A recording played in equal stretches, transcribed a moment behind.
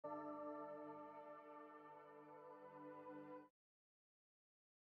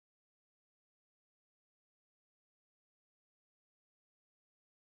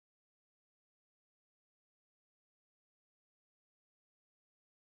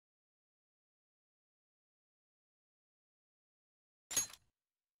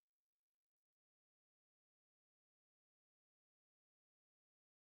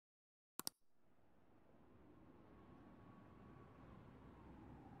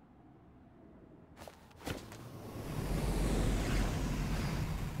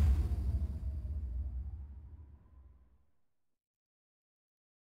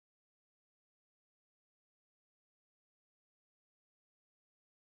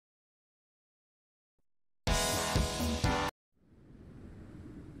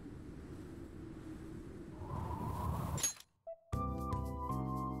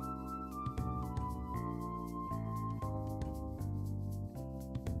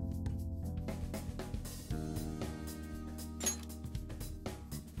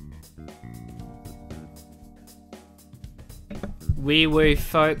Wee woo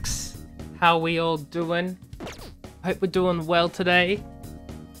folks, how we all doing? Hope we're doing well today.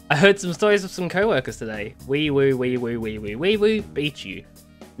 I heard some stories of some co-workers today. Wee woo, wee woo, wee woo, wee woo, beat you.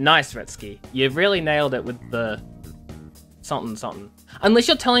 Nice, Retsky. You really nailed it with the something something. Unless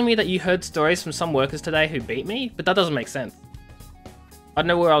you're telling me that you heard stories from some workers today who beat me, but that doesn't make sense. I don't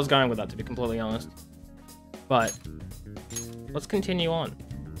know where I was going with that, to be completely honest. But let's continue on.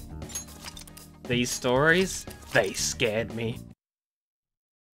 These stories, they scared me.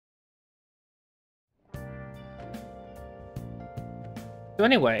 So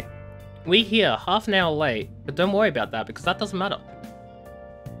anyway, we here half an hour late, but don't worry about that because that doesn't matter.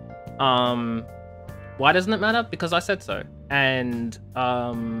 Why doesn't it matter? Because I said so. And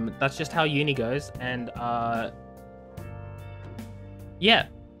that's just how uni goes. And yeah,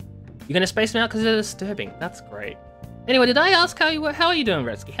 you're gonna space me out because they're disturbing. That's great. Anyway, did I ask how you were? How are you doing,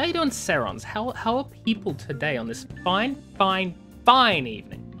 Retsky? How are you doing, Serons? How are people today on this fine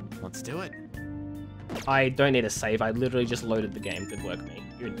evening? Let's do it. I don't need a save. I literally just loaded the game. Good work, me.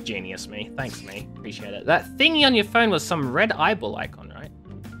 You're a genius, me. Thanks, me. Appreciate it. That thingy on your phone was some red eyeball icon, right?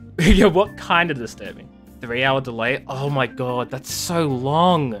 Yeah, what kind of disturbing? 3-hour delay? Oh my god, that's so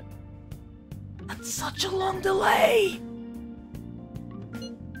long. That's such a long delay.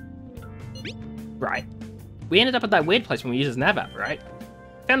 Right. We ended up at that weird place when we used his nav app, right?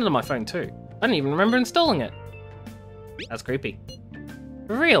 Found it on my phone too. I don't even remember installing it. That's creepy.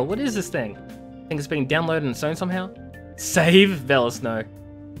 For real, what is this thing? Think it's being downloaded and sewn somehow? Save? Velis, no.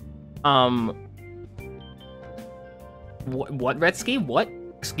 What, Retsky? What?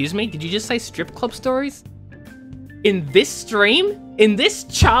 Excuse me? Did you just say strip club stories? In this stream? In this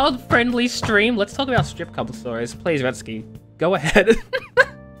child-friendly stream? Let's talk about strip club stories. Please, Retsky. Go ahead.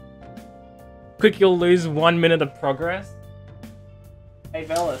 Quick, you'll lose 1 minute of progress. Hey,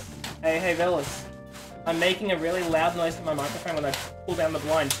 Velis. Hey, Velis. I'm making a really loud noise in my microphone when I pull down the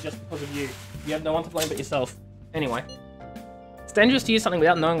blinds just because of you. You have no one to blame but yourself. Anyway. It's dangerous to use something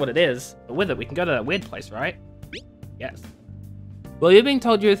without knowing what it is, but with it, we can go to that weird place, right? Yes. Well, you're being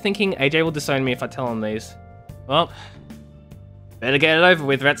told you're thinking AJ will disown me if I tell him these. Well, better get it over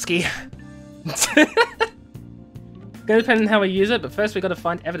with, Retsky. Gonna depend on how we use it, but first we gotta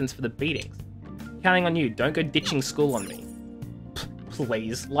find evidence for the beatings. Counting on you, don't go ditching school on me.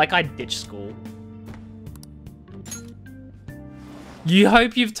 Please, like I ditched school. You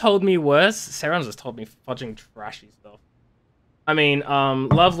hope you've told me worse? Sarah's just told me fudging trashy stuff. I mean,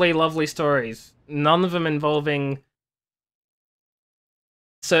 lovely stories. None of them involving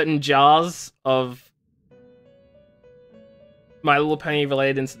certain jars of My Little Pony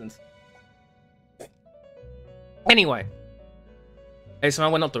related incidents. Anyway.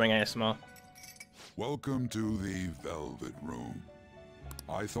 ASMR, we're not doing ASMR. Welcome to the Velvet Room.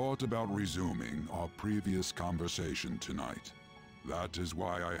 I thought about resuming our previous conversation tonight. That is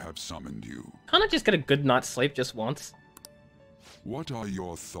why I have summoned you. Can't I just get a good night's sleep just once? What are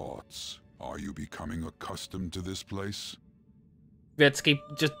your thoughts? Are you becoming accustomed to this place? Vetsky,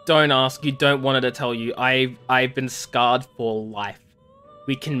 just don't ask. You don't want her to tell you. I've been scarred for life.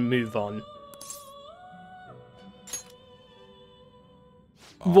 We can move on.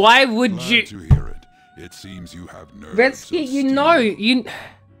 Why would glad you? To hear it. It seems you have nerves. Vetsky, you know, you.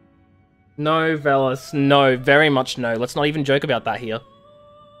 No, Velis, no, very much no. Let's not even joke about that here.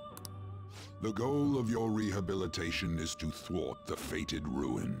 The goal of your rehabilitation is to thwart the fated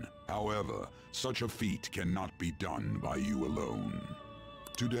ruin. However, such a feat cannot be done by you alone.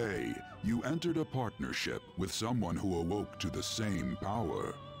 Today, you entered a partnership with someone who awoke to the same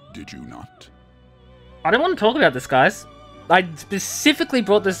power, did you not? I don't want to talk about this, guys. I specifically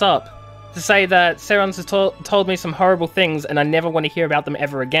brought this up to say that Serons has told me some horrible things and I never want to hear about them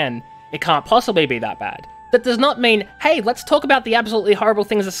ever again. It can't possibly be that bad. That does not mean, hey, let's talk about the absolutely horrible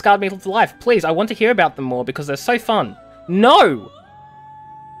things that scarred me for life. Please, I want to hear about them more because they're so fun. No!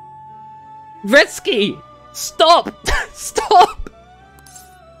 Retsky! Stop! Stop!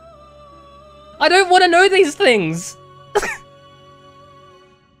 I don't want to know these things!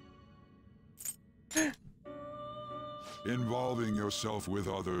 Involving yourself with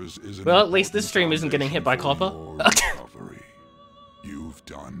others is an well, at least this stream isn't getting hit by copper. You've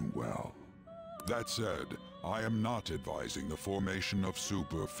done well. That said, I am not advising the formation of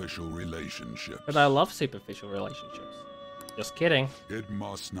superficial relationships. But I love superficial relationships. Just kidding. It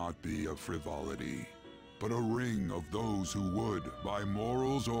must not be a frivolity, but a ring of those who would, by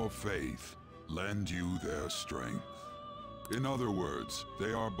morals or faith, lend you their strength. In other words,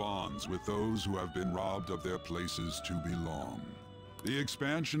 they are bonds with those who have been robbed of their places to belong. The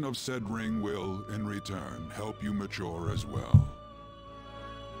expansion of said ring will, in return, help you mature as well.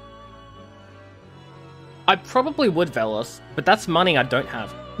 I probably would, Velos, but that's money I don't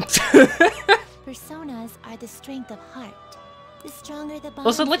have. Personas are the strength of heart. The stronger the bond.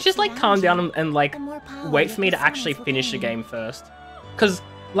 Also, let's just like calm down and like the more power wait the for me to personas actually will finish the gain. game first. Cause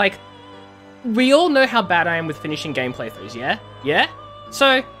like we all know how bad I am with finishing game playthroughs, yeah? Yeah?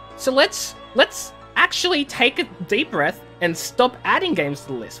 So let's actually take a deep breath and stop adding games to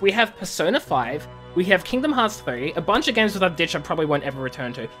the list. We have Persona 5, we have Kingdom Hearts 3, a bunch of games with I've ditched I probably won't ever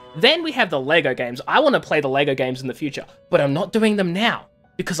return to. Then we have the LEGO games. I want to play the LEGO games in the future, but I'm not doing them now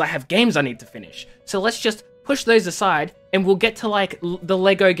because I have games I need to finish. So let's just push those aside and we'll get to like the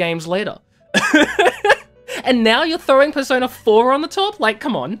LEGO games later. And now you're throwing Persona 4 on the top? Like,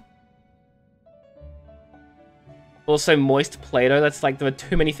 come on. Also, moist Play-Doh. That's like, there are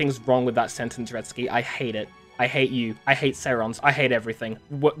too many things wrong with that sentence, Retsky. I hate it. I hate you. I hate Serons. I hate everything.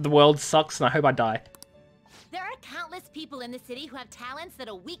 The world sucks and I hope I die. There are countless people in the city who have talents that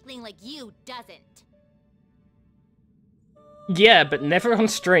a weakling like you doesn't. Yeah, but never on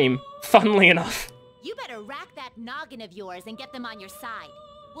stream, funnily enough. You better rack that noggin of yours and get them on your side.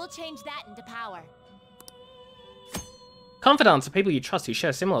 We'll change that into power. Confidants are people you trust who share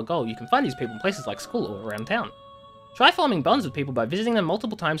a similar goal. You can find these people in places like school or around town. Try forming bonds with people by visiting them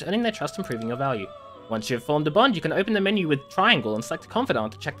multiple times, earning their trust and proving your value. Once you've formed a bond, you can open the menu with triangle and select a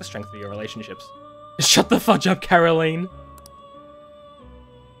confidant to check the strength of your relationships. Shut the fudge up, Caroline!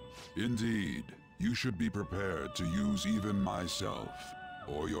 Indeed, you should be prepared to use even myself,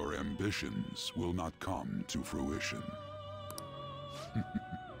 or your ambitions will not come to fruition.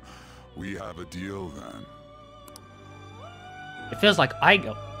 We have a deal then. It feels like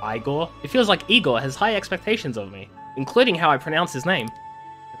Igor? It feels like Igor has high expectations of me, including how I pronounce his name.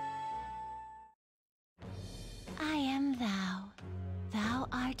 I am thou. Thou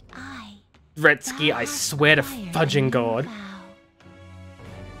art I. Retsky, Thou I hast swear to fire fudging in God. thou.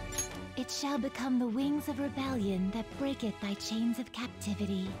 It shall become the wings of rebellion that breaketh thy chains of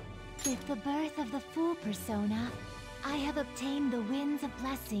captivity. With the birth of the full persona, I have obtained the winds of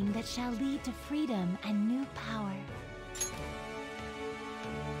blessing that shall lead to freedom and new power.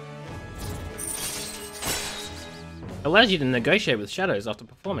 Allows you to negotiate with shadows after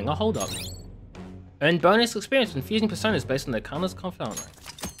performing a hold-up. Earn bonus experience when fusing personas based on their Kana's confidant rank.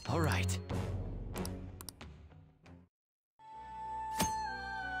 Alright.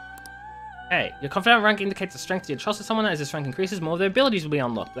 Hey, your confidant rank indicates the strength of your trust of someone. As this rank increases, more of their abilities will be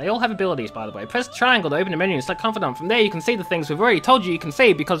unlocked. They all have abilities, by the way. Press triangle to open the menu and select confidant. From there, you can see the things we've already told you can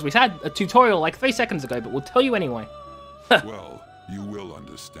see because we had a tutorial like 3 seconds ago, but we'll tell you anyway. Well, you will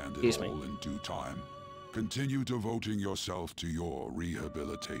understand it Excuse me. all in due time. Continue devoting yourself to your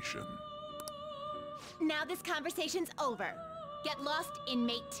rehabilitation. Now this conversation's over. Get lost,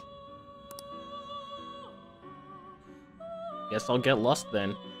 inmate. Guess I'll get lost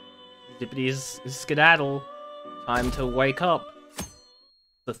then. Zippity's skedaddle. Time to wake up.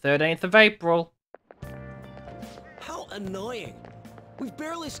 The 13th of April. How annoying. We've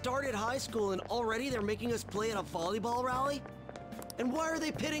barely started high school and already they're making us play at a volleyball rally? And why are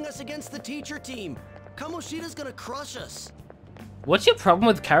they pitting us against the teacher team? Kamoshida's gonna crush us. What's your problem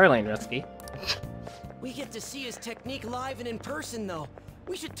with Caroline, Rutsky? We get to see his technique live and in person though.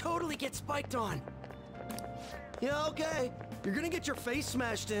 We should totally get spiked on. Yeah, okay. You're gonna get your face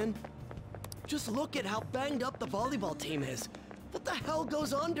smashed in. Just look at how banged up the volleyball team is. What the hell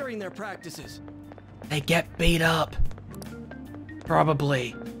goes on during their practices? They get beat up.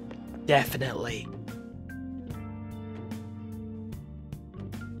 Probably. Definitely.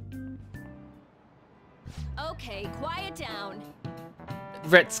 Okay, quiet down.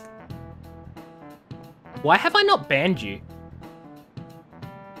 Retz. Why have I not banned you?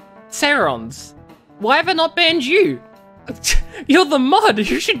 Serons. Why have I not banned you? You're the mod.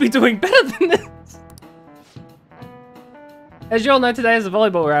 You should be doing better than this. As you all know, today is a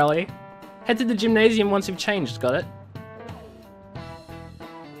volleyball rally. Head to the gymnasium once you've changed, got it?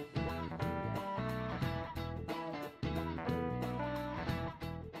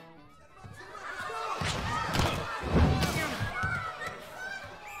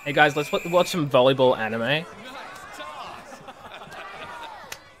 Hey guys, let's watch some volleyball anime. Yeah,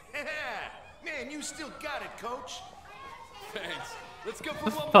 man, you still got it, coach. Thanks. Let's go for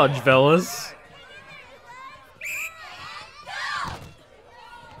one Fudge, more. fellas.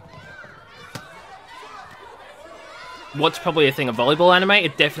 What's probably a thing, a volleyball anime?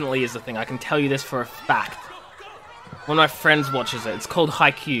 It definitely is a thing. I can tell you this for a fact. One of my friends watches it. It's called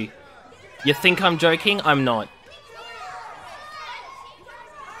Haikyuu. You think I'm joking? I'm not.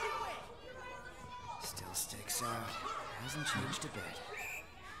 Still sticks out. Hasn't changed a bit.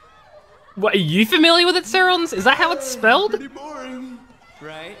 What, are you familiar with it, Serons? Is that how it's spelled? Pretty boring.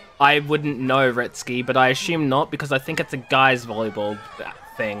 right? I wouldn't know, Retsky, but I assume not because I think it's a guy's volleyball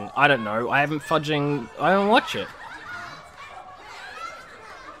thing. I don't know. I don't watch it.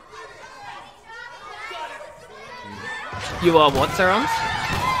 You are what, Serums?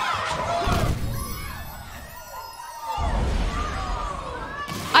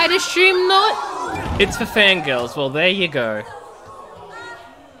 I'd assume not. It's for fangirls. Well, there you go.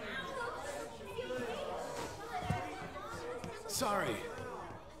 Sorry.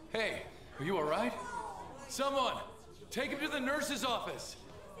 Hey, are you alright? Someone, take him to the nurse's office.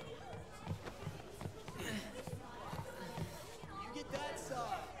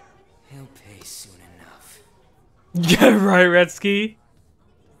 He'll pay soon enough. Yeah, right, Retsky.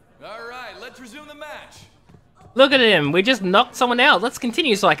 Alright, let's resume the match. Look at him. We just knocked someone out. Let's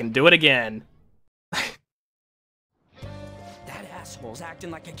continue so I can do it again. That asshole's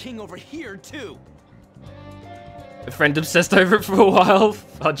acting like a king over here, too. A friend obsessed over it for a while.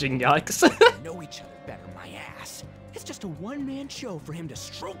 Fudging yikes. Know each other better, my ass. It's just a one-man show for him to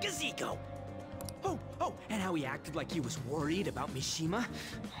stroke his ego. Oh, and how he acted like he was worried about Mishima.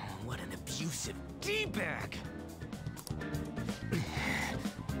 Oh, what an abusive D-bag.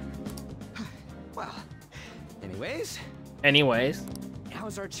 Well, anyways,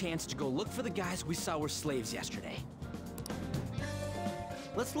 now's our chance to go look for the guys we saw were slaves yesterday.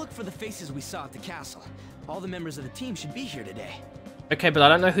 Let's look for the faces we saw at the castle. All the members of the team should be here today. Okay, but I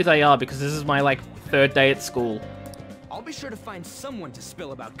don't know who they are because this is my, like, 3rd day at school. I'll be sure to find someone to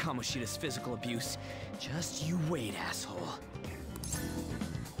spill about Kamoshida's physical abuse. Just you wait, asshole.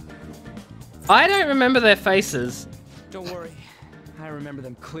 I don't remember their faces. Don't worry, I remember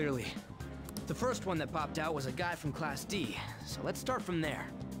them clearly. The first one that popped out was a guy from Class D, so let's start from there.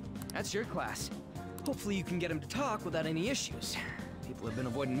 That's your class. Hopefully you can get him to talk without any issues. People have been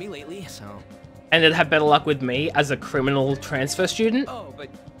avoiding me lately, so... And they'd have better luck with me as a criminal transfer student? Oh, but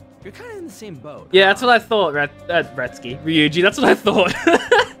you're kind of in the same boat. Yeah, that's what I thought, Retsky. Ryuji, that's what I thought.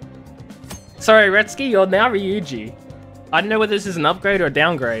 Sorry, Retsky, you're now Ryuji. I don't know whether this is an upgrade or a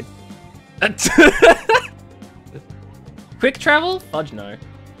downgrade. Quick travel? Fudge no.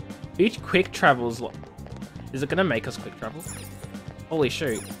 Each quick travel's... Is it gonna make us quick travel? Holy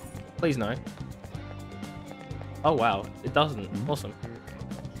shoot. Please no. Oh wow, it doesn't. Awesome.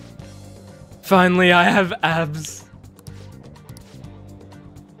 Finally, I have abs.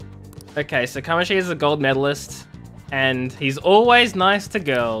 Okay, so Kamoshi is a gold medalist, and he's always nice to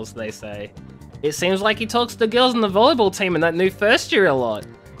girls, they say. It seems like he talks to girls on the volleyball team in that new first year a lot.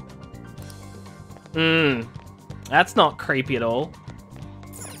 That's not creepy at all.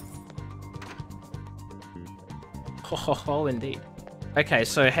 Oh, indeed. Okay,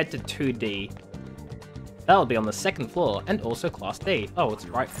 so head to 2D. That'll be on the 2nd floor, and also Class D. Oh, it's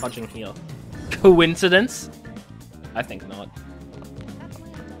right fudging here. Coincidence? I think not.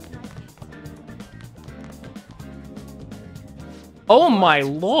 Oh my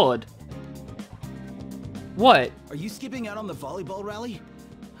lord! What? Are you skipping out on the volleyball rally?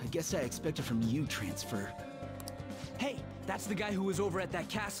 I guess I expected from you, transfer. Hey, that's the guy who was over at that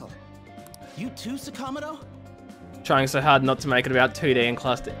castle. You too, Sakamoto? Trying so hard not to make it about 2D and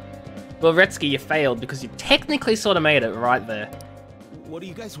Class D. Well, Retsky, you failed because you technically sort of made it right there. What do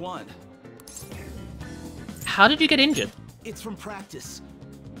you guys want? How did you get injured? It's from practice.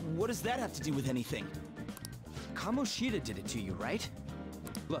 What does that have to do with anything? Kamoshida did it to you, right?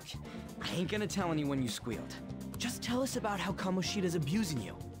 Look, I ain't gonna tell anyone you squealed. Just tell us about how Kamoshida's abusing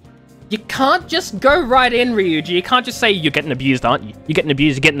you. You can't just go right in, Ryuji. You can't just say, you're getting abused, aren't you? You're getting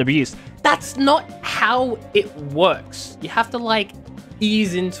abused, you're getting abused. That's not how it works. You have to, like,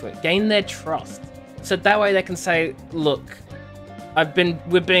 ease into it, gain their trust. So that way they can say, look,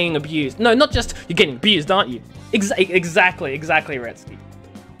 we're being abused. No, not just, you're getting abused, aren't you? Exactly, Retsky.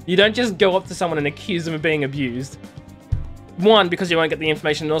 You don't just go up to someone and accuse them of being abused. 1, because you won't get the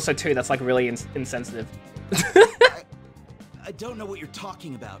information, and also 2, that's, like, really insensitive. I don't know what you're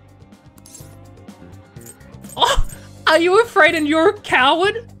talking about. Oh, are you afraid and you're a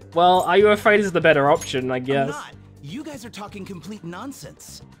coward? Well, are you afraid is the better option, I guess. I'm not. You guys are talking complete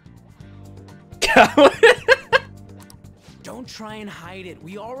nonsense. Coward? Don't try and hide it.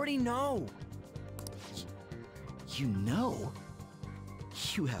 We already know. You know?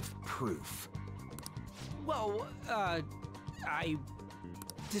 You have proof. Well,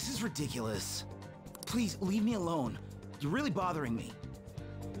 This is ridiculous. Please, leave me alone. You're really bothering me.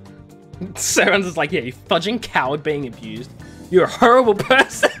 Sarah's just like, yeah, you fudging coward being abused. You're a horrible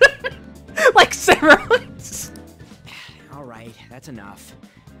person. Like Sarah. all right, that's enough.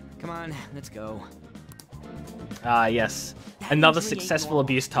 Come on, let's go. Ah, yes. That Another injury ain't successful normal,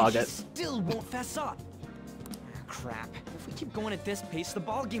 abuse and target. she still won't fess up. Crap. If we keep going at this pace, the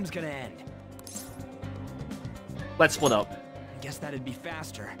ball game's gonna end. Let's split up. I guess that'd be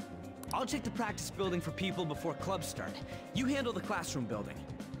faster. I'll check the practice building for people before clubs start. You handle the classroom building.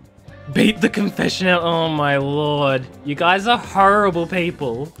 Beat the confession out. Oh my lord. You guys are horrible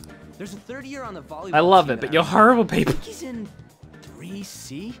people. There's a third year on the volleyball I love team it, but that you're horrible people. I think he's in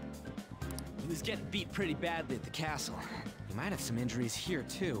 3C? He was getting beat pretty badly at the castle. He might have some injuries here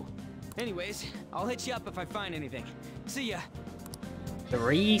too. Anyways, I'll hit you up if I find anything. See ya.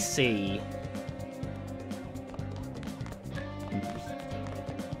 3C.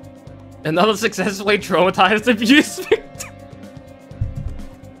 Another successfully traumatized abuse victim.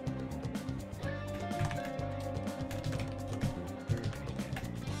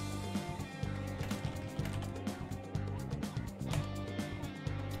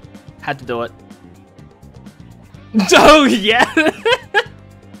 Had to do it. Oh yeah.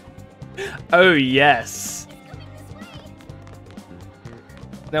 Oh yes.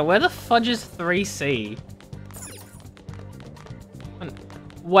 Now where the fudge is 3C?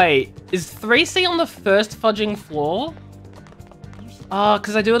 Wait, is 3C on the first fudging floor? Ah,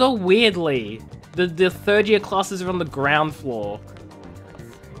 because I do it all weirdly. The third year classes are on the ground floor.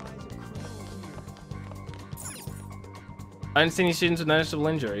 I don't see any students with noticeable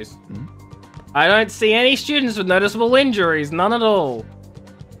injuries. I don't see any students with noticeable injuries, none at all.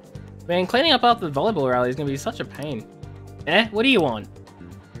 Man, cleaning up after the volleyball rally is gonna be such a pain. Eh? What do you want?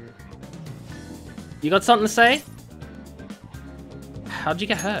 You got something to say? How'd you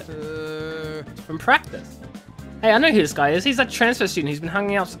get hurt? From practice. Hey, I know who this guy is. He's that transfer student who's been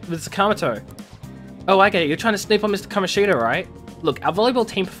hanging out with Sakamoto. Oh, I get it. You're trying to snoop on Mr. Kamoshida, right? Look, our volleyball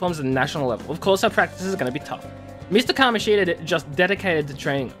team performs at a national level. Of course, our practices are going to be tough. Mr. Kamoshida just dedicated to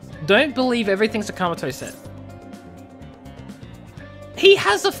training us. Don't believe everything Sakamoto said. He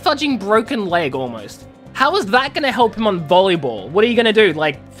has a fudging broken leg, almost. How is that going to help him on volleyball? What are you going to do?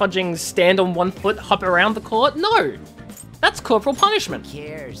 Like, fudging stand on one foot, hop around the court? No! That's corporal punishment. Who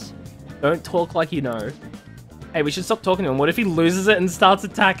cares? Don't talk like you know. Hey, we should stop talking to him. What if he loses it and starts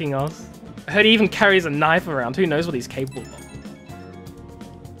attacking us? I heard he even carries a knife around. Who knows what he's capable of?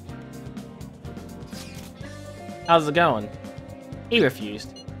 How's it going? He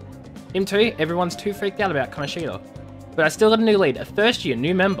refused. Him too? Everyone's too freaked out about Kamoshida. But I still got a new lead, a first year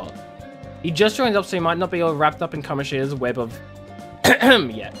new member. He just joined up so he might not be all wrapped up in Kamoshida's web of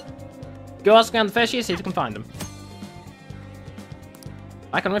yet. Go ask around the first year, see if you can find him.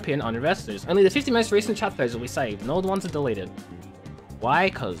 I can repeat on investors. Only the 50 most recent chat threads will be saved, and all the ones are deleted. Why?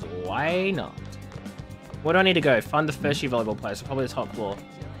 Cause why not? Where do I need to go? Find the first year volleyball players, so probably the top floor.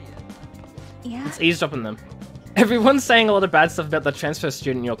 Yeah? Let's eavesdrop on them. Everyone's saying a lot of bad stuff about the transfer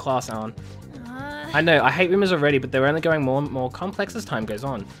student in your class, Alan. I know, I hate rumors already, but they're only going more and more complex as time goes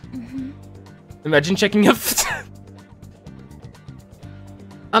on. Imagine checking your...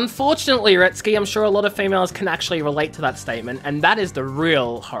 Unfortunately, Retsky, I'm sure a lot of females can actually relate to that statement, and that is the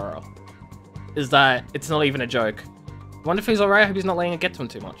real horror. Is that it's not even a joke. I wonder if he's alright, I hope he's not letting it get to him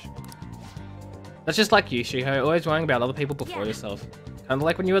too much. That's just like you, Shiho, always worrying about other people before yourself. Kinda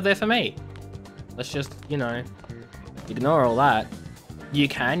like when you were there for me. Let's just, you know, ignore all that. You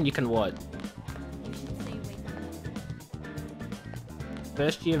can what?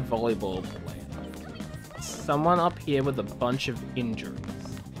 First year volleyball player. Someone up here with a bunch of injuries.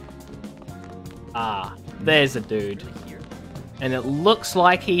 Ah, there's a dude. And it looks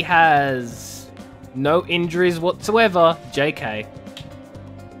like he has no injuries whatsoever. JK.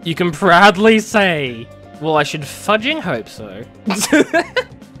 You can proudly say, well, I should fudging hope so.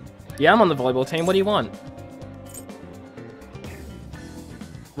 Yeah, I'm on the volleyball team. What do you want?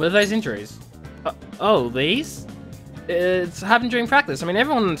 What are those injuries? Oh, these? It's happened during practice. I mean,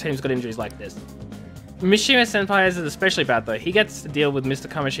 everyone on the team's got injuries like this. Mishima Senpai is especially bad, though. He gets to deal with Mr.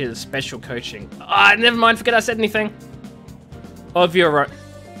 Kamoshida's special coaching. Ah, never mind. Forget I said anything. Of your right.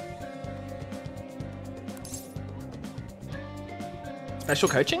 Special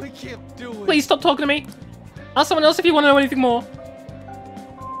coaching? I can't do it. Please stop talking to me. Ask someone else if you want to know anything more.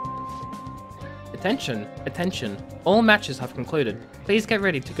 Attention, attention. All matches have concluded. Please get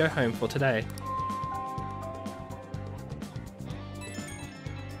ready to go home for today.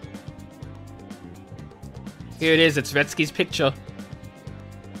 Here it is, it's Retsky's picture.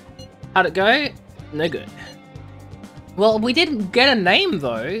 How'd it go? No good. Well, we didn't get a name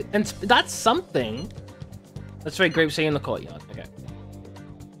though, and that's something. Let's read Group C in the courtyard. Okay.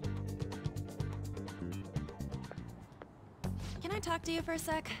 Can I talk to you for a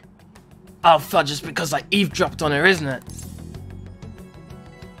sec? Oh, fudge, it's because I eavesdropped on her, isn't it?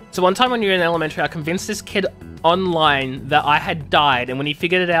 So one time when you were in elementary, I convinced this kid online that I had died, and when he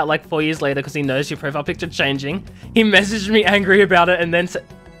figured it out like 4 years later because he noticed your profile picture changing, he messaged me angry about it and then said,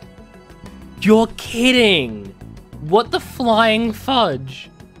 "You're kidding! What the flying fudge?"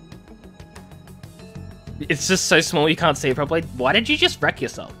 It's just so small you can't see it properly. Why did you just wreck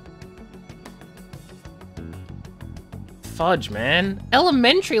yourself? Fudge, man.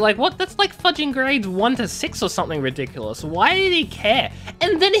 Elementary, like what? That's like fudging grades 1 to 6 or something ridiculous. Why did he care?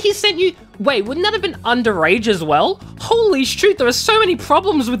 And then he sent you... Wait, wouldn't that have been underage as well? Holy shoot, there are so many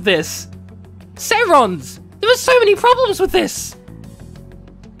problems with this. Serons! There are so many problems with this!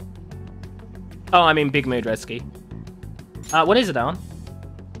 Oh, I mean big mood, Redsky. What is it, Alan?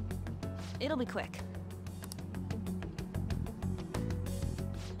 It'll be quick.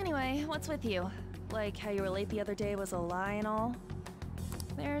 Anyway, what's with you? Like how you were late the other day was a lie and all?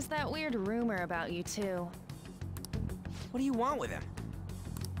 There's that weird rumor about you too. What do you want with him?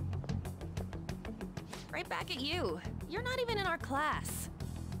 Right back at you. You're not even in our class.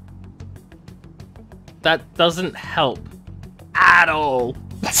 That doesn't help. At all.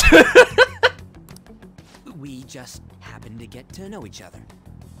 We just happened to get to know each other.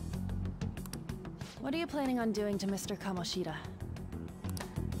 What are you planning on doing to Mr. Kamoshida?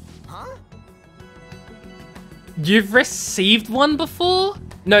 Huh? You've received one before?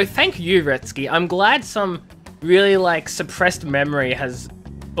 No, thank you, Retsky. I'm glad some really, like, suppressed memory has...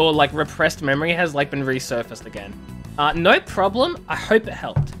 Or, like, repressed memory has, like, been resurfaced again. No problem. I hope it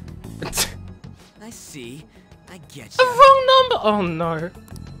helped. I see. I get The you. wrong number! Oh, no.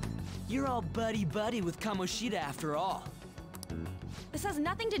 You're all buddy-buddy with Kamoshida after all. This has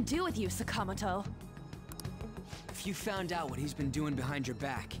nothing to do with you, Sakamoto. If you found out what he's been doing behind your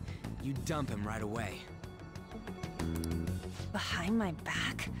back, you'd dump him right away. Behind my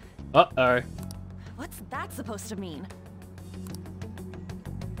back? Uh-oh. What's that supposed to mean?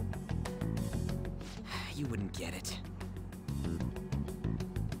 You wouldn't get it.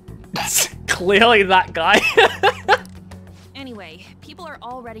 Clearly that guy. Anyway, people are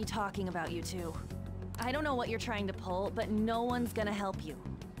already talking about you two. I don't know what you're trying to pull, but no one's gonna help you.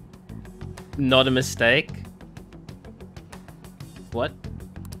 Not a mistake. What?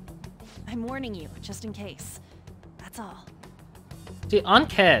 I'm warning you, just in case. That's all. See, Aunt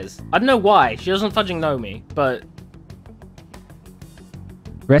cares. I don't know why. She doesn't fudging know me, but...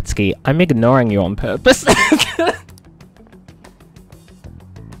 Retsky, I'm ignoring you on purpose.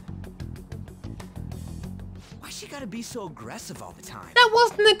 Why's she gotta be so aggressive all the time? That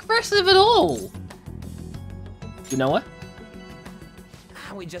wasn't aggressive at all. You know what?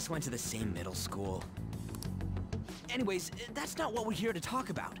 We just went to the same middle school. Anyways, that's not what we're here to talk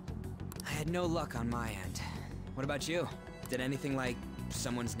about. I had no luck on my end. What about you? Did anything like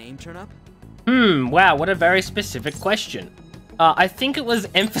someone's name turn up? Wow, what a very specific question. I think it was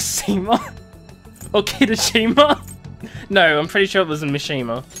Emphysema. Or Kitashima. No, I'm pretty sure it was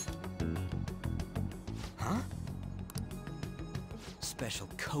Mishima. Huh? Special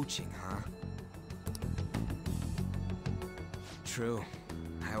coaching, huh? True.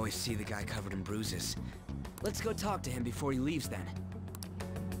 I always see the guy covered in bruises. Let's go talk to him before he leaves then.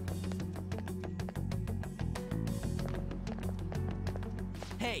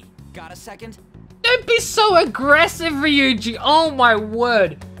 Hey, got a second? Don't be so aggressive, Ryuji. Oh my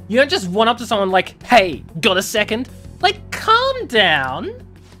word. You don't just run up to someone like, hey, got a second? Like, calm down.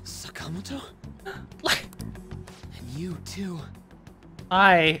 Sakamoto? Like, And you too.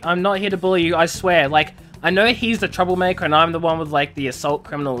 I'm not here to bully you, I swear. Like, I know he's the troublemaker and I'm the one with, like, the assault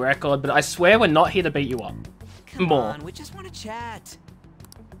criminal record, but I swear we're not here to beat you up. Come More. on, we just want to chat.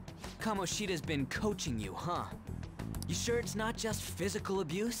 Kamoshida's been coaching you, huh? You sure it's not just physical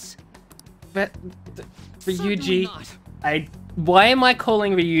abuse? But, Certainly Ryuji, not. why am I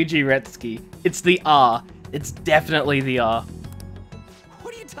calling Ryuji Retsky? It's the R. It's definitely the R.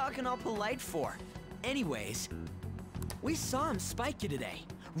 What are you talking all polite for? Anyways, we saw him spike you today,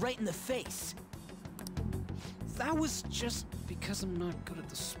 right in the face. That was just because I'm not good at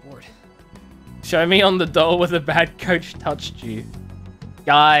the sport. Show me on the doll where the bad coach touched you.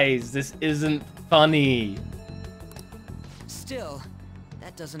 Guys, this isn't funny. Still,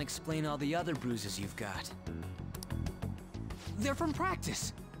 that doesn't explain all the other bruises you've got. They're from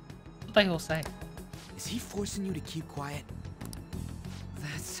practice. What they all say? Is he forcing you to keep quiet?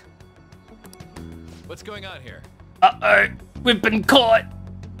 That's... What's going on here? Uh-oh, we've been caught.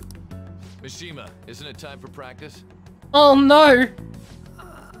 Mishima, isn't it time for practice? Oh no.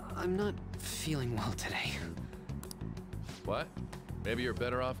 I'm not feeling well today. What? Maybe you're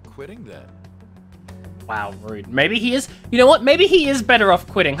better off quitting then. Wow, rude. Maybe he is, you know what? Maybe he is better off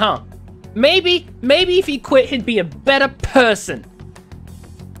quitting, huh? Maybe if he quit, he'd be a better person.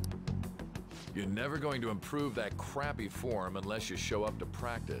 You're never going to improve that crappy form unless you show up to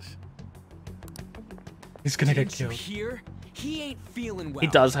practice. He's gonna get Didn't you killed. hear? He ain't feeling well. He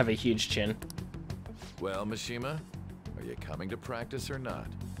does have a huge chin. Well, Mishima, are you coming to practice or not?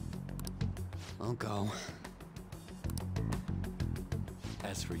 I'll go.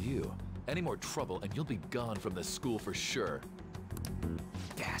 As for you, any more trouble and you'll be gone from this school for sure.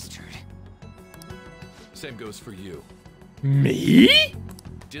 Bastard. Same goes for you. Me?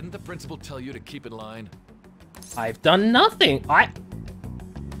 Didn't the principal tell you to keep in line? I've done nothing.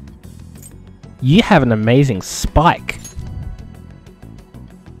 You have an amazing spike.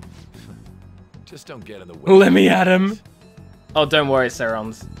 Just don't get in the way. Let me at him. Oh, don't worry,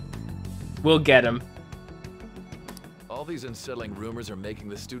 Serons. We'll get him. All these unsettling rumors are making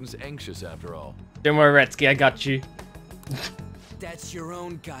the students anxious after all. Don't worry, Retsky, I got you. That's your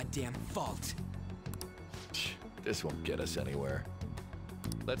own goddamn fault. This won't get us anywhere.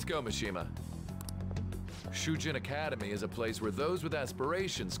 Let's go, Mishima. Shujin Academy is a place where those with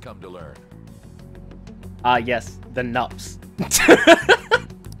aspirations come to learn. Ah, yes, the nups.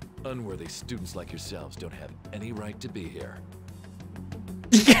 Unworthy students like yourselves don't have any right to be here.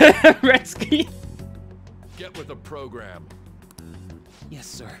 Retsky. Get with the program. Yes,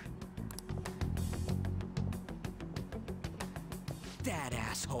 sir. That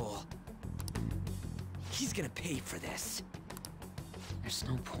asshole. He's gonna pay for this. There's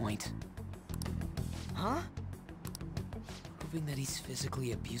no point. Huh? Proving that he's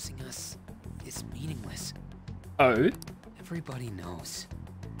physically abusing us is meaningless. Oh? Everybody knows.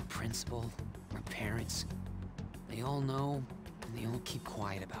 The principal, our parents, they all know, and they all keep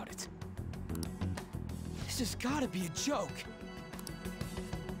quiet about it. This has gotta be a joke.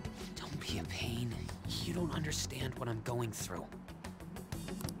 Don't be a pain. You don't understand what I'm going through.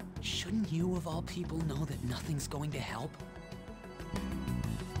 Shouldn't you, of all people, know that nothing's going to help?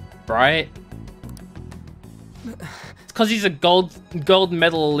 Right? It's because he's a gold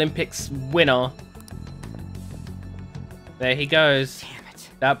medal Olympics winner. There he goes. Damn it.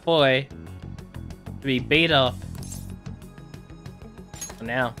 That boy. To be beat up. For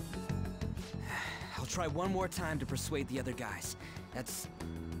now. I'll try one more time to persuade the other guys. That's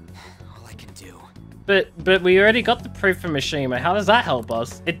all I can do. But we already got the proof from Mishima. How does that help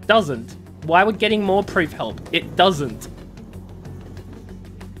us? It doesn't. Why would getting more proof help? It doesn't.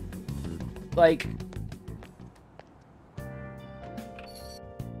 Like...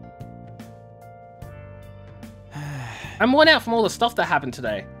 I'm worn out from all the stuff that happened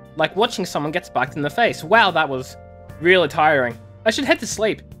today. Like watching someone get spiked in the face. Wow, that was really tiring. I should head to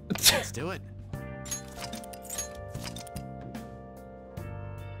sleep. Let's do it.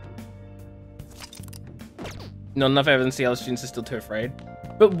 Not enough evidence, the other students are still too afraid.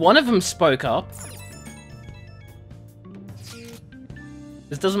 But one of them spoke up.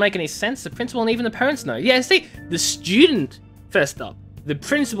 This doesn't make any sense. The principal and even the parents know. Yeah, see, the student first up. The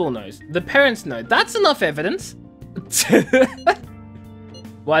principal knows. The parents know. That's enough evidence.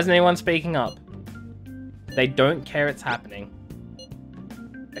 Why isn't anyone speaking up? They don't care it's happening.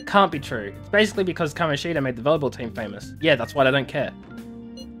 It can't be true. It's basically because Kamoshida made the volleyball team famous. Yeah, that's why they don't care.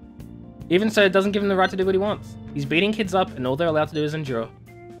 Even so, it doesn't give him the right to do what he wants. He's beating kids up, and all they're allowed to do is endure.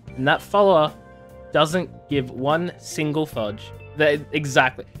 And that follower doesn't give one single fudge.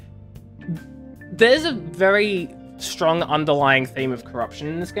 Exactly. There's a very strong underlying theme of corruption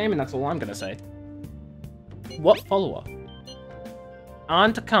in this game, and that's all I'm gonna say. What follower?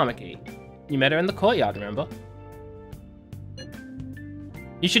 Aunt Kamiki. You met her in the courtyard, remember?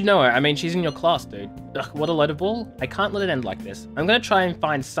 You should know her. I mean, she's in your class, dude. Ugh, what a load of bull. I can't let it end like this. I'm gonna try and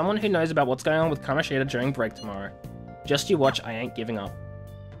find someone who knows about what's going on with Kamoshida during break tomorrow. Just you watch, I ain't giving up.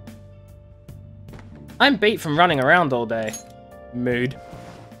 I'm beat from running around all day. Mood.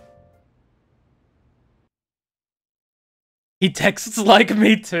 He texts like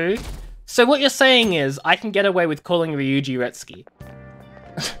me too. So what you're saying is, I can get away with calling Ryuji Retsuki.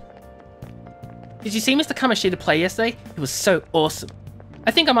 Did you see Mr. Kamoshida play yesterday? He was so awesome.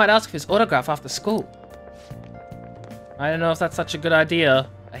 I think I might ask for his autograph after school. I don't know if that's such a good idea.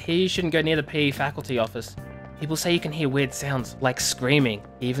 I hear you shouldn't go near the PE faculty office. People say you can hear weird sounds, like screaming,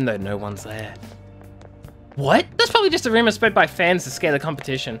 even though no one's there. What? That's probably just a rumor spread by fans to scare the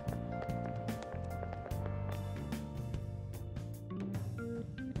competition.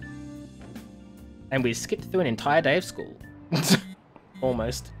 And we skipped through an entire day of school.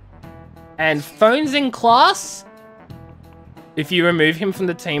 Almost. And phones in class? If you remove him from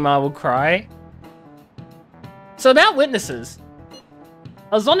the team, I will cry. So about witnesses.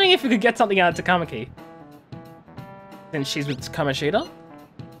 I was wondering if we could get something out of Takamaki. Since she's with Kamoshida?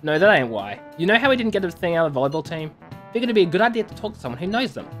 No, that ain't why. You know how we didn't get a thing out of the volleyball team? Figured it'd be a good idea to talk to someone who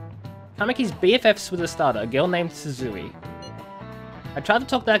knows them. Kamaki's BFFs with a starter, a girl named Suzui. I tried to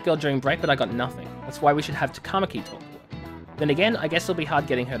talk to that girl during break, but I got nothing. That's why we should have Takamaki talk to her. Then again, I guess it'll be hard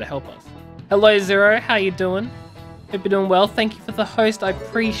getting her to help us. Hello, Zero. How you doing? Hope you're doing well. Thank you for the host. I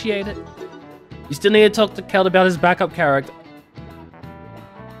appreciate it. You still need to talk to Kelt about his backup character.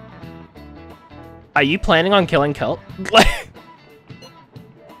 Are you planning on killing Kelt? Let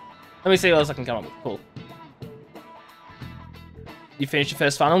me see what else I can come up with. Cool. You finished your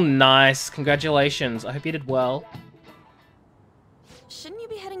first final? Nice. Congratulations. I hope you did well. Shouldn't you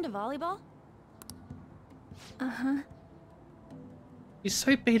be heading to volleyball? Uh-huh. You're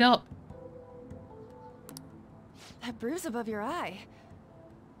so beat up. That bruise above your eye.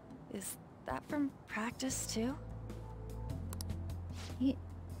 Is that from practice too?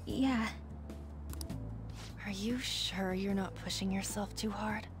 Yeah. Are you sure you're not pushing yourself too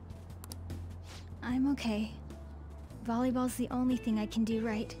hard? I'm okay. Volleyball's the only thing I can do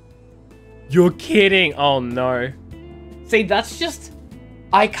right. You're kidding. Oh no. See, that's just...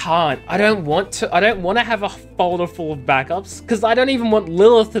 I can't. I don't want to have a folder full of backups, because I don't even want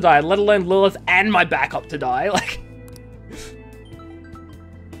Lilith to die, let alone Lilith and my backup to die. Like...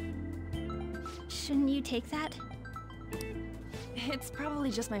 Shouldn't you take that? It's probably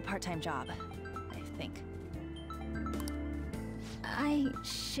just my part-time job, I think. I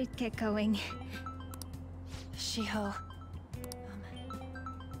should get going. Shiho,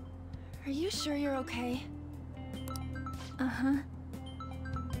 are you sure you're okay? Uh-huh.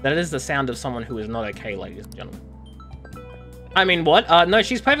 That is the sound of someone who is not okay, ladies and gentlemen. I mean, what? No,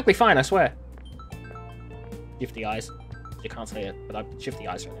 she's perfectly fine, I swear. Shifty eyes. You can't say it, but I've shifty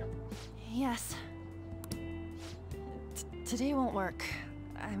eyes right now. Yes. Today won't work.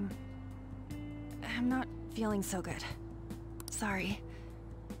 I'm not feeling so good. Sorry.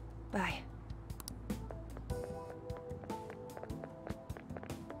 Bye.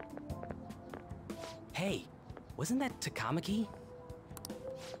 Hey, wasn't that Takamaki?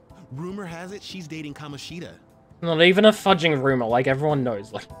 Rumor has it she's dating Kamoshida. Not even a fudging rumor, like everyone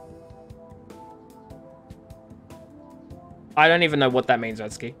knows. Like, I don't even know what that means,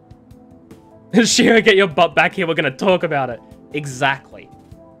 Redsky. Shiro, get your butt back here. We're gonna talk about it. Exactly.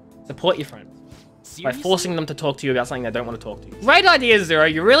 Support your friends. Seriously? By forcing them to talk to you about something they don't want to talk to you. Great idea, Zero.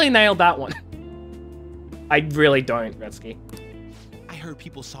 You really nailed that one. I really don't, Redsky. I heard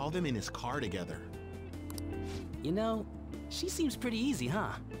people saw them in his car together. You know, she seems pretty easy,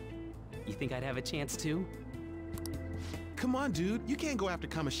 huh? You think I'd have a chance too? Come on, dude. You can't go after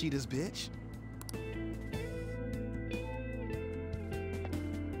Kamoshida's bitch.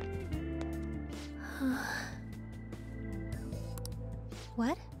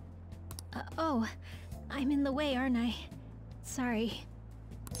 What? Oh, I'm in the way, aren't I? Sorry.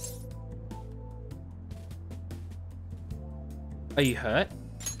 Are you hurt?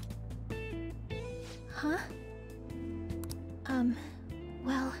 Huh?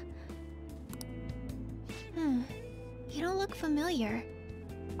 Well... You don't look familiar.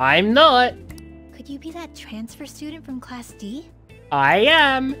 I'm not. Could you be that transfer student from Class D? I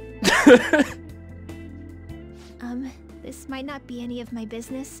am. This might not be any of my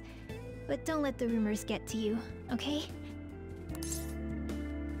business, but don't let the rumors get to you, okay?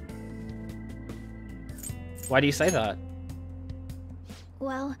 Why do you say that?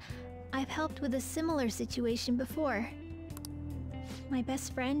 Well, I've helped with a similar situation before. My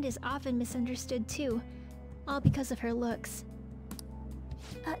best friend is often misunderstood too, all because of her looks.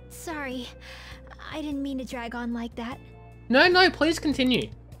 Sorry. I didn't mean to drag on like that. No, please continue.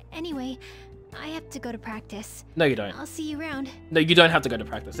 Anyway, I have to go to practice. No, you don't. I'll see you around. No, you don't have to go to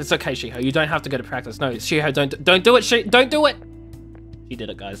practice. It's okay, Shiho. You don't have to go to practice. No, Shiho, don't do it. Don't do it. She did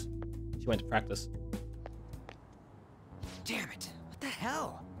it, guys. She went to practice. Damn it. What the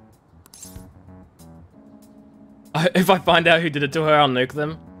hell? If I find out who did it to her, I'll nuke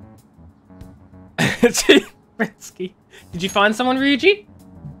them. Rinsky. Did you find someone, Ryuji?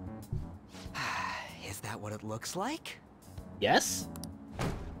 Is that what it looks like? Yes.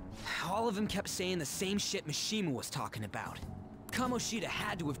 All of them kept saying the same shit Mishima was talking about. Kamoshida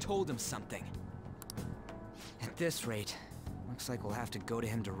had to have told him something. At this rate, looks like we'll have to go to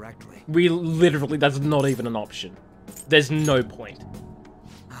him directly. We literally, that's not even an option. There's no point.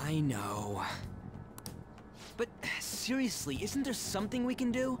 I know. But seriously, isn't there something we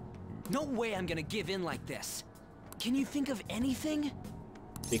can do? No way I'm gonna give in like this. Can you think of anything?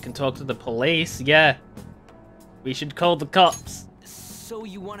 We can talk to the police, yeah. We should call the cops. So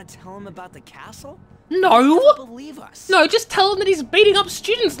you want to tell him about the castle? No! He doesn't believe us. No, just tell him that he's beating up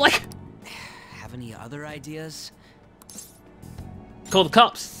students, like... Have any other ideas? Call the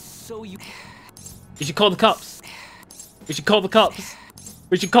cops. So you... You should call the cops. We should call the cops.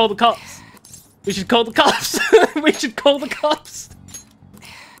 We should call the cops. We should call the cops. We should call the cops.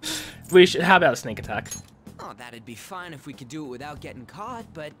 We should. How about a sneak attack? Oh, that'd be fine if we could do it without getting caught,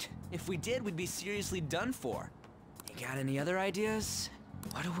 but if we did, we'd be seriously done for. You got any other ideas?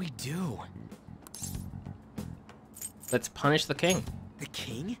 What do we do? Let's punish the king. The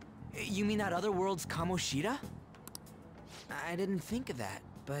king? You mean that other world's Kamoshida? I didn't think of that,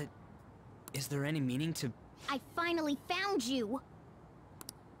 but is there any meaning to... I finally found you!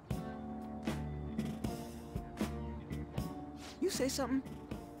 You say something?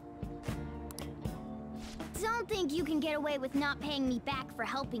 Don't think you can get away with not paying me back for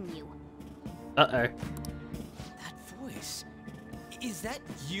helping you. Uh-oh. That voice... Is that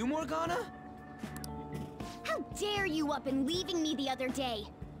you, Morgana? How dare you up and leaving me the other day?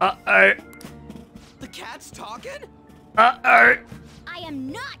 Uh-oh. The cat's talking? Uh-oh. I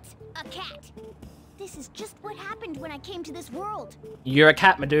am not a cat. This is just what happened when I came to this world. You're a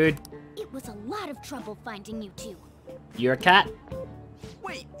cat, my dude. It was a lot of trouble finding you two. You're a cat.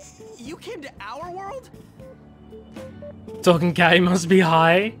 Wait, you came to our world? Talking cat, he must be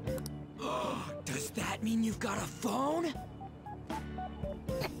high. Does that mean you've got a phone?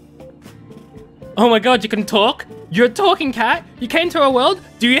 Oh my god, you can talk? You're a talking cat? You came to our world?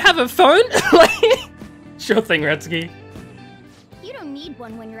 Do you have a phone? Like, sure thing, Retsky. You don't need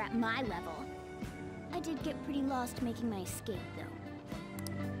one when you're at my level. I did get pretty lost making my escape,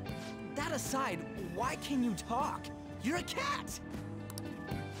 though. That aside, why can you talk? You're a cat!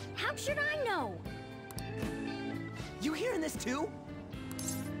 How should I know? You hearing this too?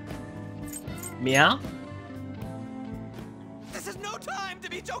 Meow? This is no time to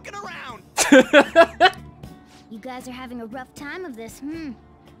be joking around! You guys are having a rough time of this,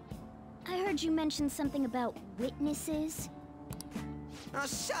 I heard you mention something about witnesses. Oh,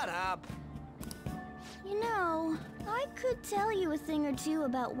 shut up! You know, I could tell you a thing or two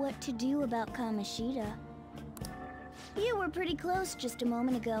about what to do about Kamoshida. You were pretty close just a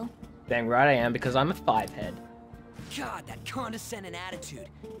moment ago. Dang right I am, because I'm a 5-head. God, that condescending attitude.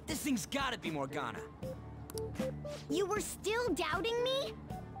 This thing's gotta be Morgana. You were still doubting me?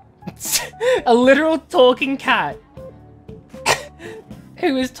 A literal talking cat.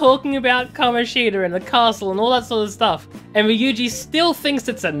 Who is talking about Kamoshida and the castle and all that sort of stuff. And Ryuji still thinks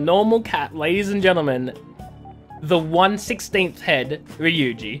it's a normal cat, ladies and gentlemen. The 1/16th head,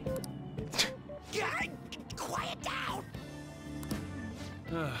 Ryuji. Quiet down!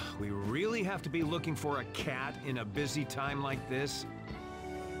 We really have to be looking for a cat in a busy time like this?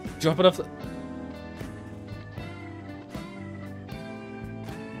 Drop it off.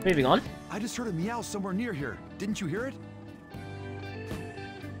 Moving on. I just heard a meow somewhere near here. Didn't you hear it?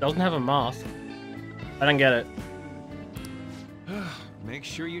 Doesn't have a mask. I don't get it. Make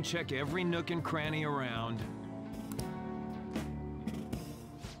sure you check every nook and cranny around.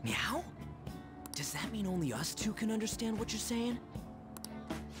 Meow? Does that mean only us two can understand what you're saying?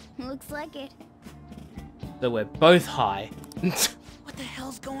 Looks like it. So we're both high. What the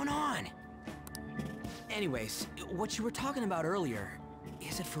hell's going on? Anyways, what you were talking about earlier,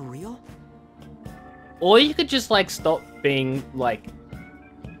 is it for real? Or you could just like stop being like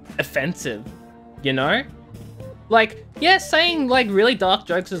offensive, you know? Like, yeah, saying like really dark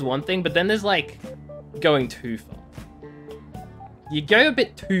jokes is one thing, but then there's like going too far. You go a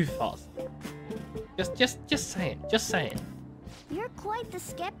bit too fast. Just saying. You're quite the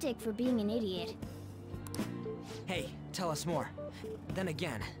skeptic for being an idiot. Hey, tell us more. Then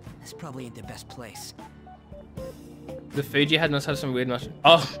again, this probably ain't the best place. The food you had must have some weird mushroom.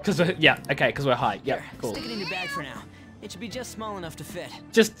 Oh, because we're high. Yeah, Here, cool. Stick it in your bag for now. It should be just small enough to fit.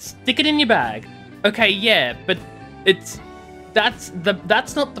 Just stick it in your bag. Okay, yeah, but that's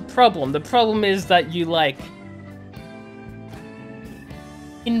not the problem. The problem is that you like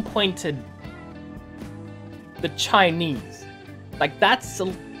pinpointed the Chinese. Like that's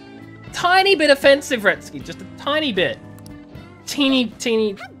a tiny bit offensive, Retsky. Just a tiny bit. Teeny.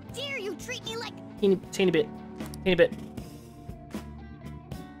 How dare you treat me like... Teeny bit.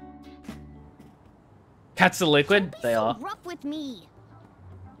 Cats are liquid. They are. rough with me.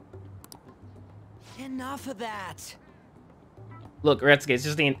 Enough of that. Look, Retsky, it's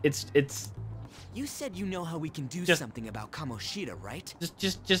just it's. You said you know how we can do something about Kamoshida, right?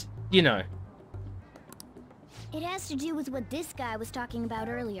 Just you know. It has to do with what this guy was talking about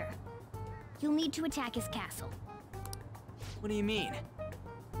earlier. You'll need to attack his castle. What do you mean?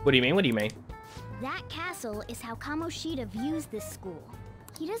 What do you mean? That castle is how Kamoshida views this school.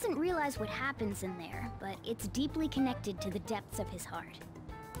 He doesn't realize what happens in there, but it's deeply connected to the depths of his heart.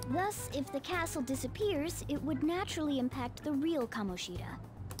 Thus, if the castle disappears, it would naturally impact the real Kamoshida.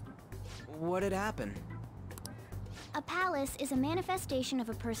 What'd happen? A palace is a manifestation of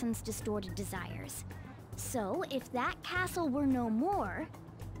a person's distorted desires. So, if that castle were no more...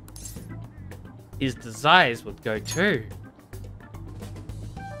 his desires would go too.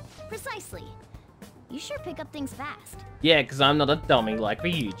 Precisely. You sure pick up things fast. Yeah, because I'm not a dummy like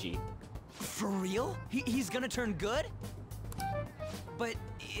Ryuji. For real? He's gonna turn good? But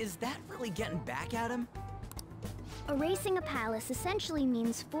is that really getting back at him? Erasing a palace essentially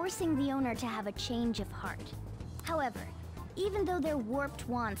means forcing the owner to have a change of heart. However, even though their warped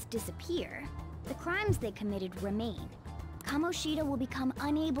wants disappear, the crimes they committed remain. Kamoshida will become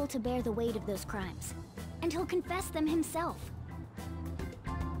unable to bear the weight of those crimes, and he'll confess them himself.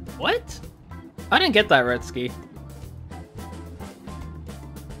 What? I didn't get that, Redsky.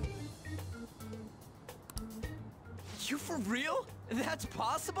 You for real? That's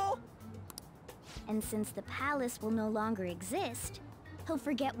possible? And since the palace will no longer exist, he'll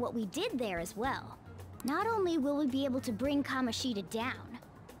forget what we did there as well. Not only will we be able to bring Kamoshida down,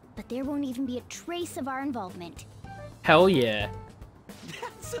 but there won't even be a trace of our involvement. Hell yeah.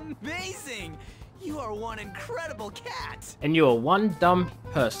 That's amazing! You are one incredible cat! And you are one dumb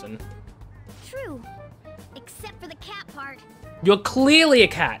person. True. Except for the cat part. You're clearly a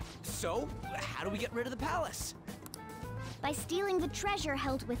cat. So, how do we get rid of the palace? By stealing the treasure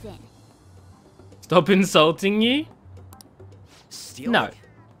held within. Stop insulting you? Stealing? No.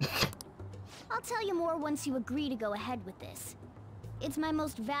 I'll tell you more once you agree to go ahead with this. It's my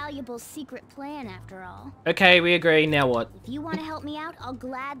most valuable secret plan, after all. Okay, we agree. Now what? If you want to help me out, I'll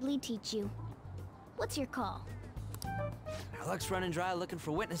gladly teach you. What's your call? Our luck's running dry looking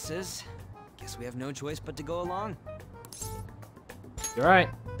for witnesses. Guess we have no choice but to go along. You're right.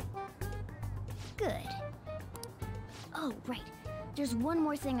 Good. Oh, right. There's one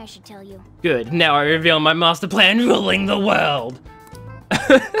more thing I should tell you. Good. Now I reveal my master plan ruling the world.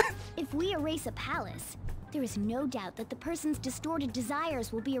 If we erase a palace, there is no doubt that the person's distorted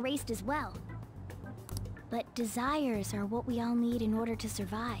desires will be erased as well. But desires are what we all need in order to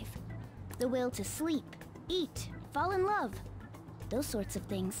survive. The will to sleep, eat, fall in love. Those sorts of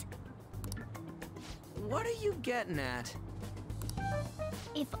things. What are you getting at?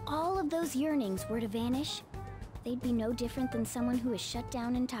 If all of those yearnings were to vanish, they'd be no different than someone who is shut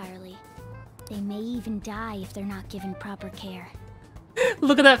down entirely. They may even die if they're not given proper care.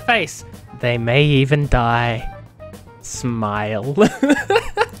 Look at that face. They may even die. Smile.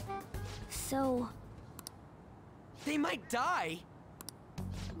 So... they might die?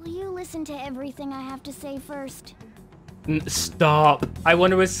 will you listen to everything I have to say first? Stop. I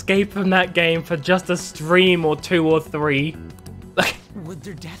want to escape from that game for just a stream or 2 or 3. Would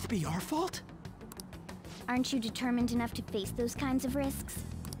their death be our fault? Aren't you determined enough to face those kinds of risks?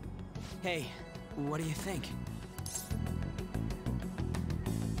 Hey, what do you think?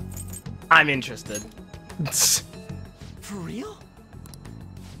 I'm interested. For real?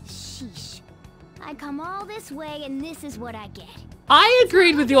 Sheesh. I come all this way and this is what I get. I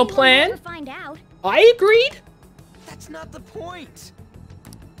agreed with your plan. Find out. I agreed. That's not the point.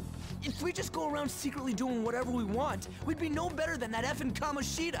 If we just go around secretly doing whatever we want, we'd be no better than that effing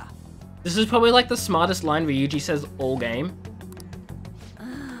Kamoshida. This is probably like the smartest line Ryuji says all game.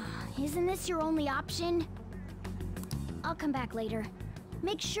 Isn't this your only option? I'll come back later.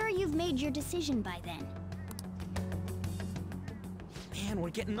 Make sure you've made your decision by then. Man, we're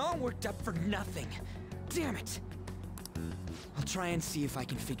getting all worked up for nothing. Damn it. I'll try and see if I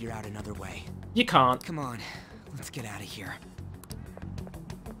can figure out another way. You can't. Come on, let's get out of here.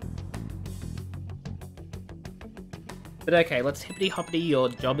 But okay, let's hippity hoppity, your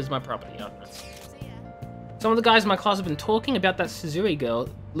job is my property. Oh, no. Some of the guys in my class have been talking about that Suzui girl.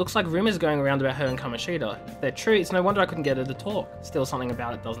 Looks like rumors going around about her and Kamoshida. If they're true, it's no wonder I couldn't get her to talk. Still, something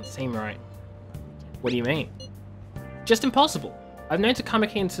about it doesn't seem right. What do you mean? Just impossible. I've known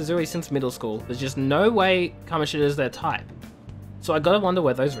Takamaki and Suzui since middle school. There's just no way Kamoshida is their type. So I gotta wonder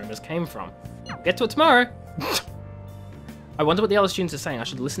where those rumors came from. Get to it tomorrow! I wonder what the other students are saying. I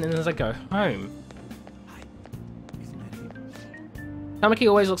should listen in as I go home. Tamaki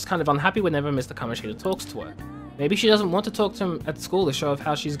always looks kind of unhappy whenever Mr. Kamoshida talks to her. Maybe she doesn't want to talk to him at school to show off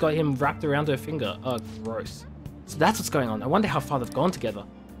how she's got him wrapped around her finger. Oh, gross. So that's what's going on. I wonder how far they've gone together.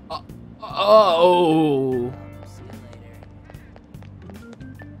 Oh!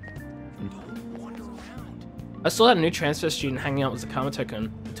 I saw that new transfer student hanging out with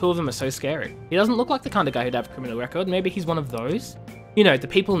Sakamoto-kun. The two of them are so scary. He doesn't look like the kind of guy who'd have a criminal record. Maybe he's one of those? You know, the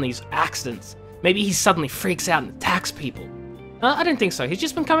people in these accidents. Maybe he suddenly freaks out and attacks people. I don't think so. He's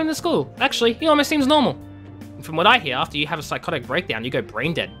just been coming to school. Actually, he almost seems normal. And from what I hear, after you have a psychotic breakdown, you go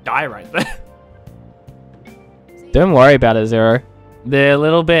brain dead, die right there. Don't worry about it, Zero. They're a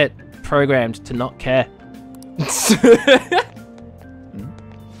little bit programmed to not care.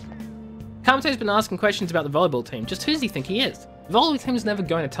 Kamato's been asking questions about the volleyball team. Just who does he think he is? The volleyball team's never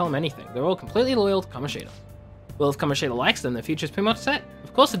going to tell him anything. They're all completely loyal to Kamoshida. Well, if Kamoshida likes them, their future's pretty much set.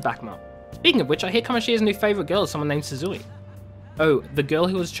 Of course they'd back him up. Speaking of which, I hear Kamoshida's new favorite girl is someone named Suzui. Oh, the girl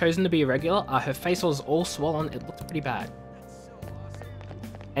who was chosen to be a regular? Her face was all swollen. It looked pretty bad.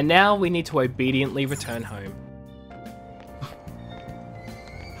 And now we need to obediently return home.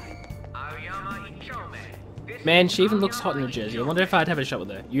 Man, she even looks hot in her jersey. I wonder if I'd have a shot with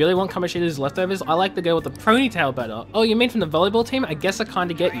her. You really want Kamoshida's leftovers? I like the girl with the ponytail better. Oh, you mean from the volleyball team? I guess I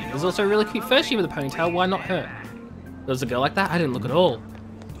kinda get you. There's also a really cute first year with a ponytail. Why not her? There's a girl like that? I didn't look at all.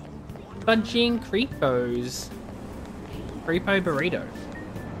 Fudging creepos. Creepo burrito.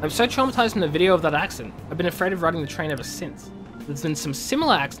 I'm so traumatized from the video of that accident. I've been afraid of riding the train ever since. There's been some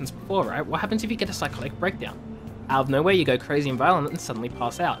similar accidents before, right? What happens if you get a psychotic breakdown? Out of nowhere, you go crazy and violent and suddenly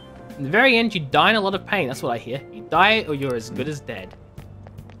pass out. In the very end, you die in a lot of pain. That's what I hear. You die or you're as good as dead.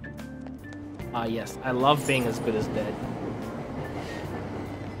 Ah, yes. I love being as good as dead.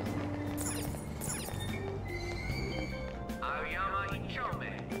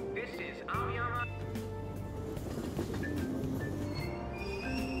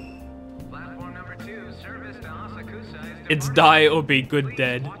 It's die or be good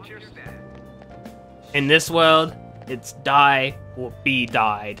dead. In this world, it's die or be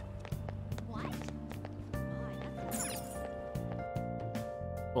died.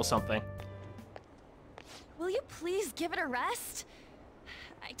 Or something. Will you please give it a rest?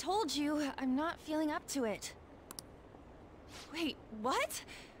 I told you, I'm not feeling up to it. Wait, what?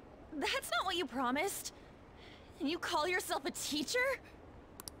 That's not what you promised. And you call yourself a teacher?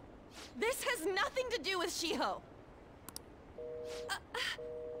 This has nothing to do with Shiho.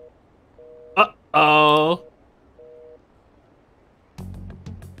 Uh-oh.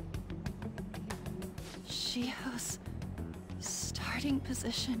 Shiho's starting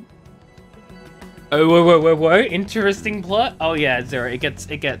position. Oh, whoa. Interesting plot. Oh yeah, Zero. It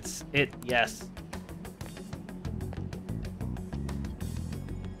gets, yes.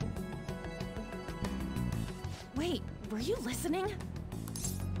 Wait, were you listening?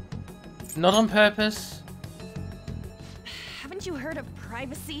 Not on purpose. Haven't you heard of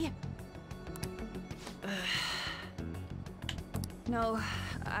privacy? No,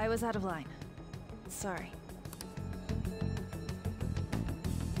 I was out of line. Sorry.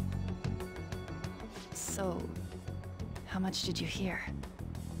 So, how much did you hear?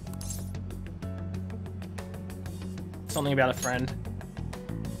 Something about a friend.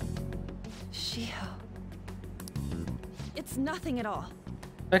 Shiho. It's nothing at all.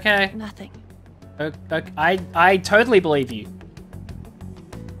 Okay. Nothing. Okay, I totally believe you.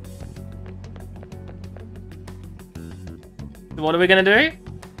 What are we gonna do?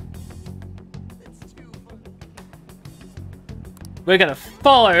 We're gonna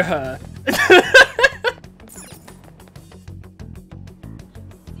follow her.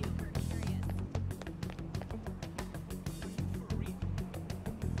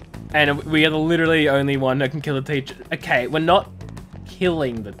 And we are the literally only one that can kill the teacher. Okay, we're not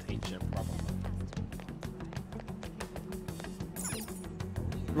killing the teacher, probably.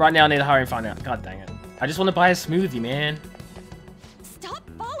 Right now I need to hurry and find out. God dang it. I just want to buy a smoothie, man. Stop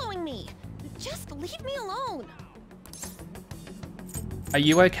following me! Just leave me alone! Are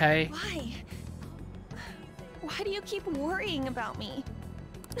you okay? Why? Why do you keep worrying about me?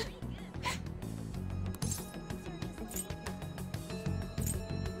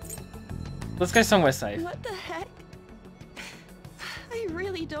 Let's go somewhere safe. What the heck? I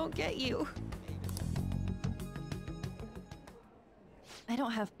really don't get you. I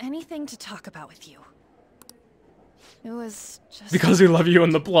don't have anything to talk about with you. It was just... Because we love you in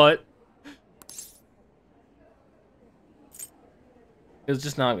the plot. It was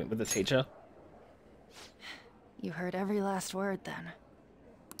just not with the teacher. You heard every last word then.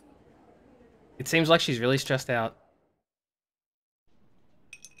 It seems like she's really stressed out.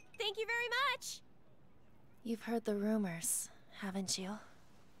 Thank you very much! You've heard the rumors, haven't you?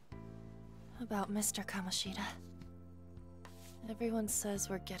 About Mr. Kamoshida. Everyone says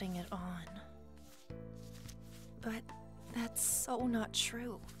we're getting it on. But that's so not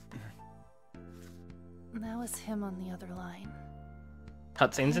true. That was him on the other line.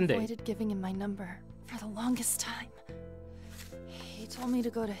 Cutscenes indeed. I avoided giving him my number for the longest time. He told me to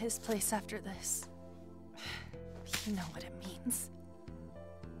go to his place after this. You know what it means.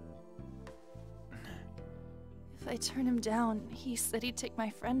 If I turn him down, he said he'd take my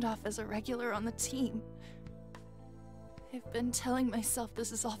friend off as a regular on the team. I've been telling myself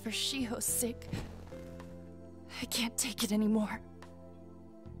this is all for Shiho's sake. I can't take it anymore.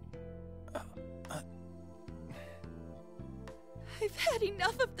 I've had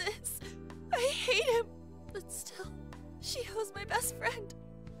enough of this. I hate him. But still, Shiho's my best friend.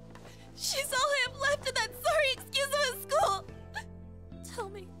 She's all I have left in that sorry excuse of a school. Tell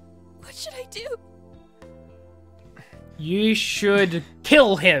me, what should I do? You should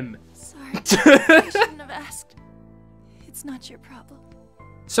kill him. Sorry, I shouldn't have asked. It's not your problem.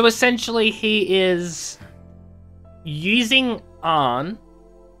 So essentially, he is using An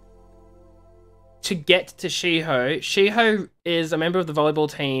to get to Shiho. Shiho is a member of the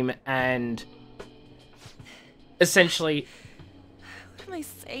volleyball team and essentially... What am I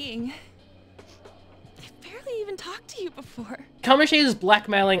saying? I've barely even talked to you before. Kamoshida is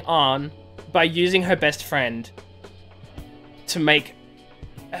blackmailing An by using her best friend to make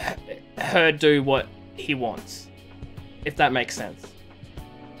her do what he wants, if that makes sense.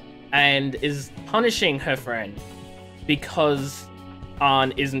 And is punishing her friend because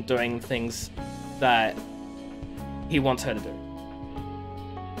An isn't doing things that he wants her to do.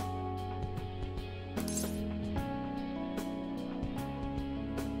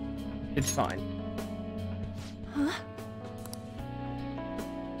 It's fine. Huh?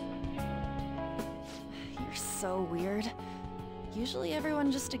 You're so weird. Usually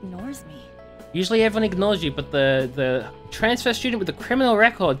everyone just ignores me. Usually everyone ignores you, but the transfer student with the criminal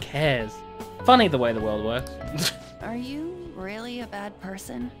record cares. Funny the way the world works. Are you really a bad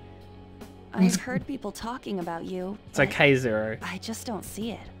person? I've heard people talking about you. It's okay, Zero. I just don't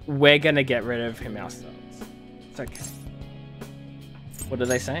see it. We're gonna get rid of him ourselves. It's okay. What are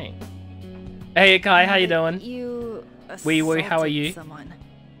they saying? Hey, Kai, how you doing? You Wee Woo, how are you? Someone.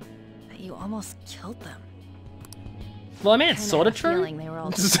 You almost killed them. Well, I mean, it's sort of true. Feeling they were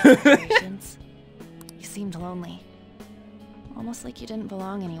all just decorations. You seemed lonely. Almost like you didn't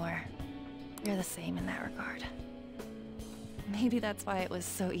belong anywhere. You're the same in that regard. Maybe that's why it was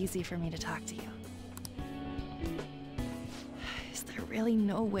so easy for me to talk to you. Is there really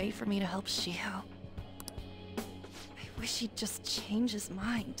no way for me to help Shiho? I wish he'd just change his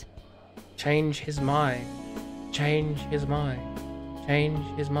mind. Change his mind. Change his mind.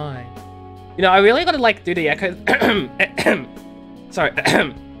 Change his mind. You know, I really gotta like do the echo. Sorry,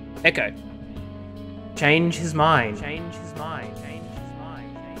 echo. Change his mind. Change his mind. Change his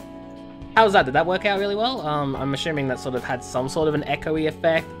mind. How was that? Did that work out really well? I'm assuming that sort of had some sort of an echoey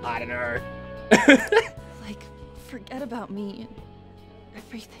effect. I don't know. Like, forget about me and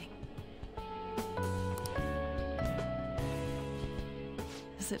everything.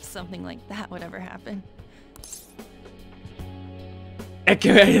 As if something like that would ever happen.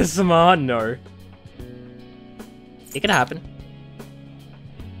 Echo ASMR? No. It could happen.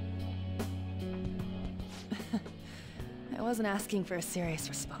 I wasn't asking for a serious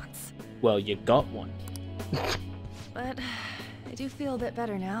response. Well, you got one. But I do feel a bit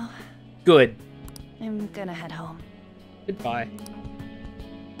better now. Good. I'm gonna head home. Goodbye.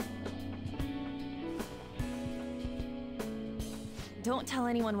 Don't tell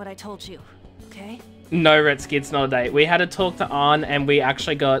anyone what I told you, okay? No, Retsky, it's not a date. We had a talk to An, and we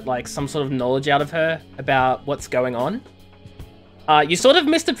actually got, like, some sort of knowledge out of her about what's going on. You sort of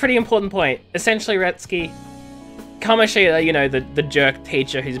missed a pretty important point. Essentially, Retsky, Kamoshida, you know, the jerk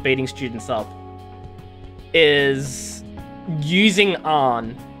teacher who's beating students up, is using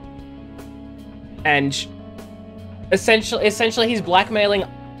An, and essentially he's blackmailing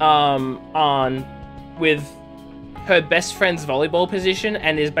An with her best friend's volleyball position,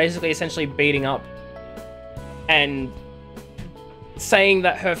 and is basically essentially beating up and saying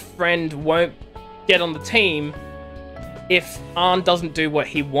that her friend won't get on the team if An doesn't do what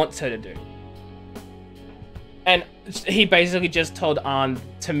he wants her to do. And he basically just told An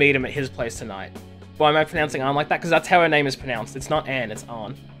to meet him at his place tonight. Why am I pronouncing An like that? Because that's how her name is pronounced. It's not Anne, it's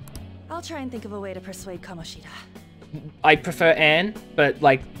An. I'll try and think of a way to persuade Kamoshida. I prefer Anne, but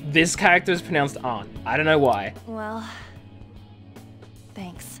like this character is pronounced An. I don't know why. Well,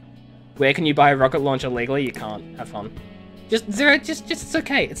 thanks. Where can you buy a rocket launcher legally? You can't. Have fun. Just it's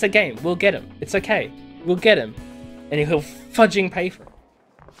okay. It's a game. We'll get him. It's okay. We'll get him. And he'll fudging pay for it.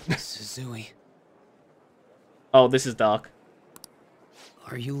 Suzui. Oh, this is dark.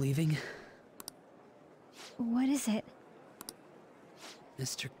 Are you leaving? What is it?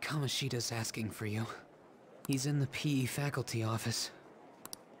 Mr. Kamoshida's asking for you. He's in the PE faculty office.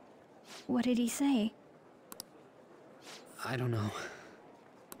 What did he say? I don't know.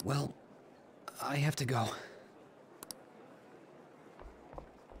 Well, I have to go.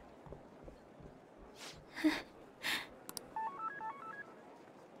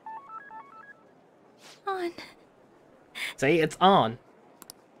 On. See, it's on.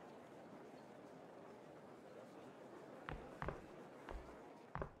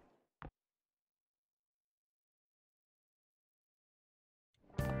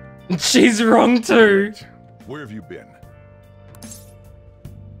 She's wrong too. Where have you been?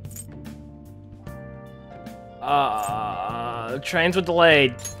 Trains were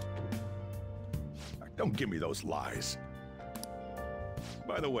delayed. Don't give me those lies.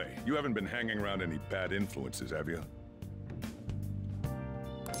 By the way, you haven't been hanging around any bad influences, have you?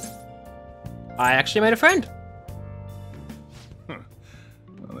 I actually made a friend.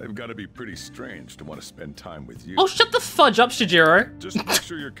 Well, they've got to be pretty strange to want to spend time with you. Oh, shut the fudge up, Shijiro. Just make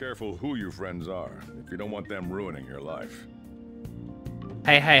sure you're careful who your friends are, if you don't want them ruining your life.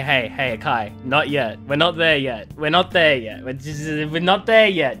 Hey, Kai. Not yet. We're not there yet. We're not there yet. We're not there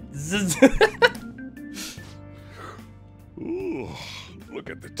yet. Ooh, look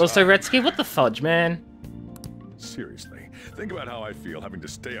at the time. Also, Retsky, what the fudge, man? Seriously, think about how I feel having to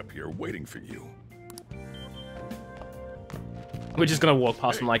stay up here waiting for you. We're just gonna walk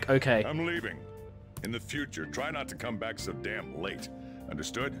past him like, okay. I'm leaving. In the future, try not to come back so damn late.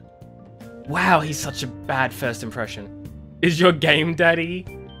 Understood? Wow, he's such a bad first impression. Is your game daddy?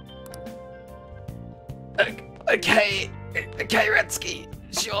 Okay, Retsky.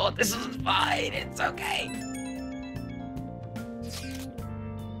 Sure, this is fine. It's okay.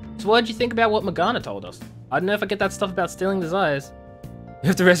 So what did you think about what Morgana told us? I don't know if I get that stuff about stealing desires. You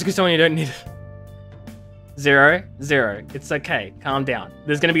have to rescue someone you don't need. Zero. It's okay. Calm down.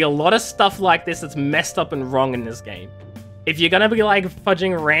 There's gonna be a lot of stuff like this that's messed up and wrong in this game. If you're gonna be like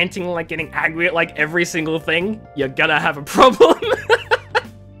fudging, ranting, like getting angry at like every single thing, you're gonna have a problem.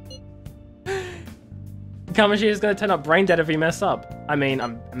 Kamashi is gonna turn up brain dead if we mess up. I mean,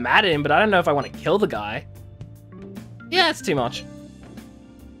 I'm mad at him, but I don't know if I want to kill the guy. Yeah, it's too much.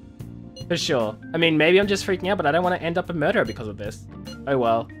 For sure. I mean, maybe I'm just freaking out, but I don't want to end up a murderer because of this. Oh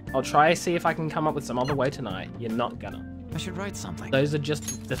well. I'll try see if I can come up with some other way tonight. You're not gonna. I should write something. Those are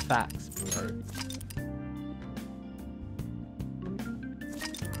just the facts, bro.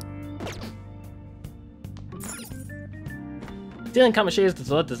 Stealing Kamashi's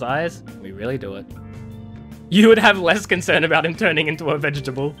desires? We really do it. You would have less concern about him turning into a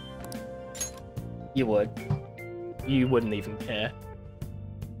vegetable. You would. You wouldn't even care.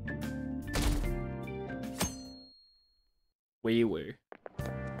 Wee woo.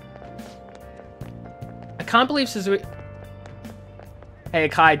 I can't believe Suzuki... Hey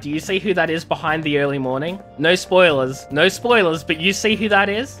Kai, do you see who that is behind the early morning? No spoilers, but you see who that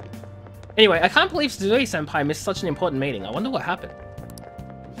is? Anyway, I can't believe Suzuki-senpai missed such an important meeting. I wonder what happened.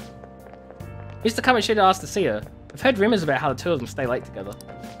 Mr. Kamoshida asked to see her. I've heard rumors about how the two of them stay late together.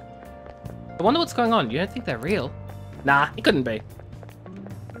 I wonder what's going on. You don't think they're real? Nah, it couldn't be.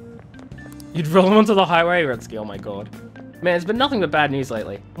 You'd roll them onto the highway, Retsky, oh my god. Man, there's been nothing but bad news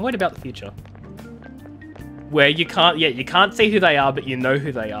lately. I'm worried about the future. Where you can't see who they are, but you know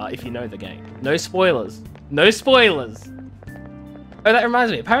who they are if you know the game. No spoilers. No spoilers! Oh, that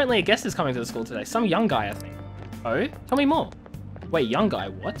reminds me. Apparently a guest is coming to the school today. Some young guy, I think. Oh? Tell me more. Wait, young guy?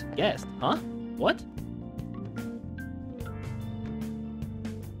 What? Guest? Huh? What?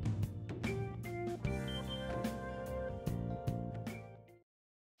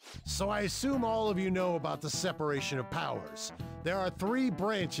 So I assume all of you know about the separation of powers. There are 3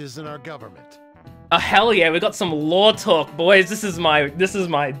 branches in our government. Oh, hell yeah. We got some law talk, boys. This is my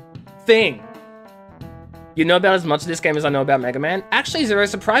thing. You know about as much of this game as I know about Mega Man? Actually, Zero,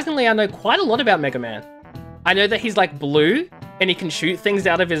 surprisingly, I know quite a lot about Mega Man. I know that he's, like, blue, and he can shoot things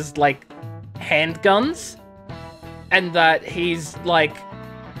out of his, like, handguns. And that he's, like,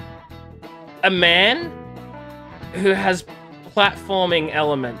 a man who has platforming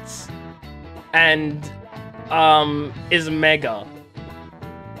elements. And, is mega.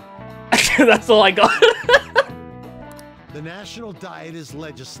 That's all I got. The National Diet is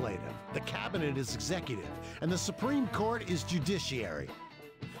legislative, the Cabinet is executive, and the Supreme Court is judiciary.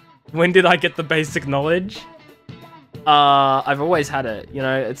 When did I get the basic knowledge? I've always had it, you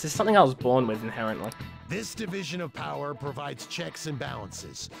know, it's just something I was born with inherently. This division of power provides checks and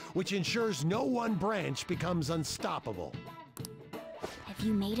balances, which ensures no one branch becomes unstoppable. Have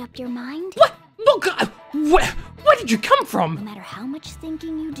you made up your mind? What? Oh God! Where did you come from? No matter how much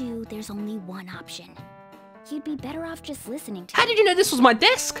thinking you do, there's only one option. You'd be better off just listening to How did you know this was my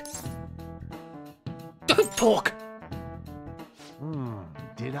desk? Don't talk!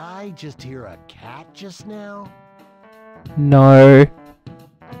 Did I just hear a cat just now? No.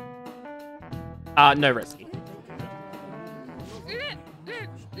 No risky.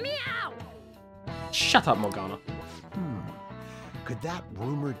 Meow! Shut up, Morgana. Could that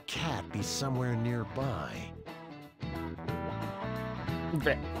rumored cat be somewhere nearby?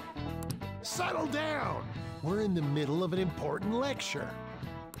 Settle down! We're in the middle of an important lecture.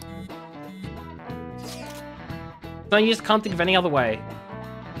 I just can't think of any other way.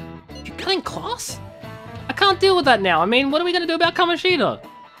 cutting class? I can't deal with that now. I mean, what are we gonna do about Kamoshida?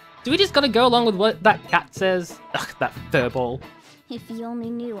 Do we just gotta go along with what that cat says? Ugh, that furball. If you only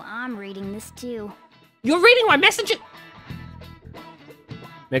knew I'm reading this too. You're reading my message?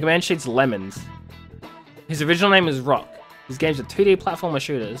 Mega Man shoots lemons. His original name is Rock. His games are 2D platformer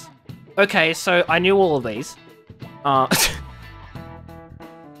shooters. Okay, so I knew all of these.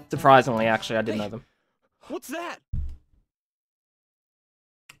 Surprisingly, actually, I didn't know them. What's that?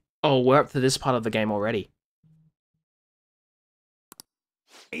 Oh, we're up to this part of the game already.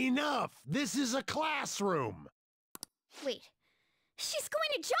 Enough! This is a classroom! Wait, she's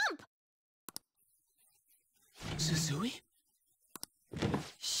going to jump! Suzui?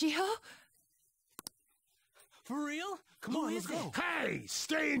 Shiho? For real? Come on, let's go. Hey!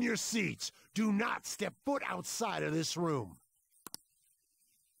 Stay in your seats! Do not step foot outside of this room.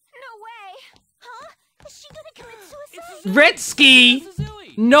 No way! Huh? Is she gonna commit suicide?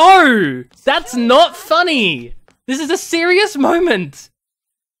 Retsky! No! That's not funny! This is a serious moment!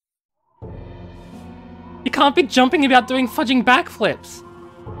 You can't be jumping about doing fudging backflips.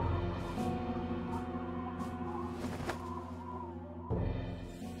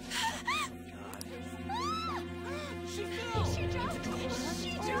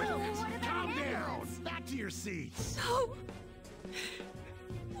 Calm down! Back to your seats! No!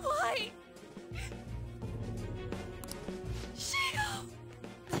 Why? Shiho!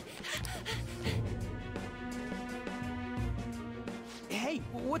 Hey,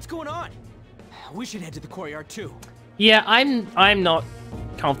 what's going on? We should head to the courtyard too. Yeah, I'm not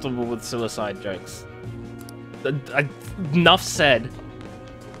comfortable with suicide jokes. Enough said.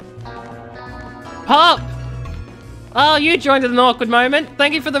 Pop! Oh, you joined at an awkward moment.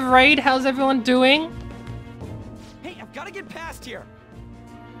 Thank you for the raid. How's everyone doing? Hey, I've got to get past here.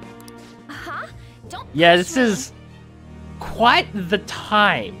 Huh? Don't. Yeah, this is quite the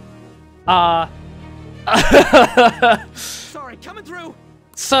time. Sorry, coming through.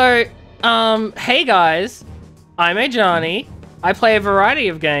 So, hey guys, I'm Ajani. I play a variety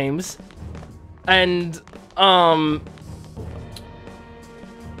of games, and,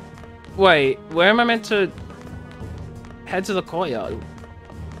 wait, where am I meant to head to the courtyard?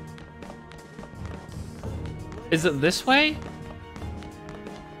 Is it this way?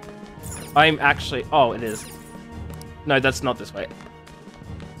 I'm actually, oh, it is. No, that's not this way.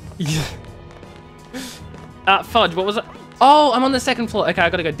 Fudge, what was it? Oh, I'm on the second floor. Okay, I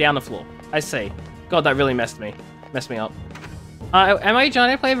gotta go down the floor. I see. God, that really messed me up. Am I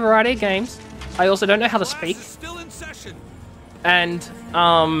Johnny? I play a variety of games. I also don't know how to speak. Still in session. And,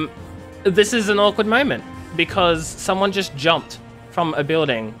 this is an awkward moment because someone just jumped from a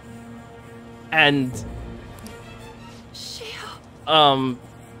building and,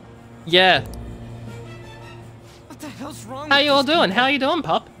 yeah. What the hell's wrong? How you all doing? How you doing,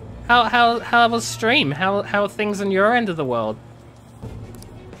 pup? How was stream? How are things on your end of the world?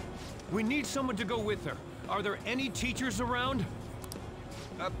 We need someone to go with her. Are there any teachers around?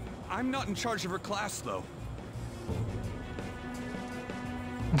 I'm not in charge of her class, though.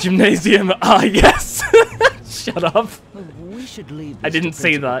 Gymnasium. Ah, yes. Shut up. We should leave. I didn't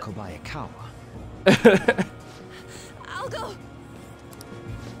see that. I'll go.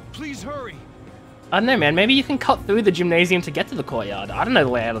 Please hurry. I don't know, man. Maybe you can cut through the gymnasium to get to the courtyard. I don't know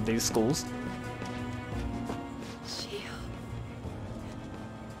the layout of these schools.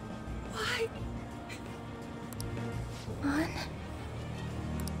 Why? On.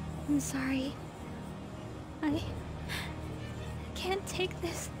 I'm sorry. I can't take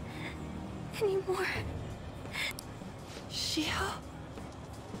this anymore. Shiho?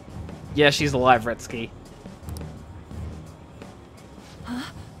 Yeah, she's alive, Retsky. Huh?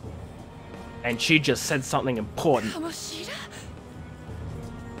 And she just said something important. Kamoshida?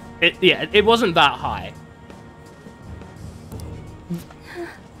 It wasn't that high.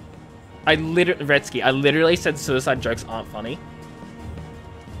 Retsky, I literally said suicide jokes aren't funny.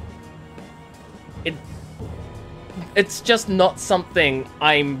 It's just not something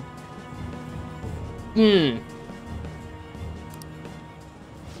I'm... No!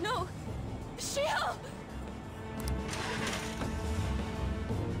 Shiho!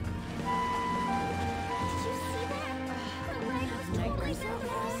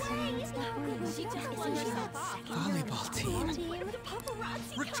 Volleyball team.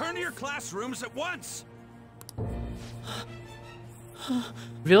 Return to your classrooms at once.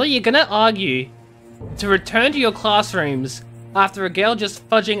 Really? You're gonna argue to return to your classrooms after a girl just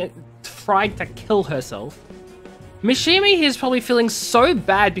tried to kill herself? Mishima here is probably feeling so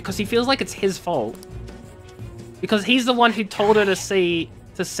bad because he feels like it's his fault. Because he's the one who told her to see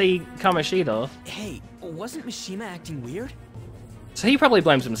Kamoshida. Hey, wasn't Mishima acting weird? So he probably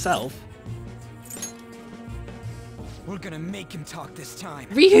blames himself. We're gonna make him talk this time.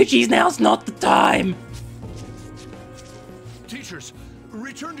 Ryuji's now's not the time. Teachers,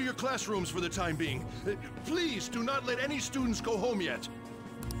 return to your classrooms for the time being. Please do not let any students go home yet.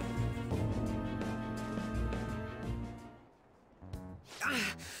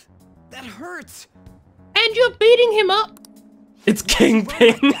 That hurts. And you're beating him up. It's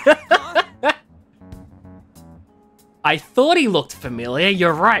Kingpin. I thought he looked familiar.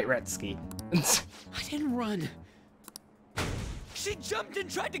 You're right, Retsky. I didn't run. She jumped and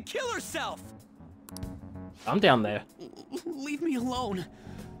tried to kill herself. I'm down there. Leave me alone.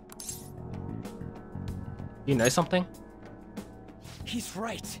 You know something? He's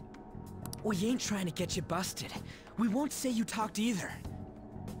right. We ain't trying to get you busted. We won't say you talked either.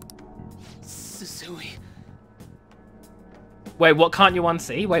 Suzui. Wait, what can't you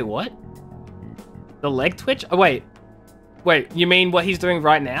unsee? Wait, what? The leg twitch? Oh, wait. Wait, you mean what he's doing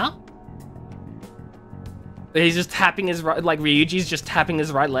right now? He's just tapping his right, like Ryuji's just tapping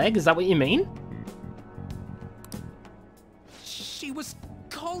his right leg? Is that what you mean? She was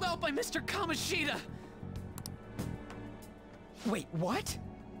called out by Mr. Kamoshida. Wait, what?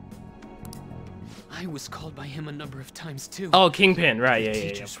 I was called by him a number of times too. Oh, Kingpin, right,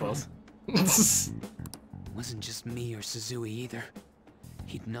 yeah, of course. Wasn't just me or Suzui either.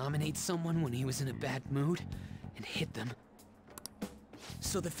 He'd nominate someone when he was in a bad mood and hit them.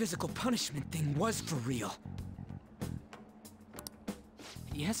 So the physical punishment thing was for real.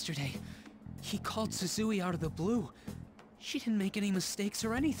 Yesterday, he called Suzui out of the blue. She didn't make any mistakes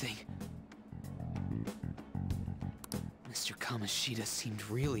or anything. Mr. Kamoshida seemed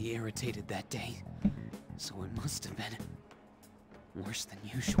really irritated that day, so it must have been worse than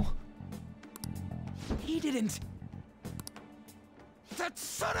usual. He didn't. That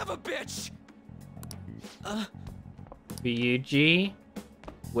son of a bitch! Ryuji,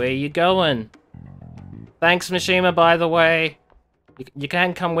 where you going? Thanks, Mishima, by the way. You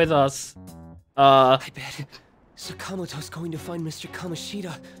can come with us. I bet Sakamoto's going to find Mr.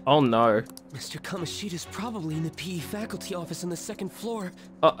 Kamoshida. Oh no. Mr. Kamoshida's probably in the PE faculty office on the second floor.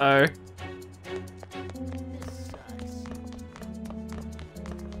 Uh-oh.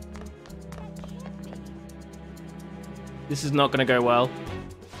 This is not gonna go well.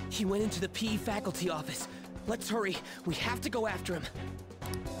 He went into the PE faculty office. Let's hurry. We have to go after him.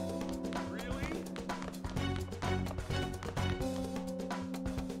 Really?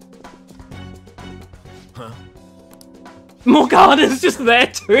 Huh? Morgana's just there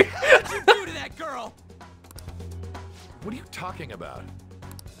too. What did you do to that girl? What are you talking about?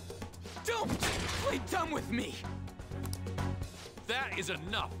 Don't play dumb with me. That is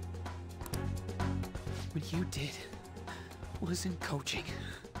enough. What you did wasn't coaching.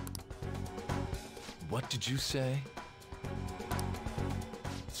 What did you say?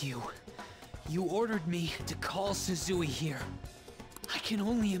 You ordered me to call Suzui here. I can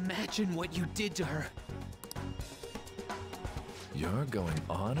only imagine what you did to her. You're going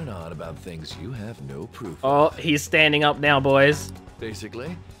on and on about things you have no proof Oh, of. he's standing up now, boys.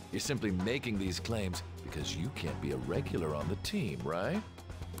 Basically, you're simply making these claims because you can't be a regular on the team, right?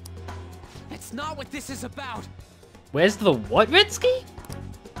 That's not what this is about. Where's the what, Ritsky?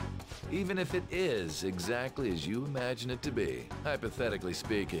 Even if it is exactly as you imagine it to be, hypothetically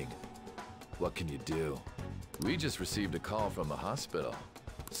speaking, what can you do? We just received a call from the hospital.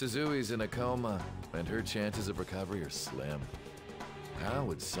 Suzui's in a coma, and her chances of recovery are slim. How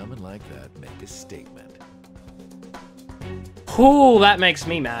would someone like that make a statement? Ooh, that makes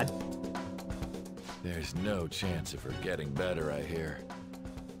me mad. There's no chance of her getting better, I hear.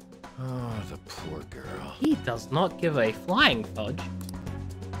 Oh, the poor girl. He does not give a flying fudge.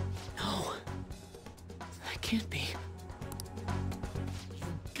 No. That can't be.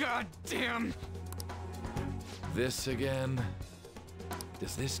 Goddamn. This again?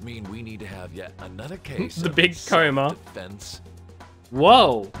 Does this mean we need to have yet another case The of big coma. self-defense?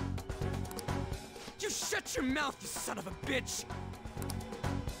 Whoa. You shut your mouth, you son of a bitch.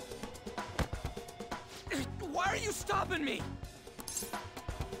 Why are you stopping me?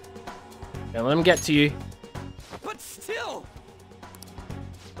 Don't let him get to you. But still.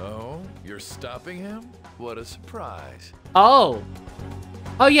 Oh, you're stopping him? What a surprise. Oh.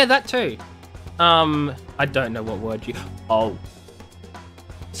 Oh yeah, that too. I don't know what word you... Oh.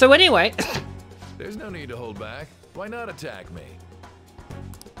 So anyway... There's no need to hold back. Why not attack me?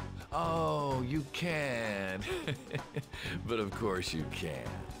 Oh, you can. But of course you can.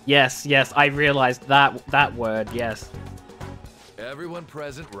 Yes, I realized that word, yes. Everyone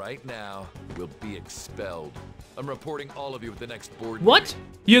present right now will be expelled. I'm reporting all of you at the next board What? meeting.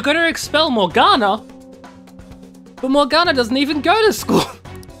 You're gonna expel Morgana? But Morgana doesn't even go to school.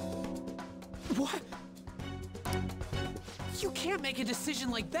 What? make a decision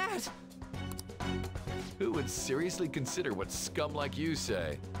like that. Who would seriously consider what scum like you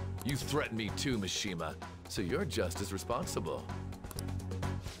say? You threatened me too, Mishima, so you're just as responsible.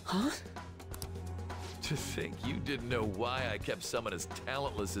 Huh? To think you didn't know why I kept someone as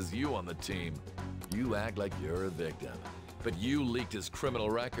talentless as you on the team. You act like you're a victim, but you leaked his criminal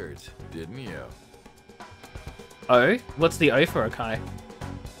records, didn't you? O? What's the O for, Akai?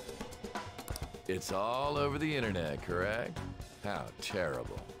 It's all over the internet, correct? How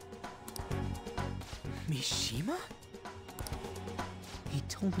terrible. Mishima? He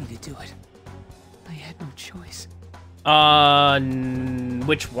told me to do it. I had no choice.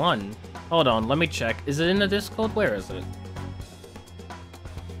 Which one? Hold on, let me check. Is it in the Discord? Where is it?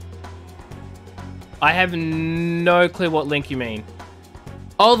 I have no clue what link you mean.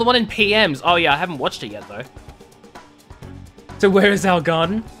 Oh, the one in PMs. Oh yeah, I haven't watched it yet though. So where is our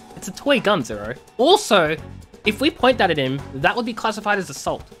gun? It's a toy gun, Zero. Also, if we point that at him, that would be classified as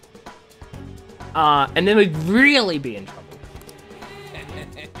assault. And then we'd really be in trouble.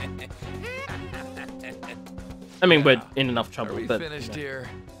 I mean, we're in enough trouble, Are we but... finished here?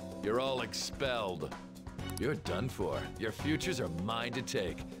 You're all expelled. You're done for. Your futures are mine to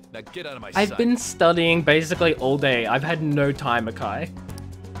take. Now get out of my sight. I've been studying basically all day. I've had no time, Akai.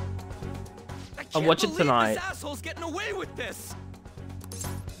 I'll watch it tonight. This asshole's getting away with this.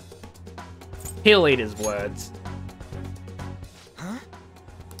 He'll eat his words. Huh?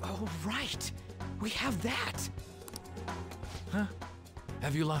 Oh, right. We have that. Huh?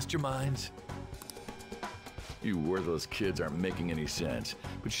 Have you lost your minds? You worthless kids aren't making any sense,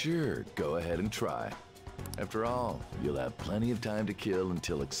 but sure, go ahead and try. After all, you'll have plenty of time to kill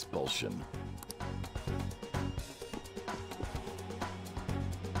until expulsion.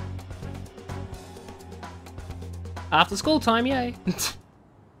 After school time, yay.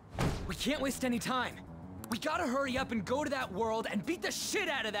 We can't waste any time. We gotta hurry up and go to that world and beat the shit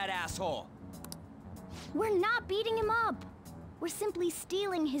out of that asshole. We're not beating him up. We're simply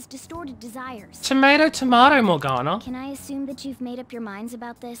stealing his distorted desires. Tomato, tomato, Morgana. Can I assume that you've made up your minds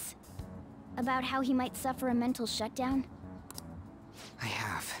about this? About how he might suffer a mental shutdown? I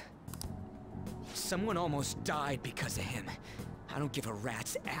have. Someone almost died because of him. I don't give a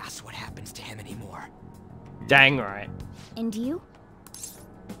rat's ass what happens to him anymore. Dang right. And you?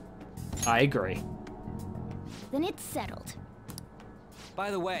 I agree. Then it's settled.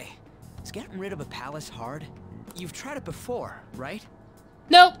 By the way, is getting rid of a palace hard? You've tried it before, right?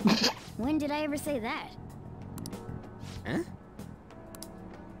 Nope. When did I ever say that? Huh?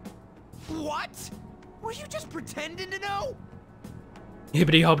 What? Were you just pretending to know?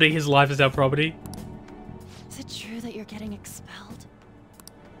 Hibbity hobbity, his life is our property. Is it true that you're getting expelled?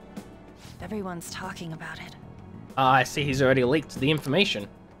 Everyone's talking about it. I see he's already leaked the information.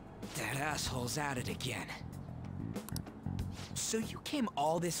 That asshole's at it again. So you came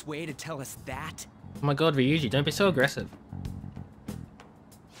all this way to tell us that? Oh my god, Ryuji, don't be so aggressive.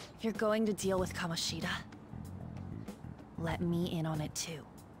 If you're going to deal with Kamoshida, let me in on it too.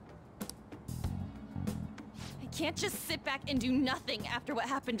 I can't just sit back and do nothing after what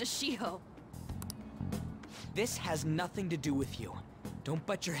happened to Shiho. This has nothing to do with you. Don't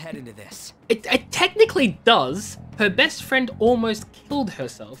butt your head into this. It technically does. Her best friend almost killed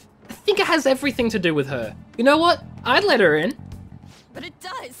herself. I think it has everything to do with her. You know what? I'd let her in. But it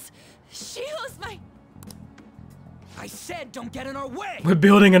does. Shiho's my... I said don't get in our way! We're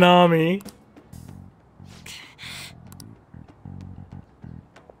building an army.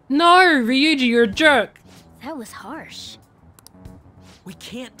 No, Ryuji, you're a jerk. That was harsh. We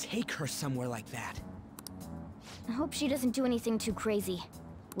can't take her somewhere like that. I hope she doesn't do anything too crazy.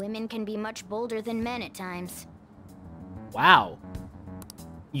 Women can be much bolder than men at times. Wow.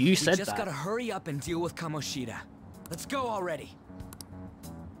 You said that. We just gotta hurry up and deal with Kamoshida. Let's go already.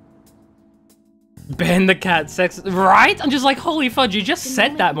 Ban the cat sex, right? I'm just like, holy fudge, you just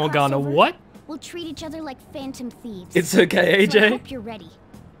said that, Morgana. What? We'll treat each other like phantom thieves. It's okay, AJ. So I hope you're ready.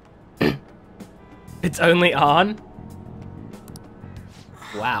 It's only on?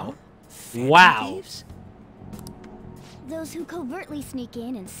 Wow. Wow. Thieves? Those who covertly sneak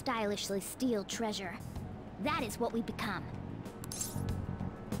in and stylishly steal treasure. That is what we become.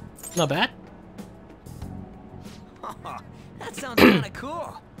 Not bad. That sounds kinda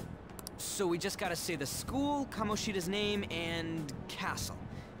cool. So we just gotta say the school, Kamoshida's name, and castle.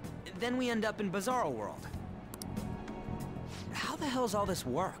 Then we end up in Bizarro World. How the hell's all this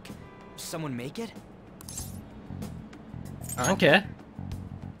work? Someone make it? I don't care.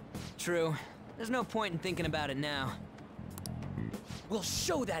 True. There's no point in thinking about it now. We'll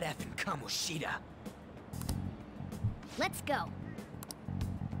show that effing Kamoshida. Let's go.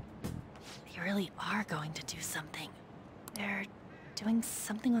 They really are going to do something. They're doing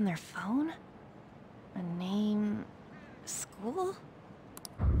something on their phone? A name... school?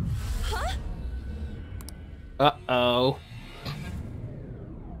 Huh? Uh-oh.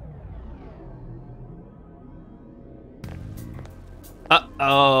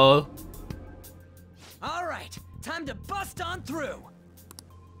 Uh-oh. All right, time to bust on through.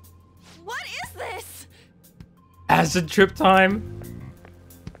 What is this? Acid trip time.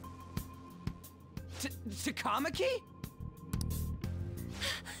 Takamaki?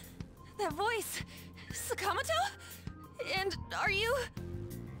 That voice. Sakamoto? And are you...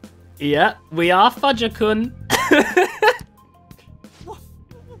 Yeah, we are Fudger-kun.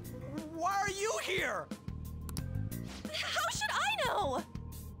 Why are you here? How should I know?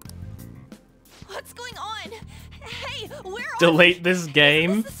 What's going on? Hey, where are Delete this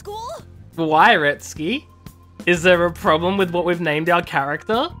game. Is this the school? Why, Retsky? Is there a problem with what we've named our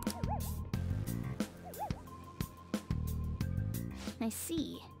character? I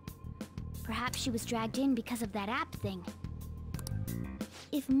see. Perhaps she was dragged in because of that app thing.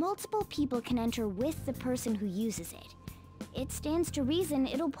 If multiple people can enter with the person who uses it, it stands to reason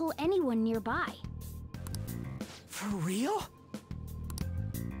it'll pull anyone nearby. For real?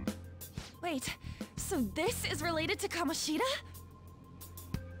 Wait, so this is related to Kamoshida?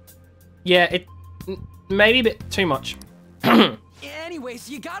 Yeah, it... maybe a bit too much. Anyways,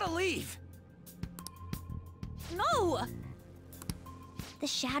 you gotta leave. No! The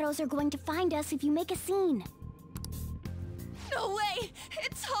shadows are going to find us if you make a scene. No way!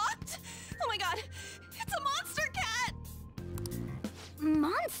 It talked? Oh my god! It's a monster cat!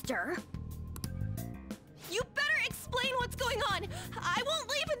 Monster? You better explain what's going on! I won't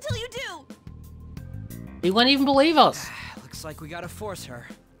leave until you do! He won't even believe us. Looks like we gotta force her.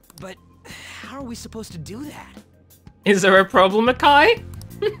 But how are we supposed to do that? Is there a problem, Akai?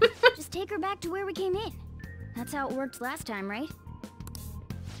 Just take her back to where we came in. That's how it worked last time, right?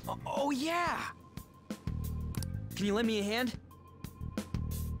 Oh yeah! Can you lend me a hand?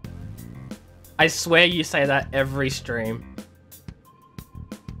 I swear you say that every stream.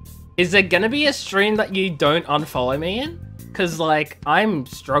 Is there gonna be a stream that you don't unfollow me in? Cause like, I'm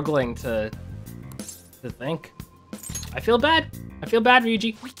struggling to think. I feel bad. I feel bad,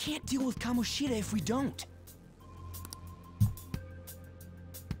 Ryuji. We can't deal with Kamoshida if we don't.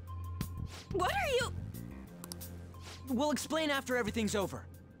 What are you... We'll explain after everything's over.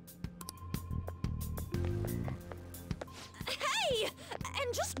 Hey!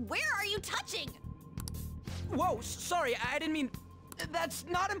 And just where are you touching? Whoa, sorry, I didn't mean... That's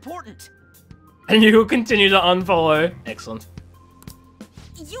not important. And you will continue to unfollow. Excellent.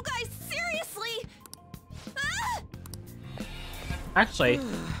 You guys, seriously? Ah! Actually,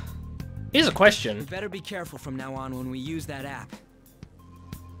 here's a question. We better be careful from now on when we use that app.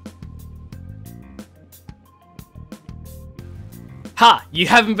 Ha! You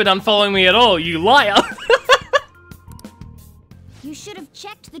haven't been unfollowing me at all, you liar! You should have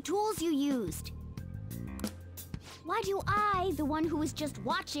checked the tools you used. Why do I, the one who was just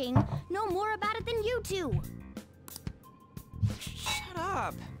watching, know more about it than you two? Shut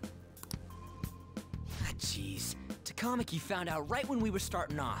up. Ah, jeez. Takamaki found out right when we were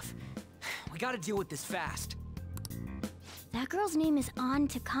starting off. We gotta deal with this fast. That girl's name is An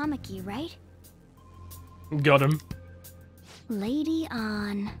Takamaki, right? Got him. Lady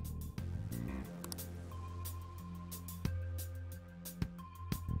An.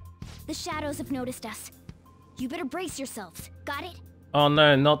 The shadows have noticed us. You better brace yourselves. Got it? Oh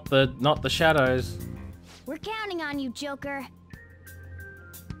no, not the shadows. We're counting on you, Joker.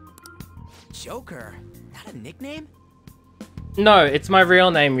 Joker? That a nickname? No, it's my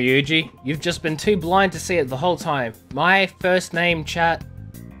real name, Ryuji. You've just been too blind to see it the whole time. My first name, chat.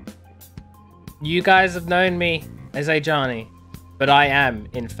 You guys have known me as Ajani, but I am,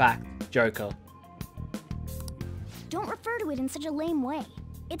 in fact, Joker. Don't refer to it in such a lame way.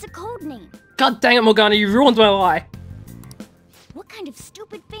 It's a code name. God dang it, Morgana, you ruined my lie. What kind of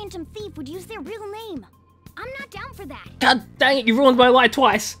stupid phantom thief would use their real name? I'm not down for that. God dang it, you ruined my lie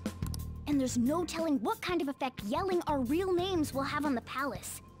twice. And there's no telling what kind of effect yelling our real names will have on the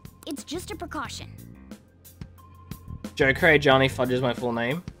palace. It's just a precaution. Joker Ajani Fudge is my full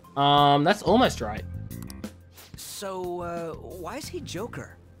name. That's almost right. So, why is he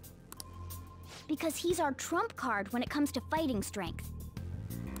Joker? Because he's our trump card when it comes to fighting strength.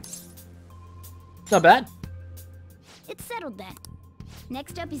 Not bad. It's settled then.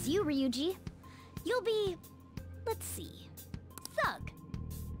 Next up is you, Ryuji. You'll be... let's see... Thug.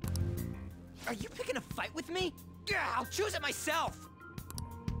 Are you picking a fight with me? Yeah, I'll choose it myself!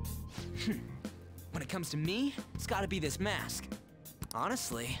 When it comes to me, it's gotta be this mask.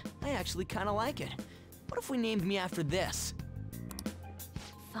 Honestly, I actually kinda like it. What if we named me after this?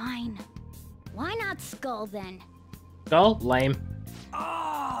 Fine. Why not Skull then? Skull? Lame.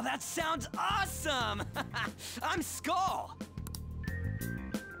 Oh, that sounds awesome! I'm Skull!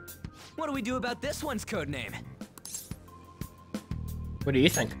 What do we do about this one's codename? What do you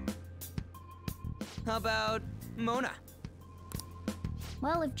think? How about Mona?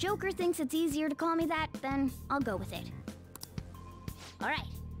 Well, if Joker thinks it's easier to call me that, then I'll go with it. Alright.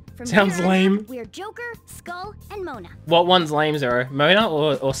 Sounds here on lame. out, we're Joker, Skull, and Mona. What one's lame, Zero? Mona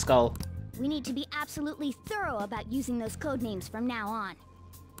or Skull? We need to be absolutely thorough about using those codenames from now on.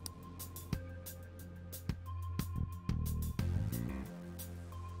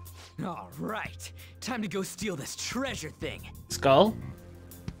 Alright, time to go steal this treasure thing. Skull?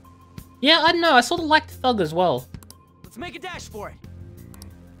 Yeah, I don't know. I sort of liked Thug as well. Let's make a dash for it.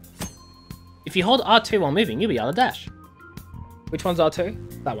 If you hold R2 while moving, you'll be able to dash. Which one's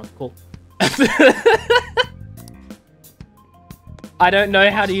R2? That one. Cool. I don't know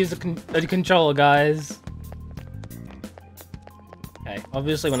how to use a controller, guys. Okay,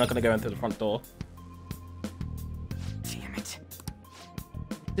 obviously we're not going to go in through the front door. Damn it.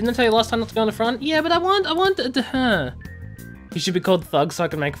 Didn't I tell you last time not to go in the front? Yeah, but I want her. He should be called Thug so I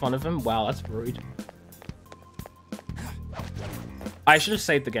can make fun of him. Wow, that's rude. I should have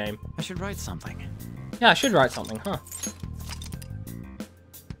saved the game. I should write something. Yeah, I should write something, huh?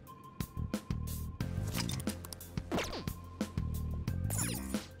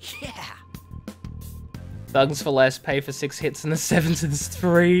 Yeah. Thugs for less, pay for 6 hits and the 7s is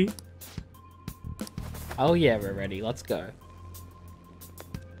 3. Oh yeah, we're ready. Let's go.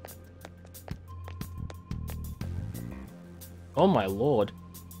 Oh my lord.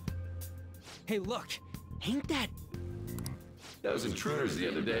 Hey, look. Ain't that... Those intruders the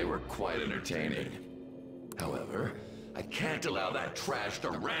other day were quite entertaining. However, I can't allow that trash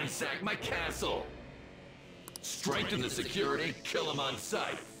to ransack my castle. Strengthen the security, kill them on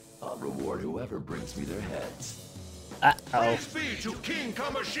sight. I'll reward whoever brings me their heads. Uh-oh. Praise be to King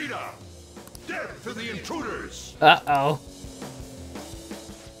Kamoshida! Death to the intruders! Uh-oh.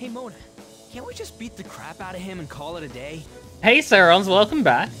 Hey, Mona. Can't we just beat the crap out of him and call it a day? Hey, Sarons, welcome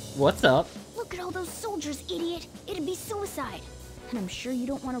back. What's up? Look at all those soldiers, idiot. It'd be suicide. And I'm sure you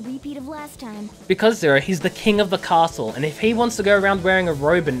don't want a repeat of last time. Because, Zero, he's the king of the castle, and if he wants to go around wearing a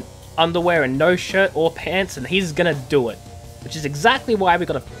robe and underwear and no shirt or pants, and he's gonna do it. Which is exactly why we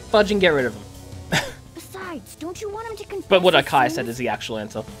gotta fudge and get rid of him. Besides, don't you want him to confess? But what his Akai sins? said is the actual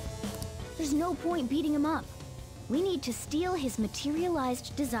answer. There's no point beating him up. We need to steal his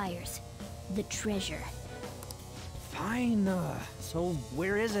materialized desires. The treasure. Fine, so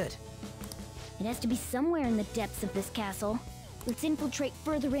where is it? It has to be somewhere in the depths of this castle. Let's infiltrate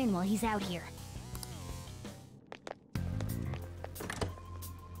further in while he's out here.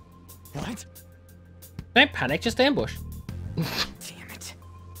 What? Don't panic, just ambush. Damn it.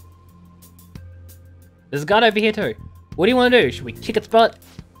 There's a guard over here too. What do you want to do? Should we kick its butt?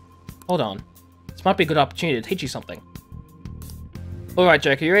 Hold on. This might be a good opportunity to teach you something. Alright,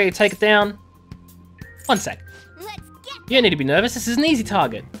 Joker, you ready to take it down? One sec. You don't need to be nervous, this is an easy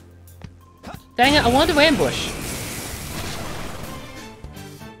target. Dang it, I wanted to ambush.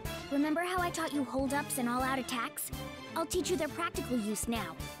 Remember how I taught you hold-ups and all-out attacks? I'll teach you their practical use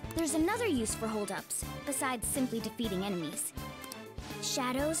now. There's another use for hold-ups, besides simply defeating enemies.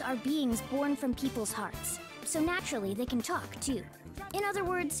 Shadows are beings born from people's hearts, so naturally they can talk too. In other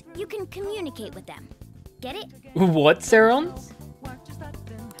words, you can communicate with them. Get it? What, Sarons?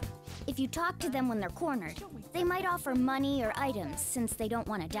 If you talk to them when they're cornered, they might offer money or items since they don't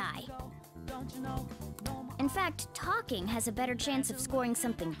want to die. In fact, talking has a better chance of scoring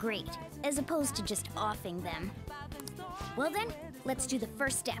something great, as opposed to just offing them. Well then, let's do the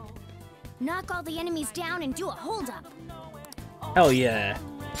first step. Knock all the enemies down and do a hold-up. Hell yeah.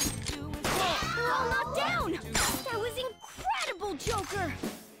 They're all knocked down! That was incredible, Joker!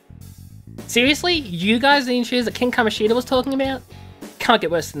 Seriously? You guys the issues that King Kamoshida was talking about? Can't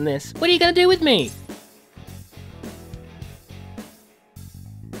get worse than this. What are you gonna do with me?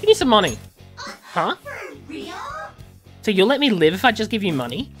 Give me some money. Huh? For real? So you'll let me live if I just give you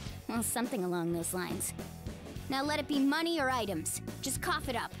money? Well, something along those lines. Now let it be money or items. Just cough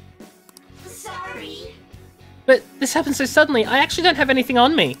it up. Sorry. But this happened so suddenly, I actually don't have anything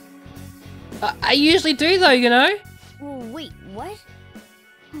on me. I usually do though, you know? Well, wait, what?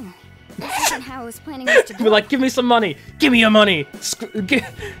 This isn't how I was planning this to go. We're like, give me some money. Give me your money. Give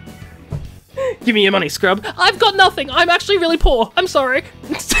me your money, scrub. I've got nothing. I'm actually really poor. I'm sorry.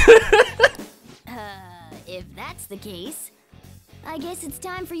 If that's the case, I guess it's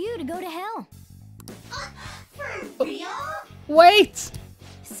time for you to go to hell. For real? Wait.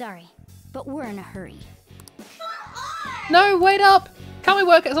 Sorry, but we're in a hurry. No, wait up. Can't we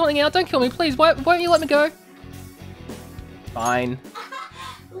work something out? Don't kill me, please. Won't you let me go? Fine.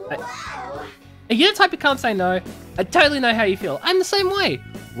 Are you the type who can't say no? I totally know how you feel. I'm the same way.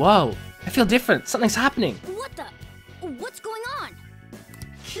 Whoa, I feel different. Something's happening. What the? What's going on?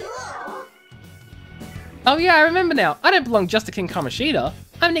 Oh yeah, I remember now. I don't belong just to King Kamoshida.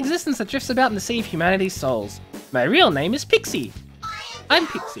 I'm an existence that drifts about in the sea of humanity's souls. My real name is Pixie. I'm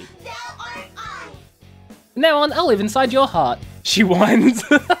Pixie. From now on, I'll live inside your heart. She whines.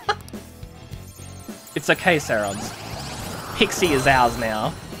 It's okay, Serons. Pixie is ours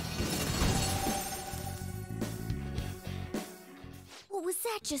now. What was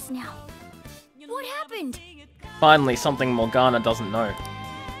that just now? What happened? Finally, something Morgana doesn't know.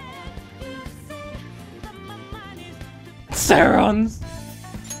 Serons!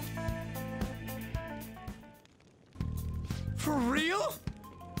 For real?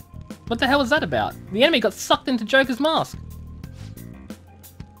 What the hell is that about? The enemy got sucked into Joker's mask.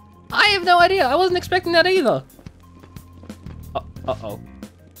 I have no idea. I wasn't expecting that either. Uh-oh.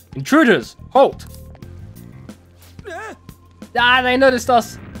 Intruders! Halt! Ah, they noticed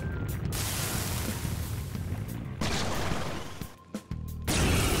us.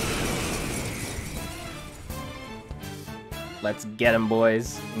 Let's get 'em,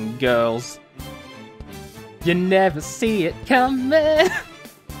 boys and girls. You never see it coming.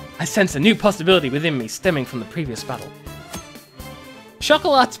 I sense a new possibility within me stemming from the previous battle.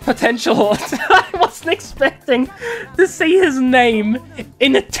 Chocolat's potential. I wasn't expecting to see his name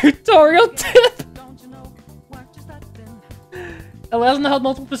in a tutorial tip. Allows him to hold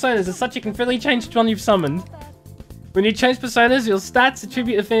multiple personas as such you can freely change which one you've summoned. When you change personas, your stats,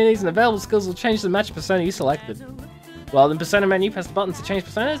 attribute affinities, and available skills will change the match persona you selected. While in persona menu, press the button to change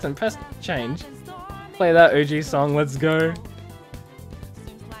personas and press change. Play that OG song, let's go.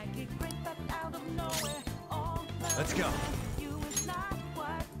 Let's go.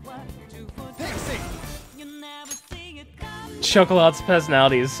 Chocolat's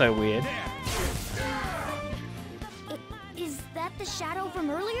personality is so weird. Is that the shadow from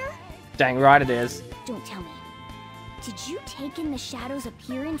earlier? Dang right it is. Don't tell me. Did you take in the shadow's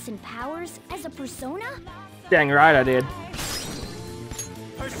appearance and powers as a persona? Dang right I did.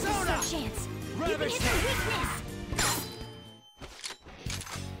 Persona! Chance. You can hit the weakness.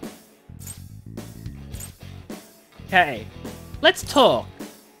 Okay, let's talk.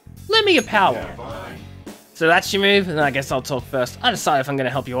 Let me your power. So that's your move, and I guess I'll talk first. I decide if I'm gonna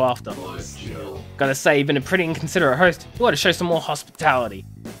help you after. Gotta say, you've been a pretty inconsiderate host. You ought to show some more hospitality.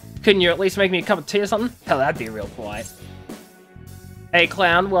 Couldn't you at least make me a cup of tea or something? Hell, that'd be real polite. Hey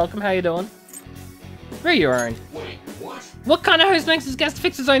clown, welcome, how you doing? We're your own. Wait, what? What kind of host makes his guest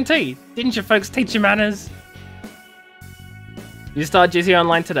fix his own tea? Didn't your folks teach you manners? You start GT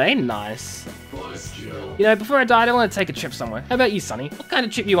Online today? Nice. You know, before I die, I want to take a trip somewhere. How about you, Sonny? What kind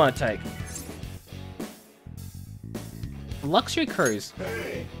of trip you want to take? Luxury cruise.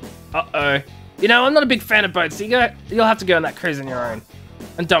 Hey. Uh-oh. You know, I'm not a big fan of boats, so you'll have to go on that cruise on your own.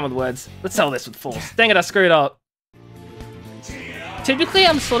 I'm done with words. Let's settle this with force. Dang it, I screwed up. Typically,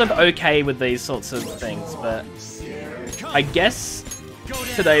 I'm sort of okay with these sorts of things, but I guess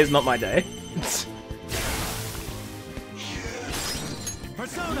today is not my day.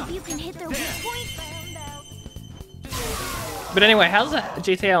 Maybe you can hit their weak point. But anyway, how's the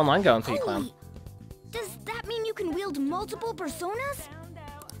GTA Online going for you, Clown? Does that mean you can wield multiple personas?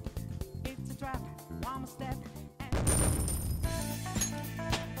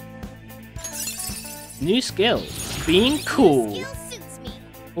 New skill. Being cool.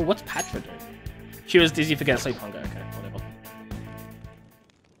 Well, what's Patra do? She was dizzy for getting sleep hunger. Okay, whatever.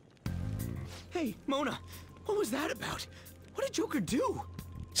 Hey, Mona, what was that about? What did Joker do?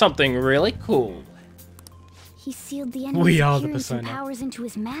 Something really cool. He sealed the enemy's We are the appearance and persona. powers into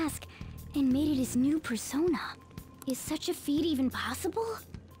his mask and made it his new persona. Is such a feat even possible?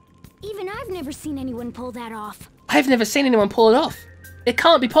 Even I've never seen anyone pull that off. I've never seen anyone pull it off. It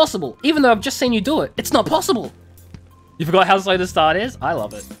can't be possible. Even though I've just seen you do it, it's not possible. You forgot how slow the start is? I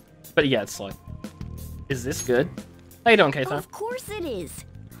love it. But yeah, it's slow. Is this good? How you doing, Keitha? Of course it is.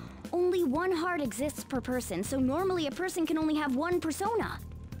 Only one heart exists per person, so normally a person can only have one persona.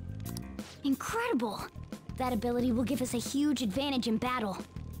 Incredible. That ability will give us a huge advantage in battle.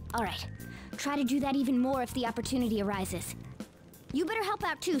 Alright, try to do that even more if the opportunity arises. You better help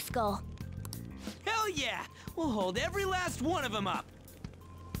out too, Skull. Hell yeah! We'll hold every last one of them up.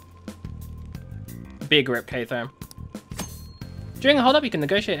 Big rip, Keitha. During a hold-up, you can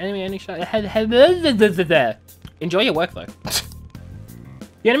negotiate any shot. Enjoy your work, though.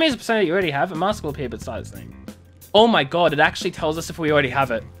 The enemy is a persona you already have. A mask will appear beside its name. Oh my god, it actually tells us if we already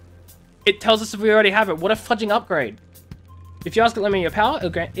have it. It tells us if we already have it. What a fudging upgrade. If you ask it, lend me your power, it'll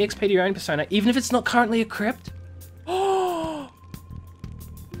grant EXP to your own persona, even if it's not currently equipped. Oh,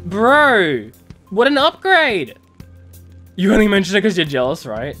 bro, what an upgrade! You only mentioned it because you're jealous,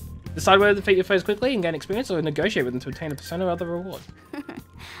 right? Decide whether to defeat your foes quickly and gain experience, or negotiate with them to obtain a persona or other reward.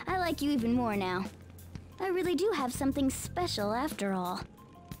 I like you even more now. I really do have something special after all.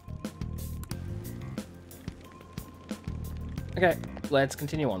 Okay, let's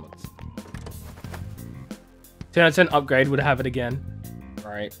continue onwards. 10 out of 10 upgrade would have it again.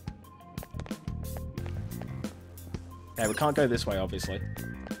 Right. Okay, we can't go this way, obviously.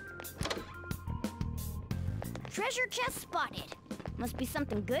 Treasure chest spotted. Must be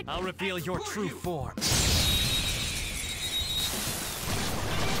something good. I'll reveal your true form.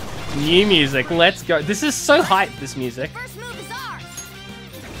 New music, let's go. This is so hype, this music. First move is ours.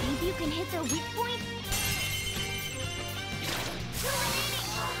 Maybe you can hit their weak point.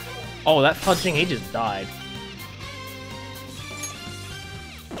 Oh, that fudge thing, he just died.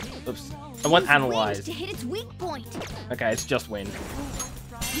 Oops. I want analyze. To hit its weak point. Okay, it's just wind.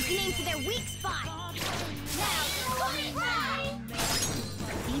 You can aim for their weak spot.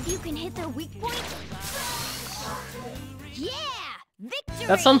 Maybe you can hit their weak point. Yeah! Victory!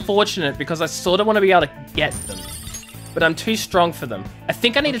 That's unfortunate because I sort of want to be able to get them. But I'm too strong for them. I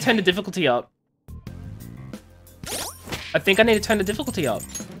think I need to turn the difficulty up.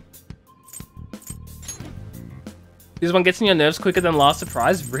 This one gets in your nerves quicker than last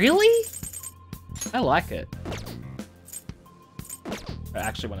surprise. Really? I like it. I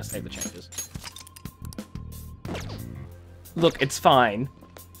actually want to save the changes. Look, it's fine.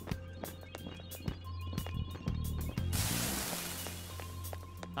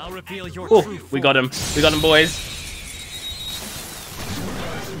 I'll reveal your Oh, true form. we got him. We got him, boys.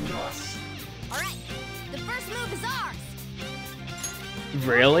 Alright, the first move is ours.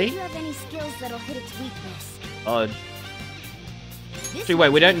 Really? Do you have any skills that'll hit its weakness? Odd. Actually, wait,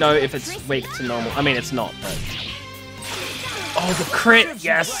 we don't know if it's weak to normal. I mean, it's not, but... Oh, the crit!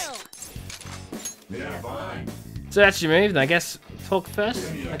 Yes! So that's your move, then I guess talk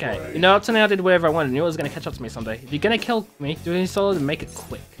first? Okay, you know, up to now I did whatever I wanted. I knew it was going to catch up to me someday. If you're going to kill me, do any solid and make it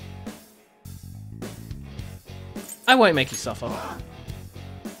quick. I won't make you suffer.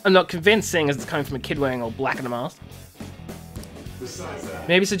 I'm not convinced, seeing as it's coming from a kid wearing all black and a mask.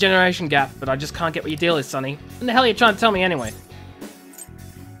 Maybe it's a generation gap, but I just can't get what your deal is, Sonny. What the hell are you trying to tell me anyway?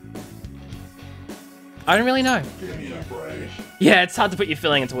 I don't really know. Yeah, it's hard to put your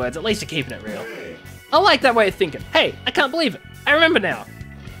feeling into words. At least you're keeping it real. I like that way of thinking. Hey, I can't believe it. I remember now.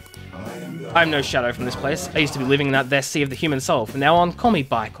 I'm no shadow from this place. I used to be living in that there sea of the human soul. From now on, call me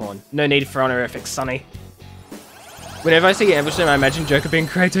Bicorn. No need for honorifics, Sonny. Whenever I see Ambush, I imagine Joker being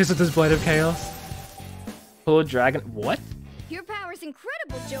Kratos with his Blade of Chaos. Poor dragon. What? Your power's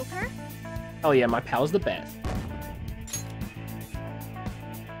incredible, Joker. Oh yeah, my power's the best.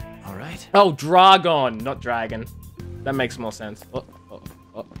 Alright. Oh, Dragon, not Dragon. That makes more sense. Oh.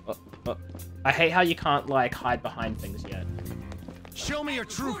 I hate how you can't, like, hide behind things yet. Show me your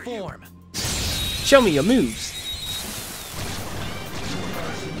true form. Show me your moves.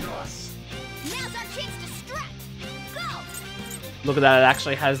 Now's our chance to strike. Go! Look at that, it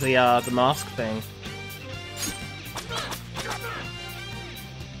actually has the mask thing.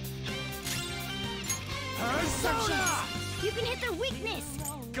 You can hit their weakness.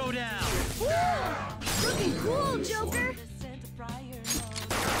 Go down. Woo! Looking cool, Joker.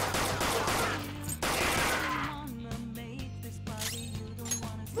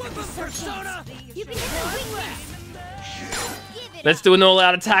 Persona! You can hit their weakness. Let's do an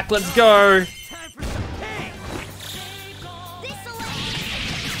all-out attack. Let's go.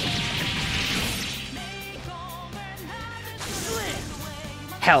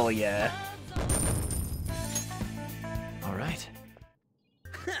 Hell yeah. Alright.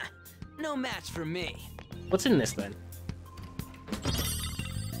 No match for me. What's in this then?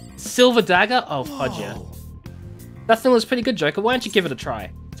 Silver dagger? Oh, fudge yeah. That thing was pretty good, Joker. Why don't you give it a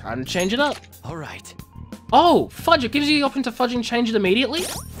try? Time to change it up. Alright. Oh, fudge. It gives you the option to fudge and change it immediately?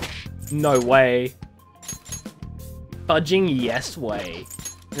 No way. Fudging, yes way.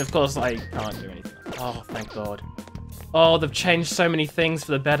 And of course, I can't do anything. Oh, thank God. Oh, they've changed so many things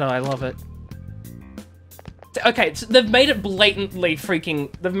for the better. I love it. Okay, so they've made it blatantly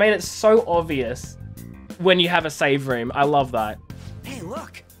freaking... They've made it so obvious when you have a save room. I love that. Hey,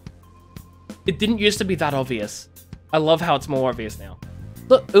 look. It didn't used to be that obvious. I love how it's more obvious now.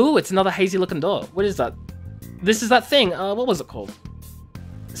 Look, ooh, it's another hazy looking door. What is that? This is that thing. What was it called?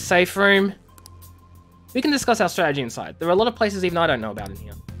 Safe room. We can discuss our strategy inside. There are a lot of places even I don't know about in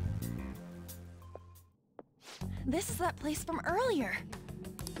here. This is that place from earlier.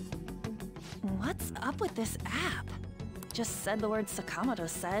 What's up with this app? just said the word Sakamoto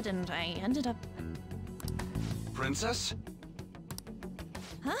said, and I ended up... Princess?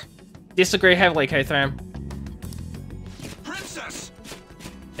 Huh? Disagree heavily, K-Thram. Princess!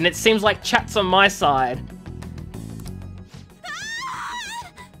 And it seems like chat's on my side.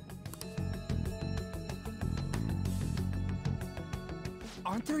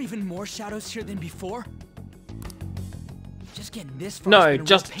 Aren't there even more shadows here than before? Just getting this far. No,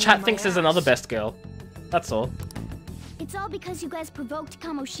 just chat thinks there's another best girl. That's all. It's all because you guys provoked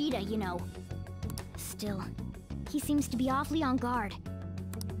Kamoshida, you know. Still, he seems to be awfully on guard.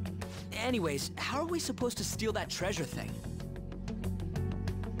 Anyways, how are we supposed to steal that treasure thing?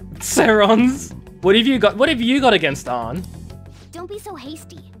 Serons, what have you got against Arn? Don't be so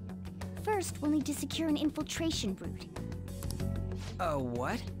hasty. First, we'll need to secure an infiltration route.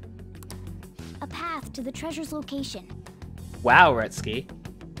 What? A path to the treasure's location. Wow, Retsky.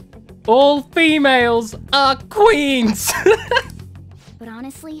 All females are queens! But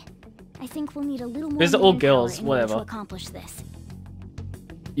honestly, I think we'll need a little more These are all manpower girls, in order whatever. to accomplish this.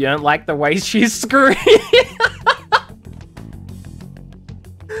 You don't like the way she's screaming?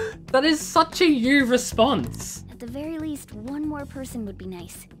 That is such a you response. At the very least, one more person would be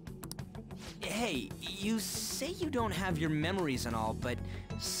nice. Hey, you say you don't have your memories and all, but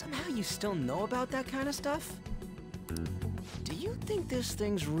somehow you still know about that kind of stuff? Do you think this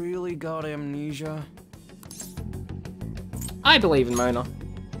thing's really got amnesia? I believe in Mona.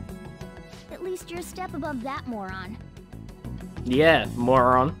 At least you're a step above that moron. Yeah,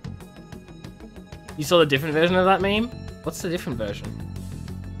 moron. You saw the different version of that meme? What's the different version?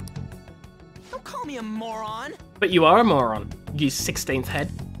 Don't call me a moron! But you are a moron, you 16th head.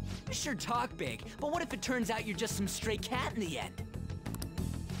 You sure talk big, but what if it turns out you're just some stray cat in the end?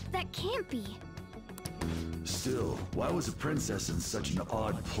 That can't be. Still, why was a princess in such an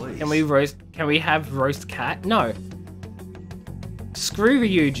odd place? Can we have roast cat? No. Screw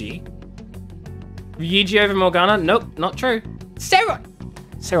Ryuji. Ryuji over Morgana? Nope, not true.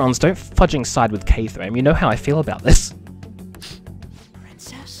 Serons, don't fudging side with K-Thrame. You know how I feel about this.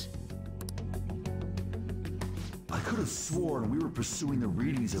 Princess? I could have sworn we were pursuing the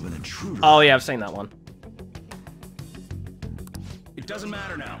readings of an intruder. Oh yeah, I've seen that one. It doesn't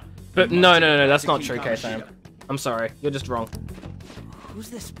matter now. But no, that's not true, K-Thrame. I'm sorry, you're just wrong. Who's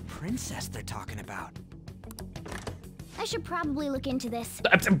this princess they're talking about? I should probably look into this.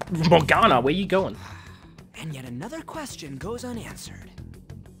 Morgana, where you going? And yet another question goes unanswered.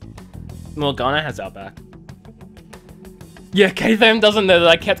 Morgana has our back. Yeah, K-Thrame doesn't know that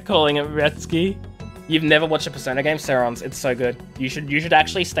I kept calling it Retsky. You've never watched a Persona game? Serons, it's so good. You should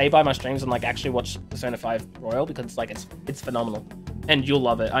actually stay by my streams and like actually watch Persona 5 Royal because like it's phenomenal. And you'll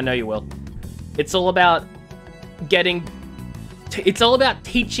love it. I know you will. It's all about it's all about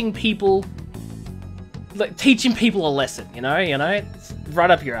teaching people a lesson, you know? It's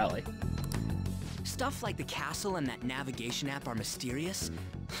right up your alley. Stuff like the castle and that navigation app are mysterious,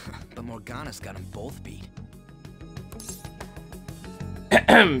 but Morgana's got them both beat.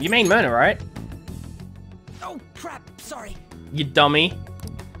 You mean Mona, right? Oh, crap, sorry. You dummy.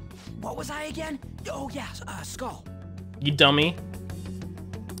 What was I again? Oh, yeah, Skull. You dummy.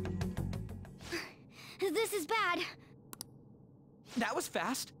 This is bad. That was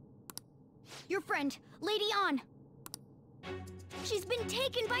fast. Your friend, Lady An. She's been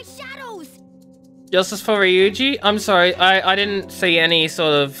taken by shadows. Justice for Ryuji? I'm sorry, I didn't see any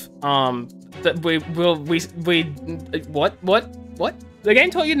sort of that what? The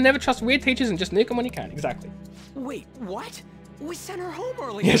game taught you to never trust weird teachers and just nuke them when you can. Exactly. Wait, what? We sent her home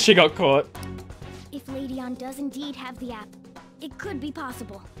earlier. Yeah, she got caught. If Lady An does indeed have the app, it could be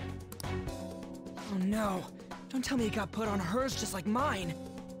possible. Oh no. Don't tell me it got put on hers just like mine.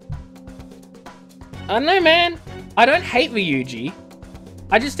 I don't know, man. I don't hate Ryuji.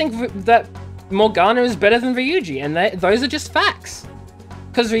 I just think that Morgana is better than Ryuji, and those are just facts.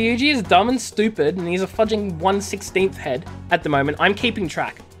 Because Ryuji is dumb and stupid, and he's a fudging 1/16th head at the moment. I'm keeping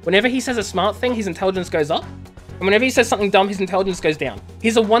track. Whenever he says a smart thing, his intelligence goes up. And whenever he says something dumb, his intelligence goes down.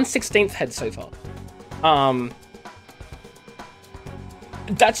 He's a 1/16th head so far.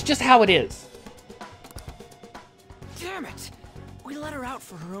 That's just how it is. Damn it! We let her out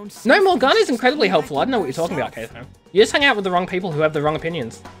for her own sake. No, Morgana is incredibly helpful. I don't know what you're talking about, K-Thram. You just hang out with the wrong people who have the wrong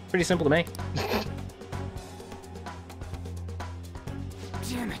opinions. Pretty simple to me.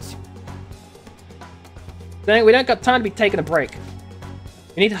 Damn it. We don't got time to be taking a break.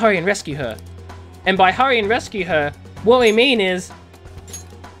 We need to hurry and rescue her. And by hurry and rescue her, what we mean is...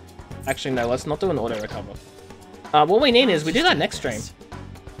 Actually, no, let's not do an auto recover. What we mean is we do that next stream.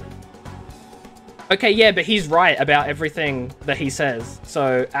 Okay, yeah, but he's right about everything that he says.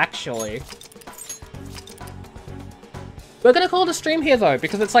 So, actually... We're gonna call it a stream here though,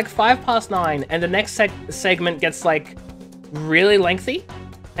 because it's like 9:05, and the next segment gets like really lengthy,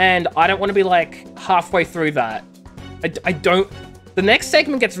 and I don't want to be like halfway through that. I don't. The next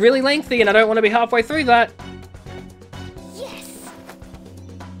segment gets really lengthy, and I don't want to be halfway through that. Yes.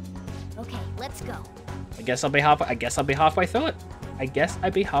 Okay, let's go. I guess I'll be halfway. I guess I'll be halfway through it. I guess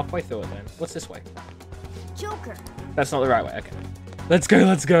I'd be halfway through it then. What's this way? Joker. That's not the right way. Okay. Let's go,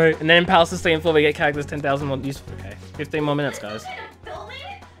 let's go. And then in Palace Stay and 4, we get characters 10,000 more use. Okay. 15 more minutes, guys. Who's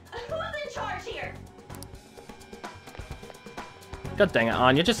in charge here? God dang it,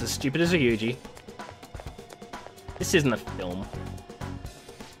 Arn, you're just as stupid as a Yuji. This isn't a film.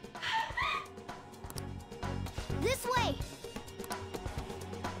 This way.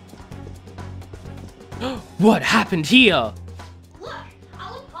 What happened here? Look,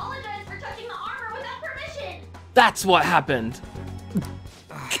 I'll apologize for touching the armor without permission. That's what happened.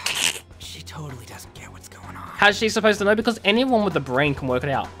 She totally doesn't get what's going on. How's she supposed to know? Because anyone with a brain can work it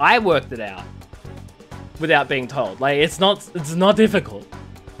out. I worked it out without being told. Like, it's not difficult.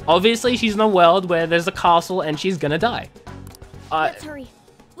 Obviously, she's in a world where there's a castle and she's gonna die. Let's hurry.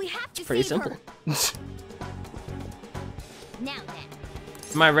 We have to Pretty save simple. her. Now then.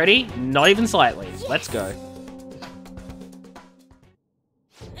 Am I ready? Not even slightly. Yes. Let's go.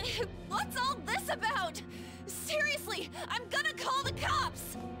 What's all this about? Seriously, I'm gonna call the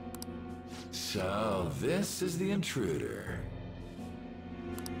cops. So, this is the intruder.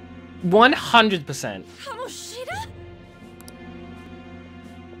 100%. Kamoshida?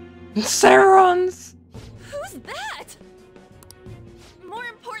 Sarons! Who's that? More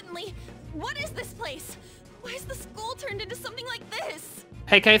importantly, what is this place? Why is the school turned into something like this?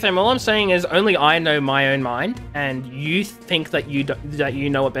 Hey, Katham, all I'm saying is only I know my own mind, and you think that you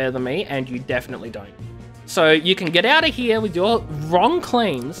know it better than me, and you definitely don't. So you can get out of here with your wrong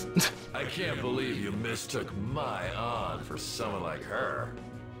claims. I can't believe you mistook my aunt for someone like her.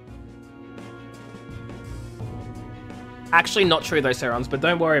 Actually, not true though, Sarons, but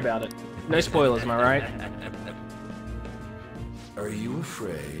don't worry about it. No spoilers, am I right? Are you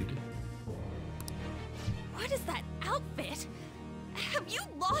afraid? What is that outfit? Have you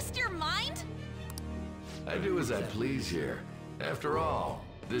lost your mind? I do as I please here. After all,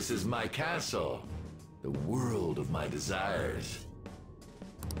 this is my castle. The world of my desires.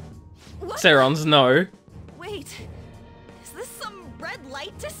 What? Sarons, no. Wait, is this some red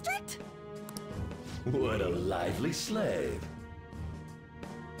light district? What a lively slave.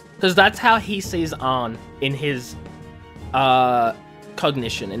 Because that's how he sees Arn in his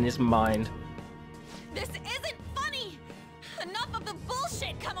cognition, in his mind. This isn't funny! Enough of the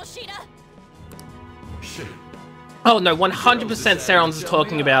bullshit, Kamoshida! Oh no, 100% Sarons is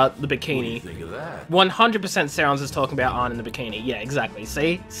talking about the bikini. 100% Sarons is talking about Arn in the bikini. Yeah, exactly.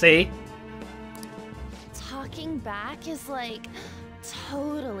 See? See? Talking back is like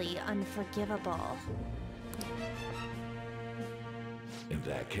totally unforgivable. In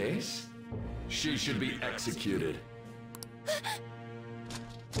that case, she should be executed.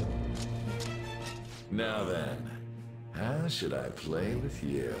 Now then, how should I play with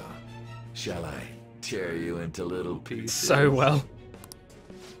you? Shall I tear you into little pieces? So well.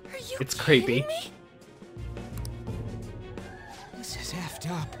 Are you it's creepy. Me? This is effed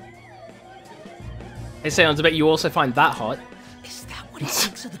up. Hey Sarons, I bet you also find that hot. Is that what he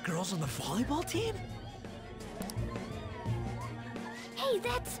thinks of the girls on the volleyball team? Hey,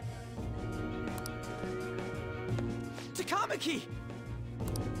 that's... Takamaki!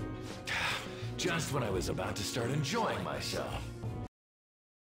 Just when I was about to start enjoying myself.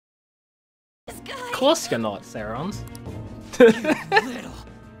 Of course you're not, Sarons. Little.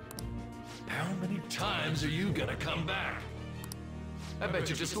 How many times are you gonna come back? I bet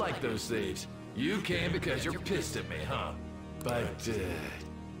you just like those thieves. You came because you're pissed at me, huh? But,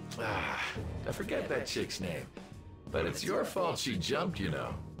 I forget that chick's name. But it's your fault she jumped, you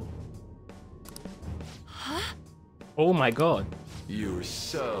know. Huh? Oh my god. You were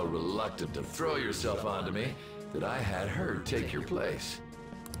so reluctant to throw yourself onto me that I had her take your place.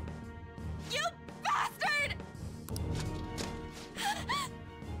 You bastard!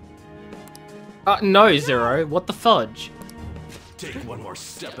 No, Zero. What the fudge? Take one more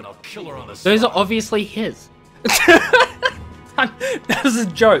step and I'll kill her on the spot. Those are obviously his. That was a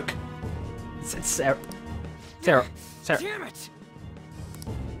joke. Sarah. Damn it!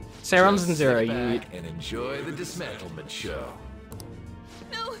 Sarons and Zero, Sit you... back and enjoy the dismantlement show.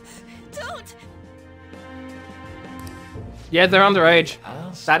 No, don't! Yeah, they're underage.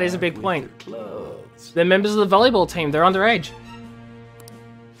 That is a big point. They're members of the volleyball team. They're underage.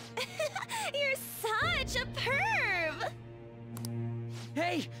 You're such a perv!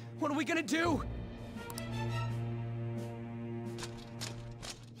 Hey, what are we gonna do?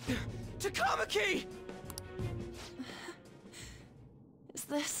 Takamaki! Is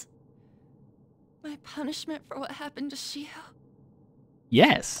this my punishment for what happened to Shio?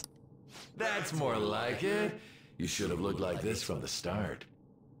 Yes. That's more like it. You should have looked like this from the start.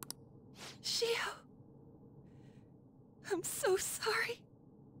 Shio, I'm so sorry.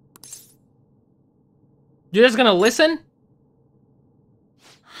 You're just gonna listen?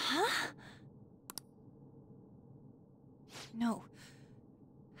 Huh? No,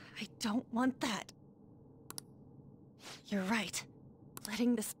 I don't want that. You're right.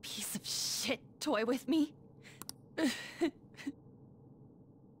 Letting this piece of shit toy with me.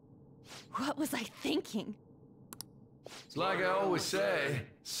 What was I thinking? It's like I always say,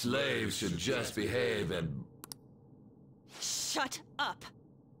 slaves should just behave and... Shut up!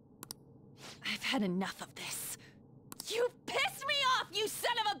 I've had enough of this. You've pissed me off, you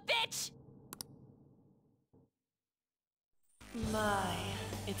son of a bitch! My,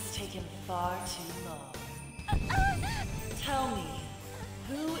 it's taken far too long. Tell me,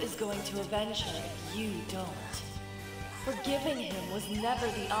 who is going to avenge her if you don't? Forgiving him was never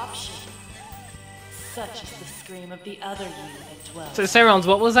the option. Such is the scream of the other you that dwells. So Serons,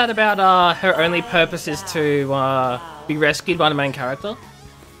 what was that about her only purpose is to be rescued by the main character?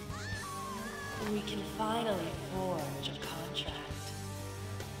 We can finally forge a contract.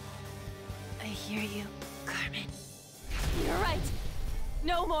 I hear you, Carmen. You're right.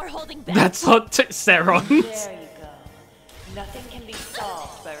 No more holding back. That's not Serons. There you go. Nothing can be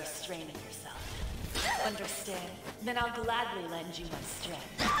solved by restraining yourself. Understand? Then I'll gladly lend you my strength.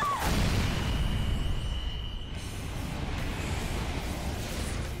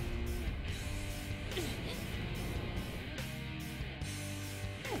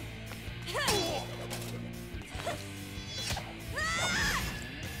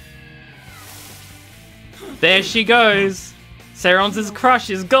 There she goes. Serons' crush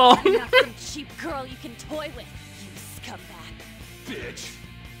is gone. Not some cheap girl you can toy with, you scumbag. Bitch.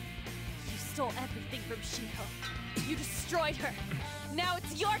 You stole everything from Shiho. You destroyed her. Now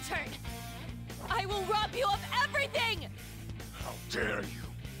it's your turn. I will rob you of everything. How dare you?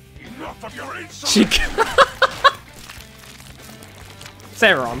 Enough of your insolence! She...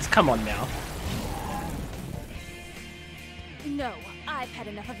 Serons, come on now. No, I've had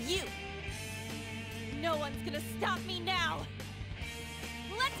enough of you. No one's gonna stop me now.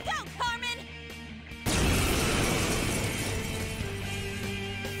 Let's go, Carmen!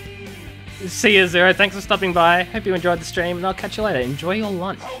 See you, Zero. Thanks for stopping by. Hope you enjoyed the stream, and I'll catch you later. Enjoy your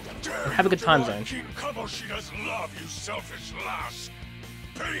lunch. And have a good time zone. King Kamoshida's love, you selfish lass.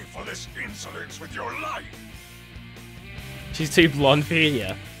 Pay for this insolence with your life. She's too blonde for you,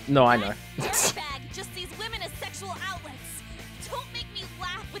 yeah. No, I know. Dirtbag just sees women as sexual outlets. Don't make me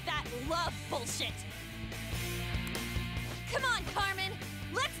laugh with that love bullshit. Come on, Carmen.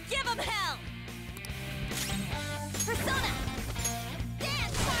 Let's give them hell. Persona.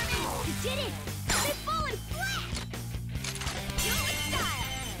 Dance, Carmen. You did it. They've fallen flat. Duelist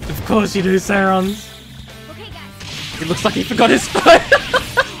style. Of course you do, Serons. Okay, guys. It looks like he forgot his phone.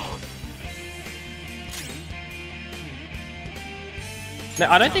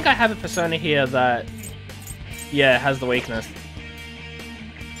 Now, I don't think I have a persona here that, yeah, has the weakness.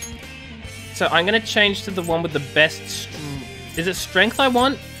 So I'm gonna change to the one with the best. Is it strength I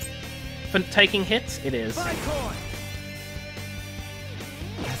want for taking hits? It is. That's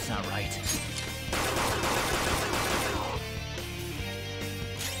not right.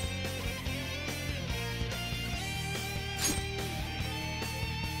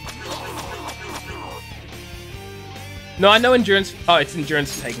 No, I know endurance. Oh, it's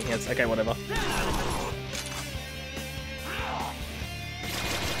endurance for taking hits. Okay, whatever.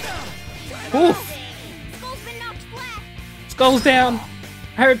 Oof. Skull's down.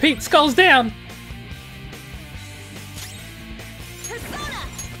 I repeat, skull's down. Persona.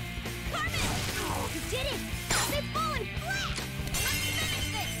 Carmen. You did it. They've fallen flat. Let's finish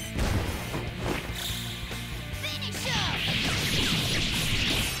this. Finish him.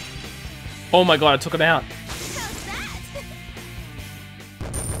 Oh my god, I took him out. How's that?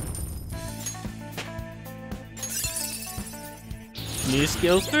 New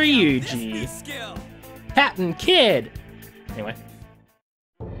skills for you, G. Captain Kid. Anyway.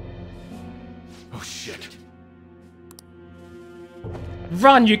 Oh shit.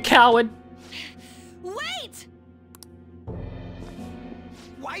 Run, you coward. Wait!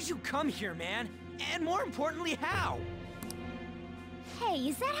 Why'd you come here, man? And more importantly, how? Hey,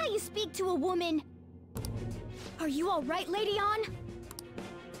 is that how you speak to a woman? Are you alright, Lady On?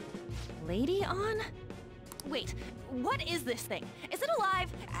 Lady On? Wait, what is this thing? Is it alive?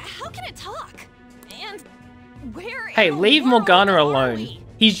 How can it talk? And where Hey, in the leave world Morgana are alone. we?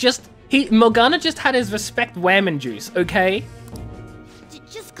 He's Morgana just had his respect whammon juice, okay?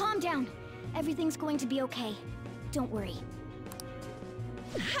 Just calm down. Everything's going to be okay. Don't worry.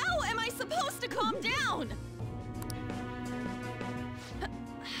 How am I supposed to calm down?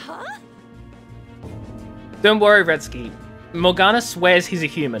 Huh? Don't worry, Redsky. Morgana swears he's a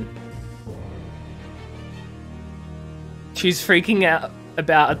human. She's freaking out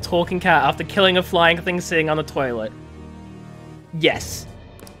about a talking cat after killing a flying thing sitting on the toilet. Yes.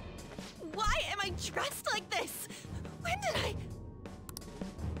 Why am I dressed like this? When did I...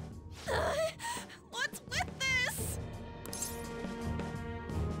 what's with this?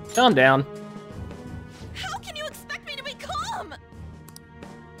 Calm down. How can you expect me to be calm?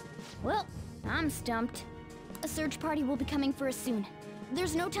 Well, I'm stumped. A search party will be coming for us soon.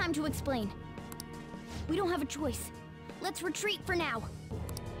 There's no time to explain. We don't have a choice. Let's retreat for now.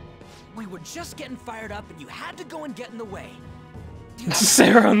 We were just getting fired up and you had to go and get in the way.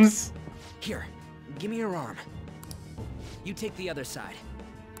 Serums. Here, give me your arm. You take the other side.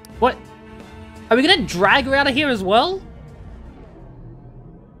 What? Are we gonna drag her out of here as well?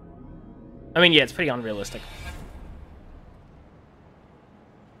 I mean, yeah, it's pretty unrealistic.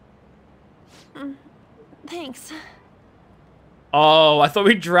 Thanks. Oh, I thought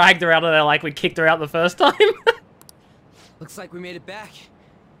we dragged her out of there like we kicked her out the first time. Looks like we made it back.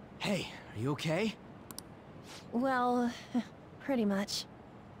 Hey, are you okay? Well, pretty much.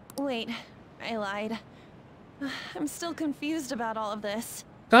 Wait, I lied. I'm still confused about all of this.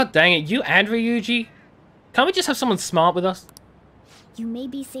 God dang it, you and Ryuji? Can't we just have someone smart with us? You may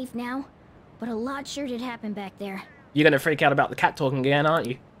be safe now, but a lot sure did happen back there. You're gonna freak out about the cat talking again, aren't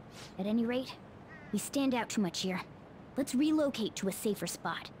you? At any rate, we stand out too much here. Let's relocate to a safer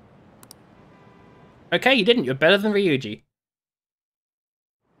spot. Okay, you didn't. You're better than Ryuji.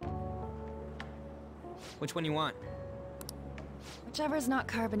 Which one you want? Whichever's not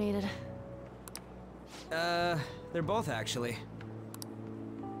carbonated. They're both actually.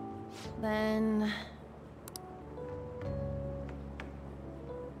 Then...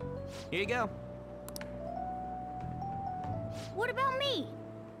 Here you go. What about me?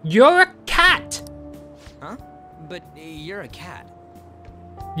 You're a cat! Huh? But you're a cat.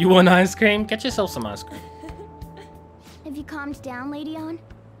 You want ice cream? Get yourself some ice cream. Have you calmed down, Lady On?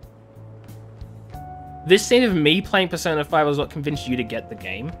 This scene of me playing Persona 5 was what convinced you to get the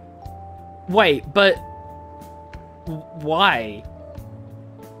game. Wait, but... why?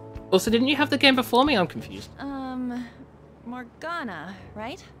 Also, didn't you have the game before me? I'm confused. Morgana,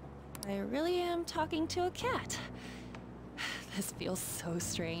 right? I really am talking to a cat. This feels so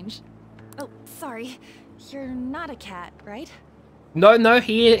strange. Oh, sorry. You're not a cat, right? No,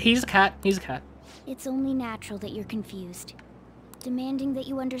 he's a cat. He's a cat. It's only natural that you're confused. Demanding that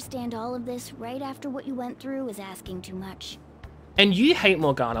you understand all of this right after what you went through is asking too much. And you hate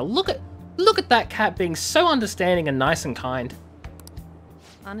Morgana. Look at that cat being so understanding and nice and kind.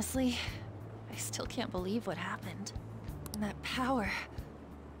 Honestly, I still can't believe what happened. And that power...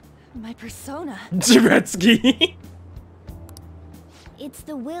 my persona... Zaretsky. It's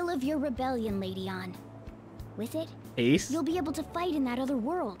the will of your rebellion, Lady On. With it, Ace? you'll be able to fight in that other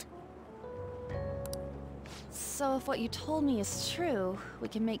world. So if what you told me is true, we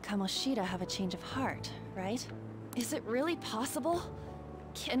can make Kamoshida have a change of heart, right? Is it really possible?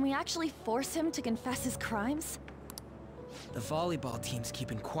 Can we actually force him to confess his crimes? The volleyball team's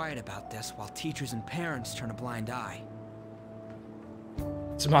keeping quiet about this while teachers and parents turn a blind eye.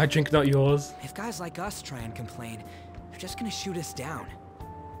 It's my drink, not yours. If guys like us try and complain, they're just gonna shoot us down.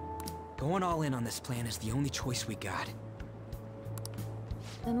 Going all in on this plan is the only choice we got.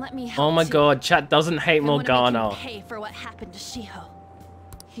 Then let me help Oh my too. god, chat doesn't hate I wanna Morgana. make him pay for what happened to Shiho.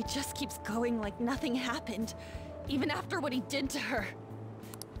 He just keeps going like nothing happened, even after what he did to her.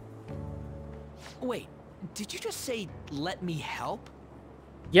 Wait, did you just say, let me help?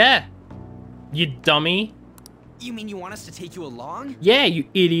 Yeah. You dummy. You mean you want us to take you along? Yeah, you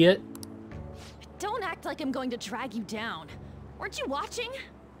idiot. Don't act like I'm going to drag you down. Weren't you watching?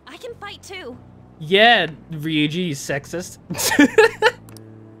 I can fight too. Yeah, Ryuji, you sexist.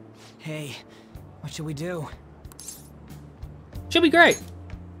 Hey, what should we do? Should be great.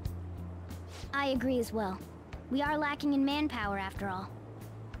 I agree as well. We are lacking in manpower after all.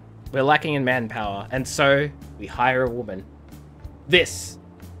 We're lacking in manpower, and so we hire a woman. This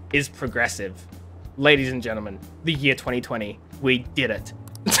is progressive. Ladies and gentlemen, the year 2020. We did it.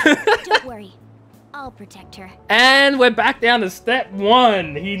 Don't worry. I'll protect her. And we're back down to step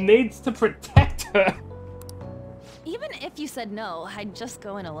 1. He needs to protect her. Even if you said no, I'd just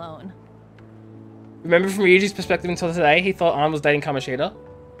go in alone. Remember from Ryuji's perspective until today, he thought Ann was dating Kamoshida?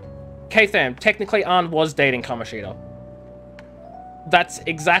 K-Tham, technically Ann was dating Kamoshida. That's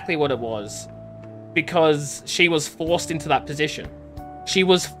exactly what it was. Because she was forced into that position. She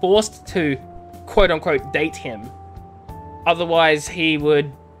was forced to, quote-unquote, date him. Otherwise, he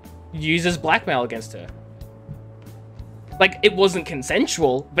would use as blackmail against her. Like, it wasn't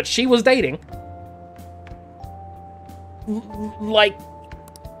consensual, but she was dating. Like...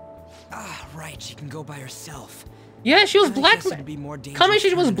 Ah, right, she can go by herself. Yeah, she was blackmailing.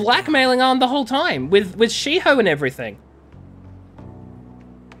 Kamoshida was blackmailing on the whole time with Shiho and everything.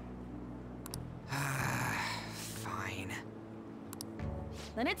 Fine.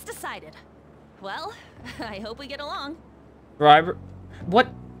 Then it's decided. Well, I hope we get along. Bribery? What?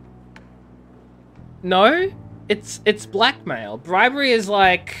 No, it's blackmail. Bribery is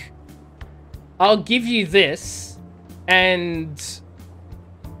like, I'll give you this, and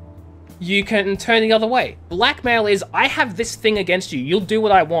you can turn the other way. Blackmail is, I have this thing against you. You'll do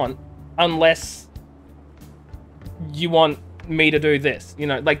what I want, unless you want me to do this. You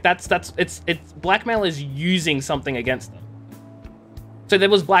know, like it's blackmail is using something against them. So there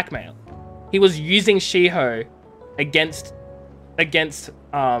was blackmail. He was using Shiho against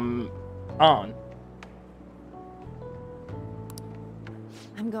Ann.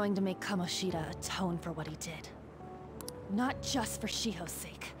 I'm going to make Kamoshida atone for what he did. Not just for Shiho's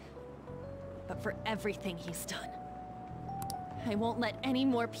sake, but for everything he's done. I won't let any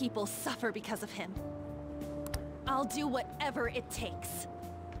more people suffer because of him. I'll do whatever it takes.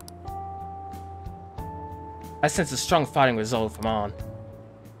 I sense a strong fighting resolve from Ann.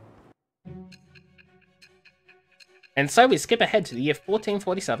 And so we skip ahead to the year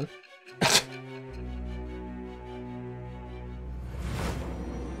 1447.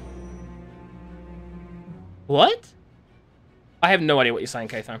 What? I have no idea what you're saying,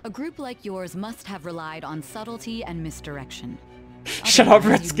 Katham. A group like yours must have relied on subtlety and misdirection. Shut up,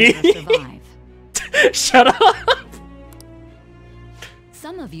 Redsky. Shut up.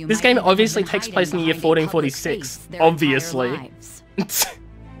 Some of you this game obviously takes place in the year 1446. Obviously.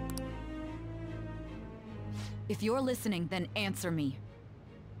 If you're listening, then answer me.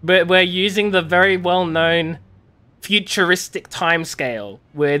 But we're using the very well-known futuristic timescale,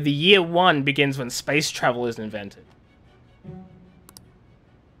 where the year 1 begins when space travel is invented.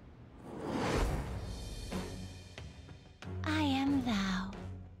 I am thou.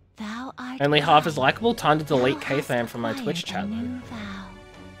 Thou art Only half as likable? Time to delete Katham from my Twitch chat, though.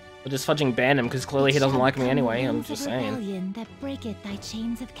 Or just fudging ban him, because clearly he doesn't like me anyway, I'm just saying. That breaketh thy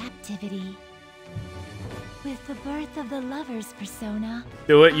chains of captivity. With the birth of the lover's persona,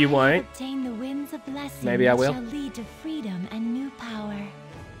 Do it, you won't. obtain the winds of blessing Maybe I will. that shall lead to freedom and new power.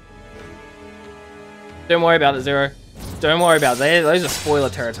 Don't worry about it, Zero. Don't worry about it. Those are spoiler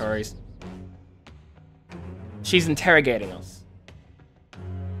territories. She's interrogating us.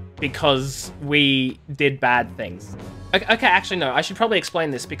 Because we did bad things. Okay, actually no, I should probably explain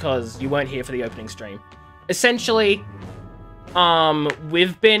this because you weren't here for the opening stream. Essentially,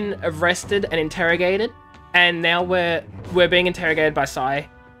 we've been arrested and interrogated, and now we're being interrogated by Sai,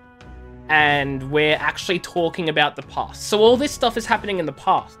 and we're actually talking about the past. So all this stuff is happening in the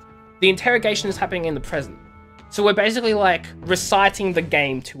past. The interrogation is happening in the present. So we're basically like reciting the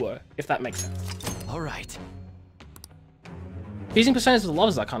game to her, if that makes sense. Alright. Using personas with the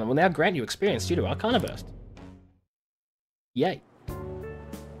Lover's Arcana will now grant you experience due to Arcana Burst. Yay.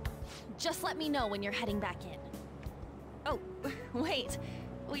 Just let me know when you're heading back in. Oh, wait.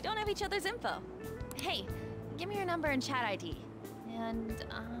 We don't have each other's info. Hey, give me your number and chat ID. And,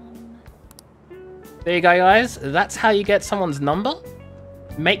 There you go, guys. That's how you get someone's number.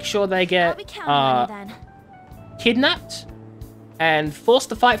 Make sure they get kidnapped and forced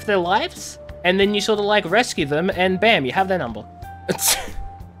to fight for their lives, and then you sort of like rescue them, and bam, you have their number.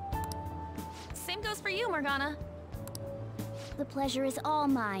 Same goes for you, Morgana. The pleasure is all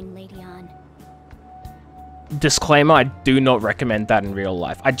mine, Lady Ann. Disclaimer, I do not recommend that in real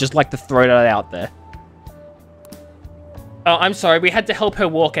life. I'd just like to throw that out there. Oh, I'm sorry, we had to help her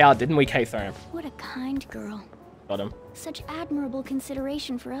walk out, didn't we, K-Throne? What a kind girl. Got him. Such admirable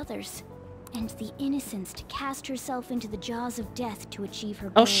consideration for others. And the innocence to cast herself into the jaws of death to achieve her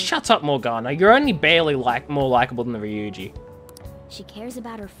goal. Oh, shut up, Morgana. You're only barely more likable than the Ryuji. She cares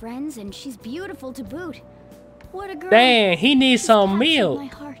about her friends, and she's beautiful to boot. What a girl. Dang, he needs some My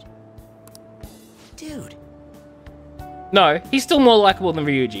milk. heart. Dude. No, he's still more likable than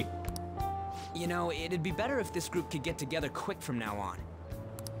Ryuji. You know, it'd be better if this group could get together quick from now on.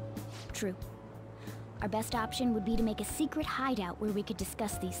 True. Our best option would be to make a secret hideout where we could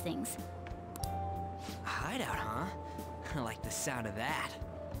discuss these things. A hideout, huh? I like the sound of that.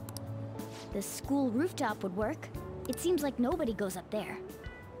 The school rooftop would work. It seems like nobody goes up there.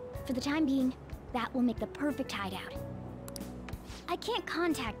 For the time being, that will make the perfect hideout. I can't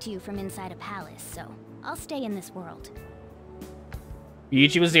contact you from inside a palace, so I'll stay in this world.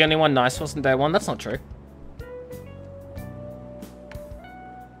 Yuji was the only one nice to us on day one? That's not true.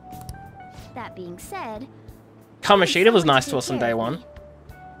 That being said... Kamoshida was nice to us on day one.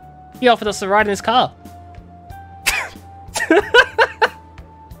 He offered us a ride in his car.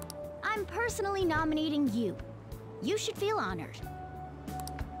 I'm personally nominating you. You should feel honored.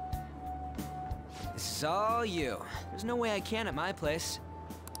 This is all you. There's no way I can at my place.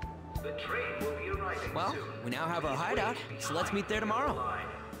 The train will be arriving well, soon. We now have our hideout, so let's meet there tomorrow.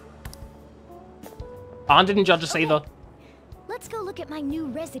 Arn didn't judge us either. Let's go look at my new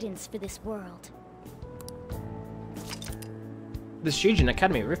residence for this world. The Shujin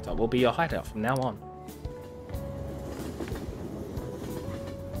Academy rooftop will be your hideout from now on.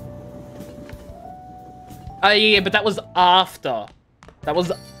 Oh yeah, but that was after. That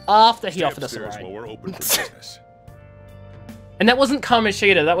was after he offered us a ride. While we're open for business. And that wasn't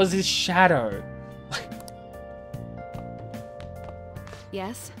Kamoshida, that was his shadow.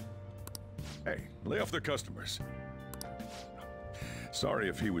 Yes? Hey, lay off the customers. Sorry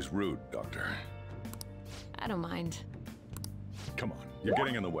if he was rude, Doctor. I don't mind. Come on, you're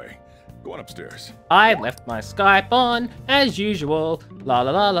getting in the way. Go on upstairs. I left my Skype on, as usual. La la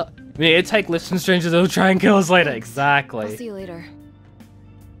la la. We need to take lifts from strangers that'll try and kill us later. Exactly. I'll see you later.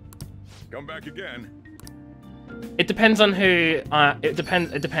 Come back again. It depends on who. It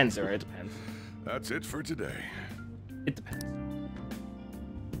depends, Zero. It depends. That's it for today. It depends.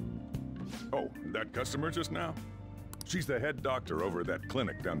 Oh, that customer just now? She's the head doctor over at that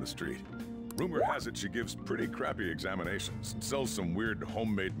clinic down the street. Rumor has it she gives pretty crappy examinations and sells some weird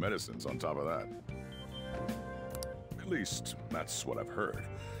homemade medicines on top of that. At least, that's what I've heard.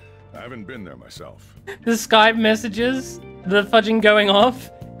 I haven't been there myself. The Skype messages, the fudging going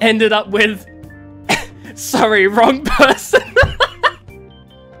off, ended up with, sorry, wrong person.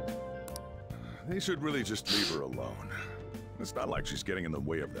 They should really just leave her alone. It's not like she's getting in the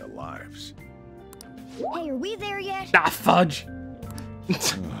way of their lives. Hey, are we there yet? Ah, fudge.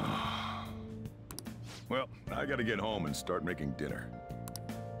 Well, I gotta get home and start making dinner.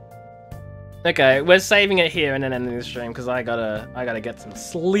 Okay, we're saving it here and then ending the stream because I gotta get some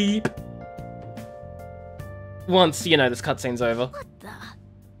sleep. Once, you know, this cutscene's over. What the?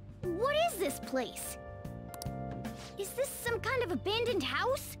 What is this place? Is this some kind of abandoned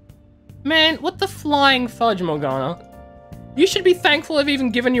house? Man, what the flying fudge, Morgana? You should be thankful I've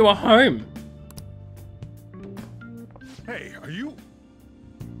even given you a home. Hey, are you...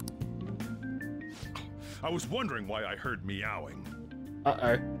 I was wondering why I heard meowing.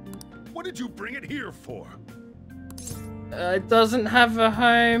 Uh-oh. What did you bring it here for? It doesn't have a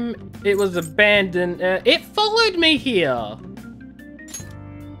home. It was abandoned. It followed me here.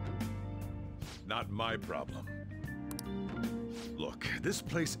 Not my problem. Look, this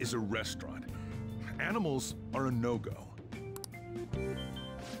place is a restaurant. Animals are a no-go.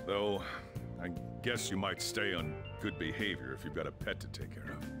 Though, I guess you might stay on good behavior if you've got a pet to take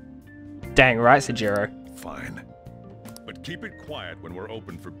care of. Dang right, Sajiro. Fine. But keep it quiet when we're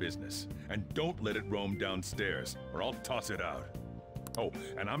open for business. And don't let it roam downstairs, or I'll toss it out. Oh,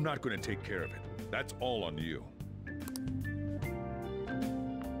 and I'm not going to take care of it. That's all on you.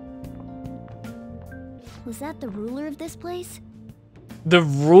 Was that the ruler of this place? The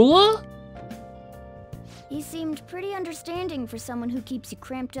ruler? He seemed pretty understanding for someone who keeps you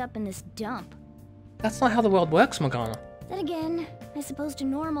cramped up in this dump. That's not how the world works, Morgana. Then again, I suppose to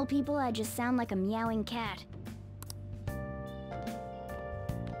normal people I just sound like a meowing cat.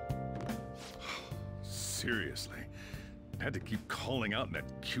 Seriously. Had to keep calling out in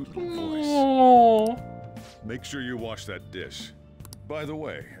that cute little voice. Aww. Make sure you wash that dish. By the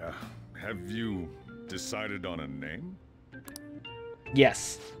way, have you decided on a name?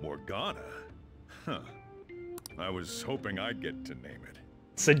 Yes. Morgana? Huh. I was hoping I'd get to name it.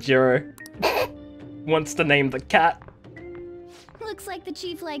 Sajiro wants to name the cat. Looks like the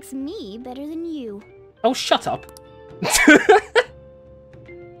chief likes me better than you. Oh, shut up.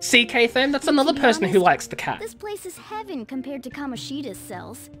 CK Them, that's another person who likes the cat. This place is heaven compared to Kamoshida's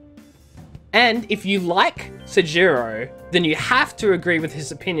cells. And if you like Sajiro, then you have to agree with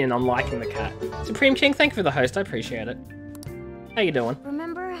his opinion on liking the cat. Supreme King, thank you for the host, I appreciate it. How you doing?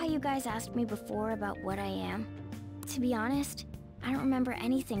 Remember how you guys asked me before about what I am? To be honest, I don't remember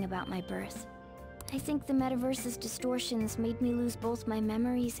anything about my birth. I think the metaverse's distortions made me lose both my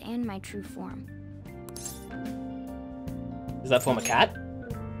memories and my true form. Is that form a cat?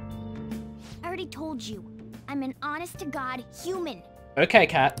 I already told you, I'm an honest-to-God human. Okay,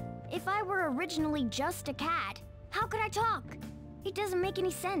 cat. If I were originally just a cat, how could I talk? It doesn't make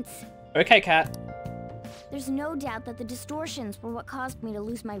any sense. Okay, cat. There's no doubt that the distortions were what caused me to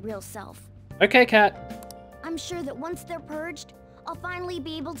lose my real self. Okay, Cat. I'm sure that once they're purged, I'll finally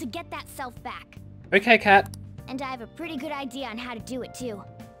be able to get that self back. Okay, Cat. And I have a pretty good idea on how to do it, too.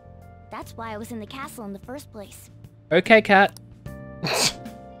 That's why I was in the castle in the first place. Okay, Cat.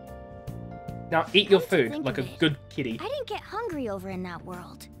 Now eat your food like a good kitty. I didn't get hungry over in that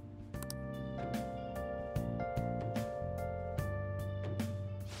world.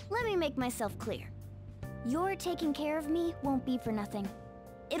 Let me make myself clear. Your taking care of me won't be for nothing.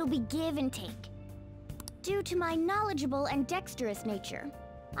 It'll be give and take. Due to my knowledgeable and dexterous nature,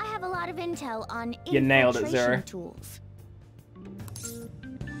 I have a lot of intel on infiltration tools.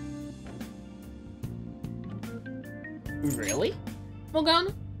 Really?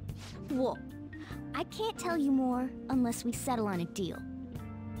 Morgana? Whoa. I can't tell you more unless we settle on a deal.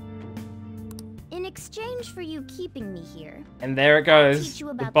 In exchange for you keeping me here... And there it goes.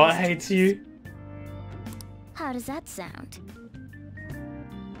 The bot hates you. How does that sound?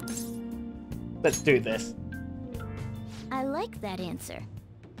 Let's do this. I like that answer.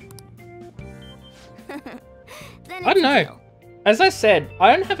 Then I don't know. As I said,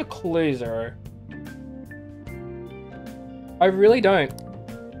 I don't have a clue, Zero. I really don't.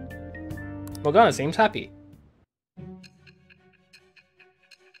 Morgana seems happy.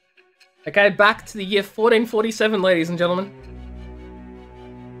 Okay, back to the year 1447, ladies and gentlemen.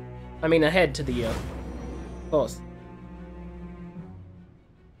 I mean, ahead to the year. Of course.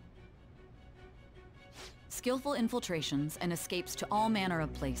 Skillful infiltrations and escapes to all manner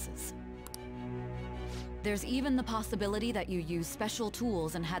of places. There's even the possibility that you use special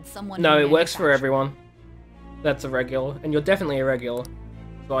tools and had someone... No, it works for everyone. That's a regular, and you're definitely a regular.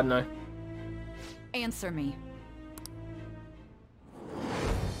 So I don't know. Answer me.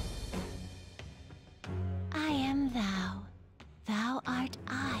 I am thou. Thou art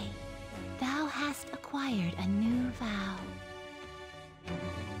I. Thou hast acquired a new vow.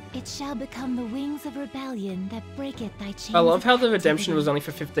 It shall become the wings of rebellion that breaketh thy chains. I love how the redemption was only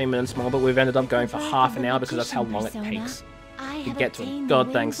for 15 minutes more, but we've ended up going for half an hour because that's how long it takes to get to a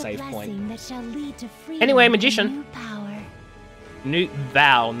goddamn save point. Anyway, magician. New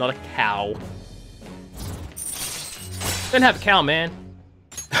vow, not a cow. Don't have a cow, man.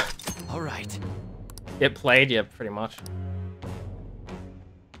 All right. Get played, yeah, pretty much.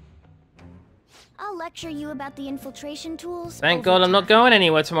 I'll lecture you about the infiltration tools. Thank God I'm not going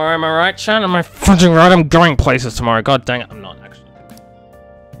anywhere tomorrow, am I right, Chan? Am I fucking right? I'm going places tomorrow. God dang it, I'm not actually.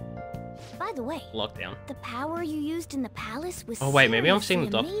 By the way, Lockdown. The power you used in the palace was Oh wait, maybe I'm seeing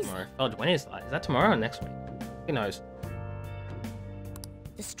the seriously doctor tomorrow. God, when is that? Is that tomorrow or next week? Who knows?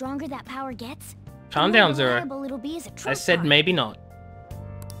 The stronger that power gets, Calm the more down, Zero. reliable it'll be as a I trump said card. maybe not.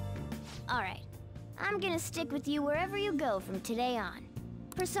 Alright, I'm gonna stick with you wherever you go from today on.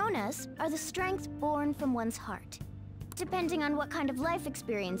 Personas are the strength born from one's heart. Depending on what kind of life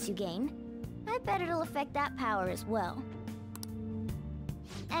experience you gain, I bet it'll affect that power as well.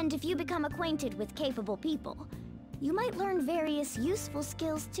 And if you become acquainted with capable people, you might learn various useful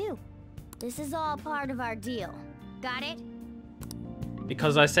skills too. This is all part of our deal. Got it?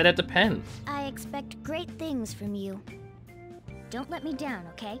 Because I said it depends. I expect great things from you. Don't let me down,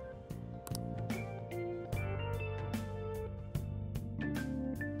 okay?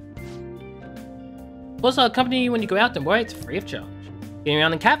 Plus, I'll accompany you when you go out, don't worry, it's free of charge. Getting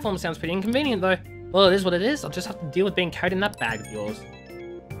around in cat form sounds pretty inconvenient, though. Well, it is what it is. I'll just have to deal with being carried in that bag of yours.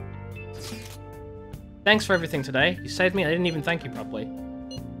 Thanks for everything today. You saved me. I didn't even thank you properly.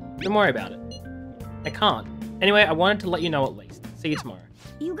 Don't worry about it. I can't. Anyway, I wanted to let you know at least. See you tomorrow.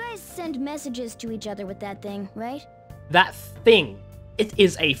 You guys send messages to each other with that thing, right? That thing. It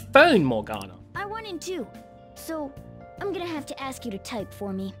is a phone, Morgana. I want in too. So, I'm gonna have to ask you to type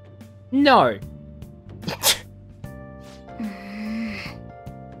for me. No.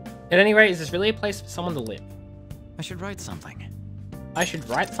 At any rate, is this really a place for someone to live? I should write something. I should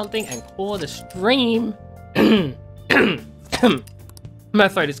write something and call the stream. My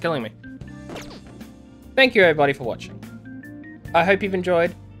throat is killing me. Thank you everybody for watching. I hope you've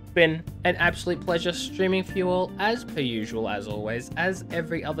enjoyed. It's been an absolute pleasure streaming for you all, as per usual, as always, as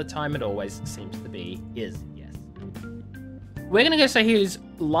every other time it always seems to be, yes. We're gonna go say who's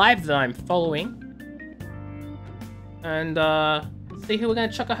live that I'm following. And see who we're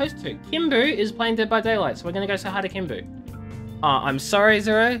gonna chuck a host to. Kimbu is playing Dead by Daylight, so we're gonna go say hi to Kimbu. I'm sorry,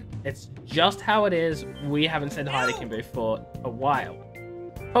 Zero. It's just how it is. We haven't said hi to Kimbu for a while.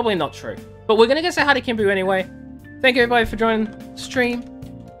 Probably not true. But we're gonna go say hi to Kimbu anyway. Thank you everybody for joining the stream.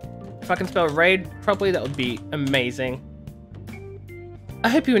 If I can spell raid properly, that would be amazing. I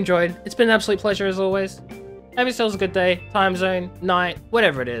hope you enjoyed. It's been an absolute pleasure as always. Have yourselves a good day, time zone, night,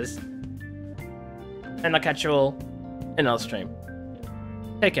 whatever it is. and I'll catch you all in another stream.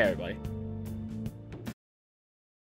 Take care, everybody.